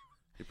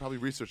 He probably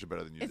researched it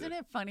better than you Isn't did.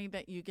 it funny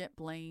that you get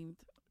blamed?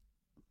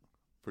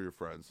 For your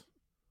friends.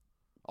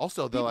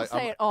 Also, they're People like,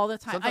 say it all the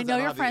time. I sometimes know I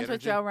don't you're have the friends with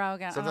energy. Joe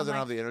Rogan. Sometimes I and don't I'm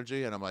have the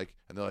energy, and I'm like,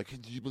 and they're like, hey,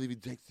 do you believe he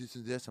takes this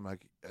and this? I'm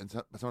like, and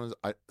sometimes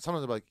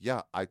I'm like,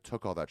 yeah, I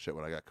took all that shit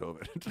when I got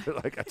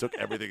COVID. Like, I took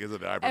everything as an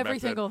ivermectin. every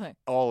single thing.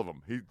 All of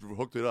them. He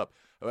hooked it up.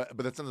 But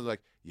then sometimes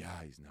like, yeah,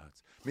 he's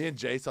nuts. Me and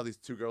Jay saw these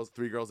three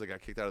girls that got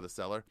kicked out of the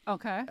cellar.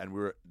 Okay. And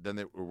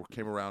they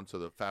came around to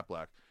the Fat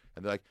Black,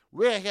 and they're like,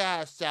 we're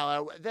here,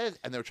 cellar.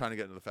 And they were trying to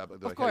get into the Fat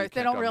Black. They're Of like, hey, you course, they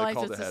can't don't come. realize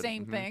called it's the ahead.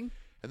 same Mhm. thing.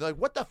 And they're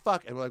like, what the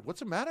fuck? And we're like, what's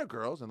the matter,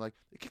 girls? And like,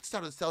 they kicked us out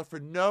of the cellar for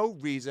no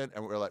reason.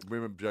 And we're like, we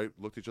Jay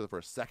looked at each other for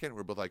a second.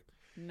 We're both like,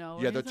 No.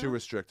 yeah, they're too reason?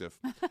 restrictive.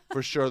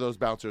 For sure, those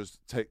bouncers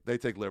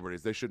take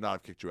liberties. They should not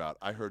have kicked you out.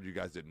 I heard you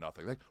guys did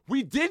nothing. Like,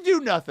 we did do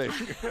nothing.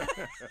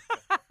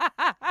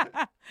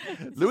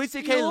 Louis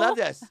C.K. loved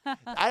us.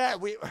 I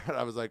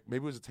was like,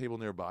 maybe it was a table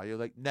nearby. You're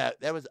like, no,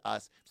 that was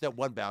us. It's that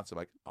one bouncer. I'm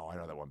like, oh, I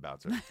know that one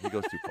bouncer. He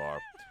goes too far.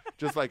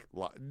 Just like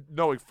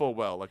knowing full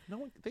well, like no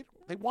one,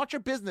 they want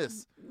your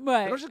business.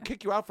 Right. They don't just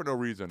kick you out for no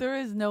reason. There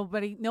is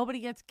nobody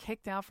gets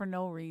kicked out for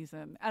no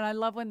reason. And I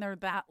love when they're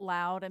that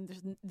loud and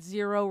there's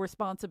zero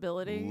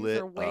responsibilities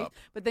Lit or weight. up.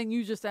 But then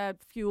you just add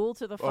fuel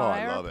to the Oh,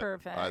 fire. I love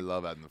Perfect. it. I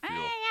love adding the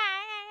fuel.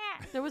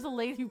 There was a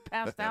lady who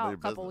passed out a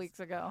couple business. weeks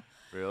ago.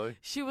 Really?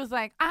 She was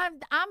like, I'm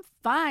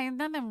fine,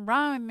 nothing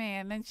wrong with me.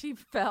 And then she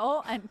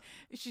fell and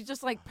she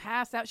just like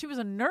passed out. She was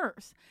a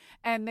nurse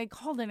and they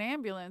called an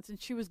ambulance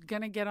and she was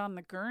gonna get on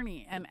the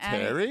gurney. And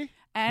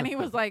Annie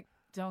was like,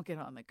 don't get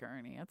on the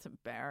gurney. It's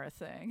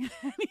embarrassing.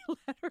 And he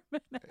let her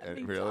in.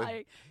 And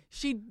really?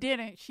 She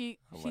didn't. She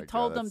my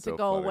told God, them that's to so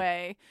go funny.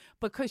 away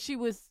because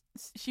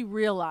she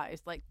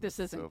realized like this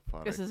That's isn't so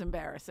funny. this is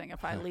embarrassing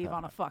if I leave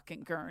on a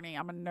fucking gurney.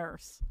 I'm a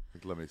nurse.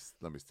 Let me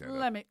stand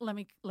up.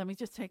 Let me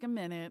just take a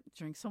minute,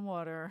 drink some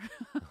water.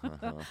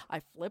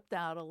 I flipped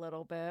out a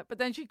little bit, but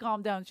then she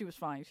calmed down. She was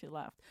fine. She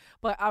left.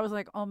 But I was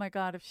like, oh my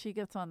God, if she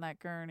gets on that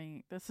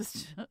gurney, this is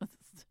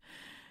just.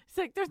 She's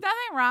like, there's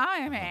nothing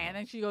wrong with me. And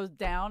then she goes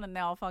down, and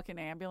now a fucking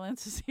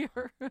ambulance is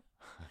here.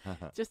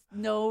 Just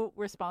no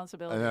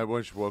responsibility. And then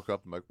when she woke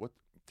up, I'm like, what?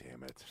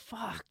 Damn it.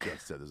 Fuck. I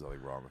just said there's nothing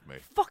wrong with me.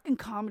 Fucking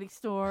Comedy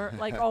Store.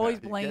 Like, always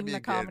You get blame me the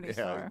again. Comedy Yeah,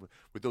 Store.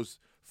 with those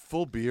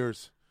full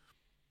beers.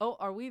 Oh,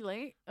 are we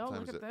late? Oh, What time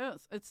look is at it?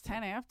 this. It's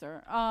 10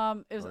 after. yeah.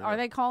 Are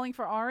they calling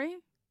for Ari?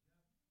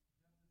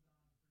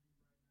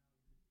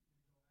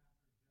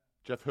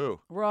 Jeff who?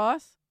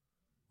 Ross?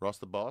 Ross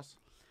the boss?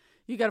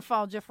 You got to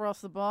follow Jeff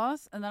Ross, the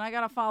boss, and then I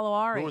got to follow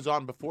Ari. Who was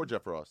on before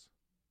Jeff Ross?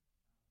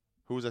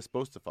 Who was I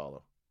supposed to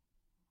follow?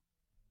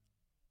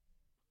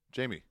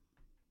 Jamie.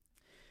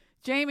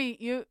 Jamie,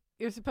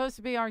 you're supposed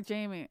to be our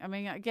Jamie. I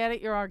mean, I get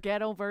it. You're our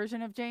ghetto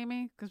version of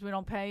Jamie because we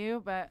don't pay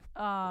you. But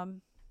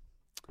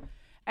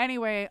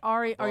anyway,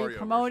 Ari, are you Mario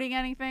promoting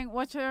anything?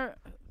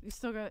 You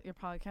still got your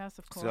podcast,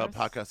 of course. So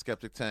podcast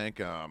Skeptic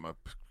Tank. I'm a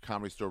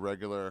Comedy Store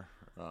regular.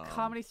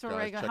 Comedy Store guys,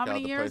 regular. Check How out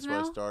many the years place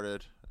where now? I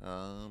started.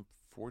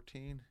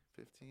 14,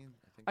 15,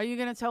 I think. Are you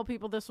going to tell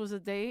people this was a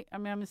date? I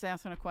mean, I'm just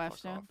asking a Fuck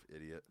question. off,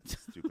 idiot.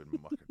 Stupid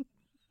mucking.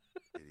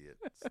 Idiot.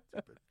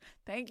 Stupid.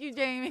 Thank you,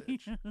 Jamie.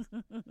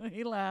 Bitch.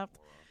 He laughed.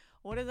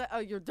 What is that? Oh,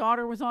 your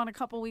daughter was on a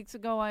couple weeks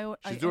ago. I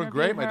She's doing interviewed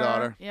great, my her.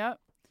 daughter. Yep.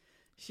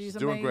 She's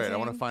doing great. I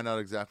want to amazing. find out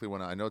exactly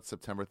when. I know it's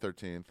September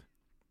 13th.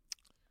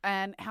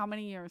 And how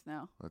many years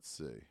now? Let's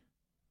see.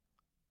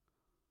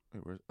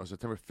 Wait,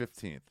 September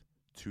 15th,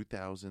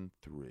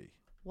 2003.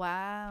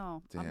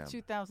 Wow. I'm Damn.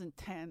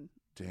 2010,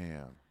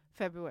 Damn.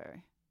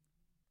 February.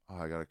 Oh,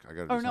 I gotta do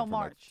Or something no,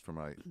 March. for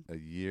my a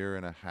year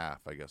and a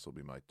half. I guess will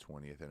be my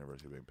 20th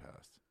anniversary being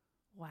passed.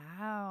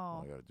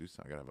 Wow. I gotta do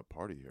something. I gotta have a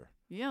party here.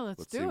 Yeah,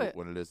 let's see do it.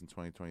 when it is in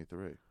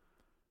 2023.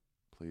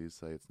 Please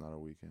say it's not a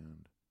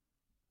weekend.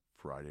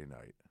 Friday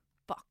night.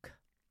 Fuck.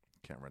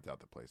 Can't rent out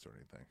the place or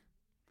anything.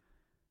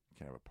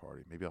 Can't have a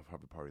party. Maybe I'll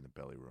have a party in the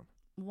belly room.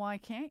 Why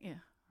can't you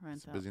rent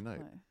It's a out busy the night.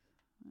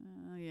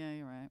 place? Yeah,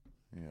 you're right.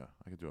 Yeah,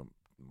 I could do it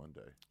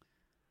Monday.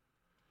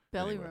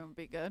 Belly Anyway. room would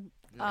be good.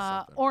 Yeah,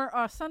 something.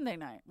 Or Sunday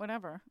night,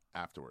 whatever.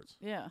 Afterwards.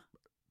 Yeah.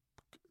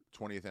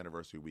 20th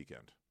anniversary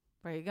weekend.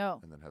 There you go.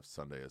 And then have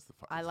Sunday as the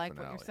I as the like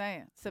finale. what you're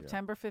saying.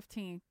 September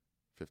 15th.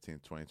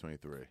 15th,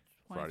 2023.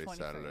 Friday, 2023.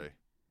 Saturday,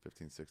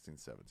 15, 16,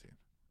 17.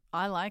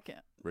 I like it.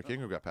 Rick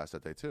Ingram got passed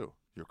that day, too.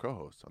 Your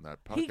co-host on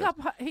that podcast. He got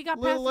past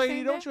Little the lady,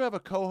 same don't day? you have a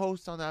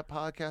co-host on that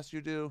podcast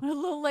you do?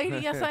 Little lady,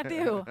 yes I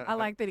do. I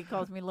like that he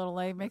calls me little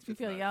lady. Makes me It's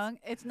feel nice. young.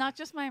 It's not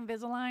just my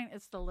Invisalign,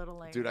 it's the little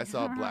lady. Dude, I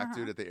saw a black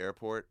dude at the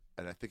airport,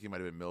 and I think he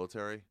might have been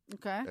military.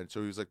 Okay. And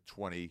so he was like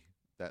 20,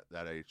 that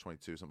age,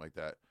 22, something like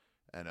that.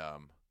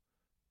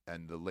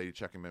 And the lady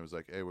checking him was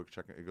like, hey, we're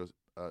checking. He goes,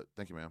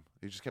 thank you, ma'am.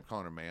 He just kept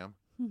calling her ma'am.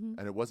 Mhm.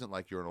 And it wasn't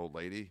like you're an old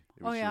lady.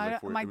 It Oh was, she yeah,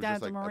 was like my it was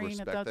dad's just like a Marine. It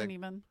respect doesn't thing.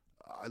 even.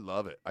 I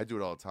love it. I do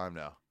it all the time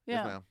now. Yeah.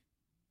 Yes, ma'am.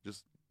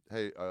 Just,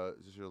 hey,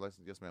 is this your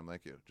license? Yes, ma'am.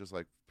 Thank you. Just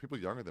like people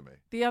younger than me.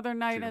 The other Treat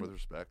night them with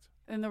respect.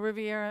 in the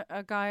Riviera,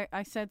 a guy,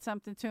 I said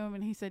something to him,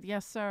 and he said,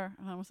 "Yes, sir."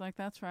 And I was like,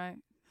 "That's right."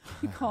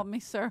 He called me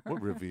sir.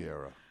 What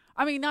Riviera?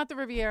 I mean, not the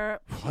Riviera.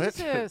 What?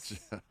 Jesus.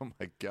 Oh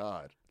my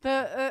God.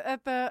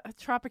 At the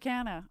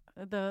Tropicana,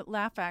 the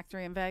Laugh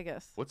Factory in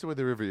Vegas. What's the way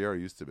the Riviera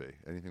used to be?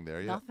 Anything there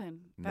yet? Nothing.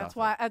 That's Nothing.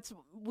 why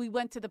we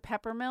went to the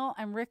pepper mill,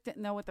 and Rick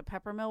didn't know what the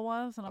pepper mill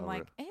was, and I'm Oh,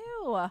 like,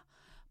 ew.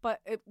 But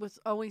it was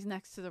always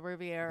next to the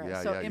Riviera.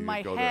 Yeah, so yeah, in you my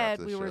would go there head,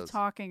 after the we were shows.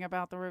 talking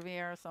about the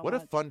Riviera so What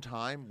much. a fun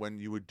time when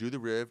you would do the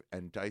Riv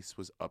and Dice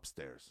was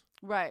upstairs.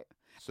 Right.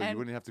 So And- you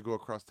wouldn't have to go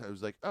across town. It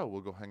was like, oh,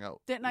 we'll go hang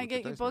out. Didn't I with the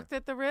get you Dice man. booked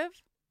at the Riv?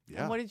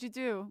 Yeah. And what did you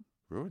do?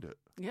 Ruined it.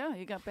 Yeah,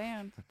 you got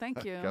banned.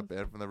 Thank you. Got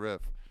banned from the Riv.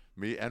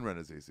 Me and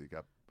Renazizi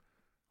got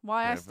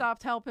Why I banned from-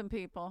 stopped helping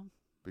people.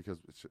 because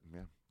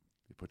yeah,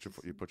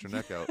 you put your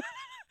neck out.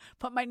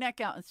 Put my neck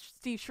out, and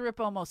Steve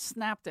Shrip almost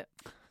snapped it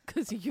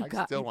because you I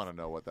got still me. want to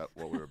know what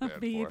we were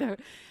banned Me for. either.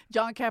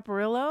 John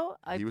Caparillo,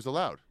 He was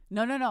allowed.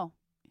 No.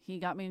 He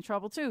got me in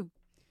trouble too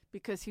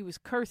because he was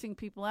cursing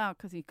people out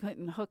because he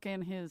couldn't hook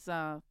in his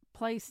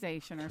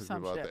PlayStation or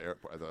some People shit. at the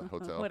airport, at the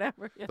hotel.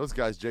 Whatever. Yeah. Those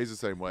guys, Jay's the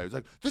same way. He's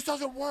like, this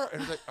doesn't work.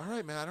 And he's like, all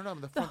right, man, I don't know.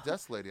 I'm the front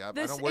desk lady. I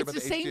don't worry about the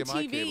It's the same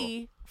HDMI TV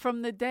cable.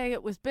 from the day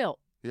it was built.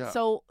 Yeah.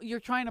 So you're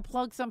trying to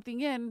plug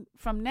something in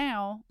from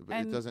now, But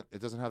and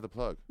it doesn't have the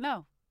plug.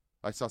 no.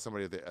 I saw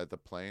somebody at the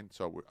plane,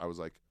 so I was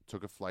like,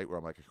 took a flight where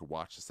I'm like, I could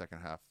watch the second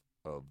half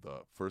of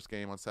the first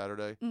game on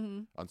Saturday,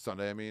 on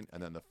Sunday, I mean,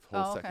 and then the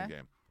whole second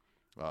game,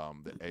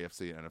 the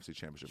AFC and NFC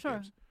championship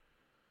games.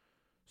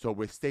 So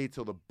we stayed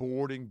till the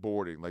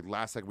boarding. Like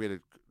last second, we had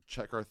to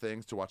check our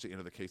things to watch the end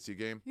of the KC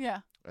game. Yeah.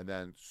 And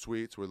then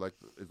suites were like,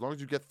 as long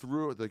as you get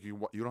through, like you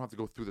don't have to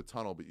go through the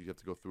tunnel, but you have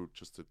to go through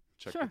just to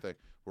check the thing.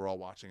 We're all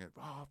watching it.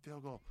 Oh,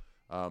 field goal.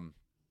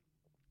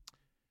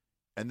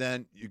 And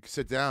then you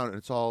sit down, and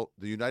it's all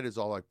the United's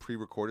all like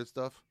pre-recorded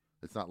stuff.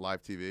 It's not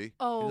live TV.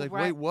 Oh, you're like,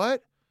 right. wait,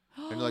 what?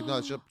 And you're like, no,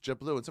 it's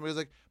JetBlue. And somebody's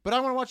like, but I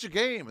want to watch a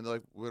game. And they're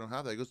like, we don't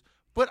have that. He goes,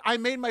 but I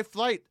made my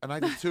flight, and I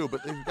did too.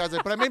 But the guy's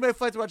like, but I made my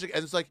flight to watch a game.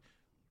 And it's like,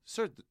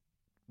 sir,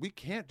 we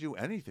can't do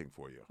anything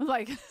for you.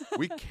 Like,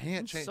 we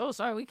can't change. So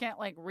sorry, we can't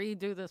like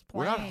redo this plane.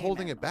 We're not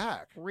holding it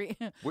back.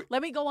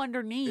 Let me go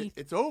underneath.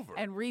 It's over.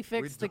 And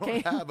refix the cable.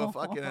 We cable. don't have a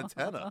fucking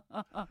antenna.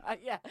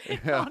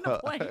 Yeah, on a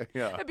plane.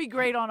 Yeah. That'd be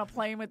great on a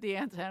plane with the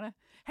antenna.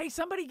 Hey,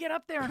 somebody get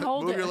up there and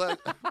hold Move it. your leg.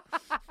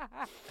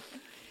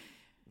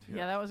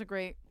 Yeah, that was a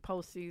great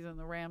postseason.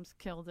 The Rams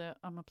killed it.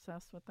 I'm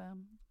obsessed with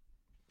them.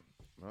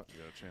 Well, you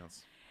got a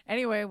chance.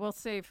 Anyway, we'll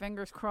see.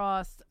 Fingers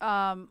crossed.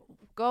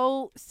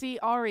 Go see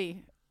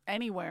Ari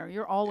anywhere.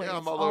 You're always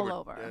I'm all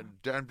over.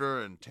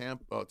 Denver and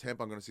Tampa. Oh,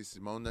 Tampa, I'm going to see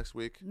Simone next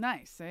week.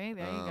 Nice. See,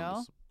 there you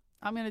go.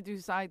 I'm going to do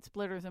Side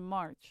Splitters in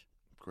March.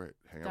 Great.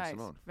 Hang out with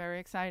Simone. Very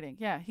exciting.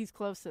 Yeah, he's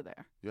close to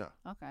there. Yeah.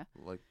 Okay.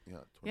 Like,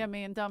 20,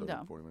 me and Dum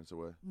Dum. 40 minutes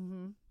away.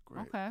 Mm-hmm.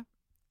 Great. Okay.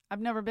 I've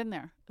never been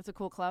there. It's a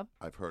cool club.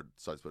 I've heard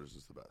Side Splitters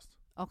is the best.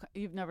 Okay.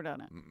 You've never done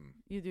it. Mm-mm.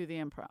 You do the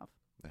improv.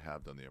 I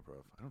have done the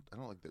improv. I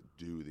don't like to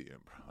do the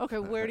improv. Okay,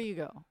 where do you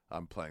go?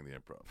 I'm playing the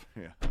improv.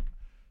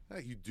 Yeah.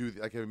 You do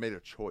like I made a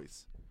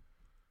choice.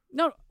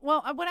 No,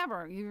 well,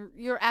 whatever.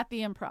 You're at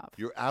the improv.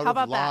 You're out How of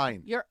about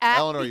line. That? You're at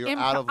Eleanor, the you're improv.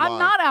 out of line. I'm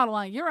not out of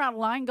line. You're out of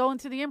line going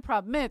to the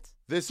improv. Mitts.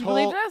 This you whole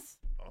believe this?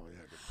 Oh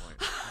yeah,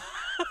 good point.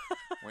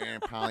 We're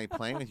probably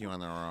playing with you on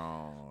the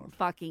road.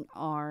 Fucking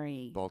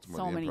Ari. Baltimore,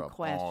 so the many improv.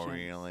 questions. Oh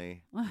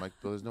really? I'm like,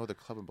 well, there's no other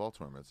club in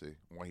Baltimore, Mitzi.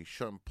 Well, you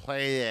shouldn't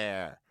play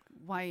there.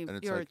 Why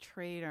you're a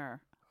traitor.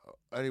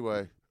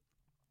 Anyway,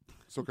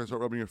 so can I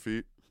start rubbing your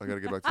feet? I got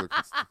to get back to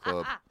the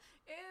club.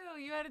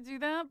 Ew, you had to do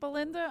that,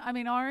 Belinda? I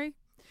mean, Ari?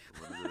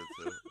 Belinda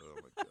did it too. Oh,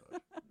 my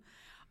God.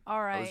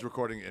 All right. I was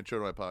recording an intro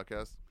to my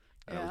podcast,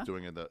 and I Yeah. was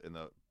doing it in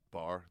the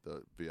bar,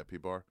 the VIP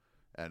bar,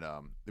 and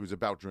it was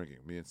about drinking.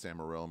 Me and Sam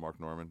Morrell and Mark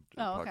Norman did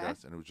the okay.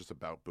 podcast, and it was just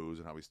about booze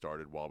and how we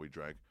started while we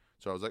drank.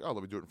 So I was like, oh,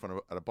 let me do it in front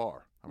of at a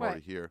bar. I'm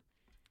already here.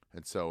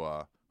 And so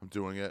I'm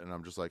doing it, and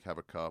I'm just like, have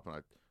a cup, and I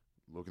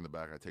look in the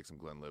back, I take some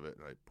Glenlivet,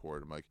 and I pour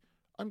it. I'm like,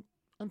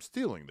 I'm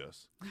stealing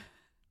this.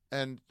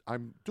 And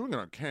I'm doing it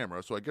on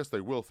camera, so I guess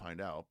they will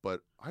find out.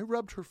 But I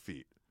rubbed her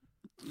feet.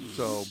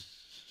 So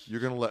you're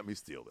going to let me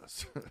steal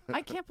this.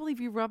 I can't believe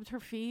you rubbed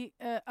her feet.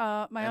 My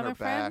And other her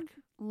friend, back.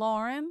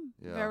 Lauren,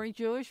 Yeah. very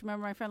Jewish.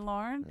 Remember my friend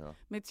Lauren? Yeah.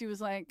 Mitzi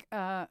was like,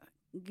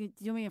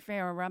 do me a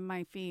favor, rub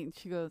my feet. And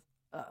she goes,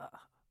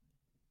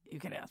 you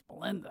can ask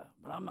Belinda,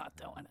 but I'm not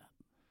doing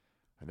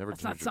it. I never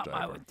That's not changed your something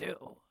diaper. I would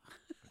do.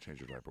 I changed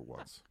your diaper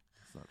once.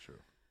 It's not true.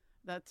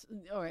 That's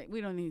all right. We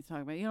don't need to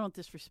talk about it. You don't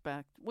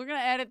disrespect. We're going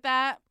to edit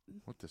that.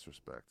 What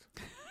disrespect?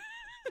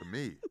 To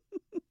me.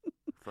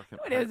 Fucking,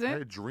 What is I it?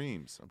 had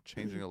dreams. I'm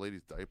changing a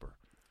lady's diaper.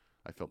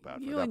 I felt bad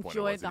for You her. At that point, it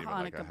enjoyed wasn't the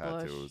even like I Hanukkah had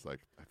to. bush. It was like,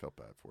 I felt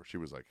bad for her. She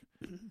was like,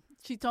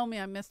 She told me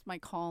I missed my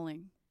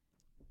calling.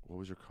 what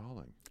was your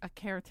calling? A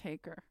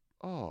caretaker.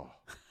 Oh.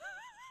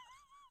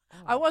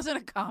 I wasn't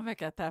a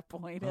comic at that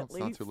point, Well, at it's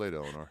least. not too late,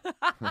 Eleanor.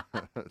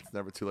 It's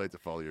never too late to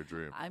follow your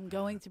dream. I'm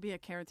going to be a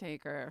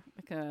caretaker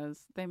because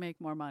they make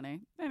more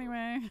money.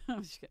 Anyway,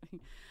 I'm just kidding.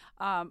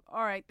 All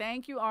right.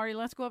 Thank you, Ari.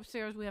 Let's go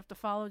upstairs. We have to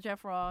follow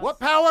Jeff Ross. What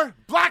power?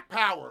 Black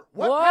power.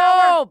 What Whoa,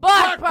 power?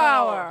 black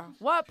power.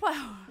 What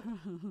power?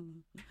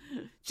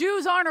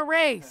 Jews aren't a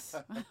race.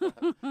 She's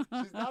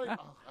not even,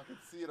 I can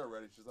see it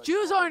already. She's like,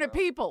 Jews oh, aren't a no.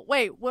 people.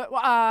 Wait, what?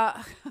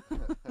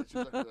 She's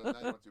like, now you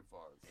went too far.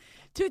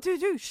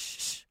 Two.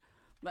 Shh.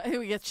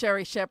 Here we get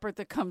Sherry Shepherd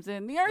that comes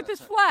in. The earth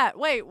is flat.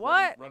 Wait,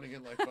 what? Running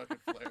in like fucking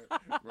Flair.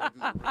 Running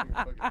through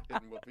the ring, fucking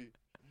hitting Whoopi.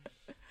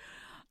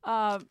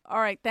 All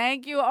right.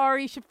 Thank you,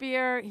 Ari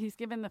Shaffir. He's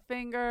given the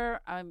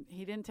finger.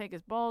 He didn't take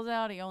his balls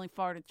out. He only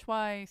farted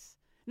twice.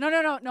 No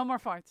more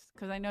farts,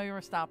 because I know you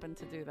were stopping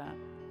to do that.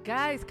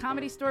 Guys,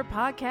 Comedy Store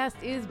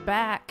Podcast is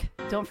back.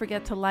 Don't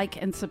forget to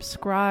like and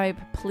subscribe.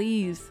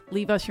 Please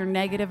leave us your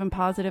negative and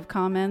positive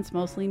comments,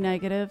 mostly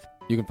negative.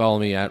 You can follow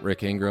me at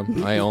Rick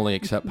Ingram. I only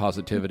accept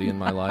positivity in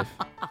my life.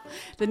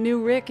 The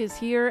new Rick is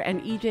here,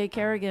 and EJ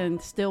Kerrigan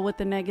still with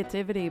the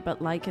negativity,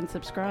 but like and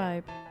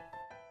subscribe.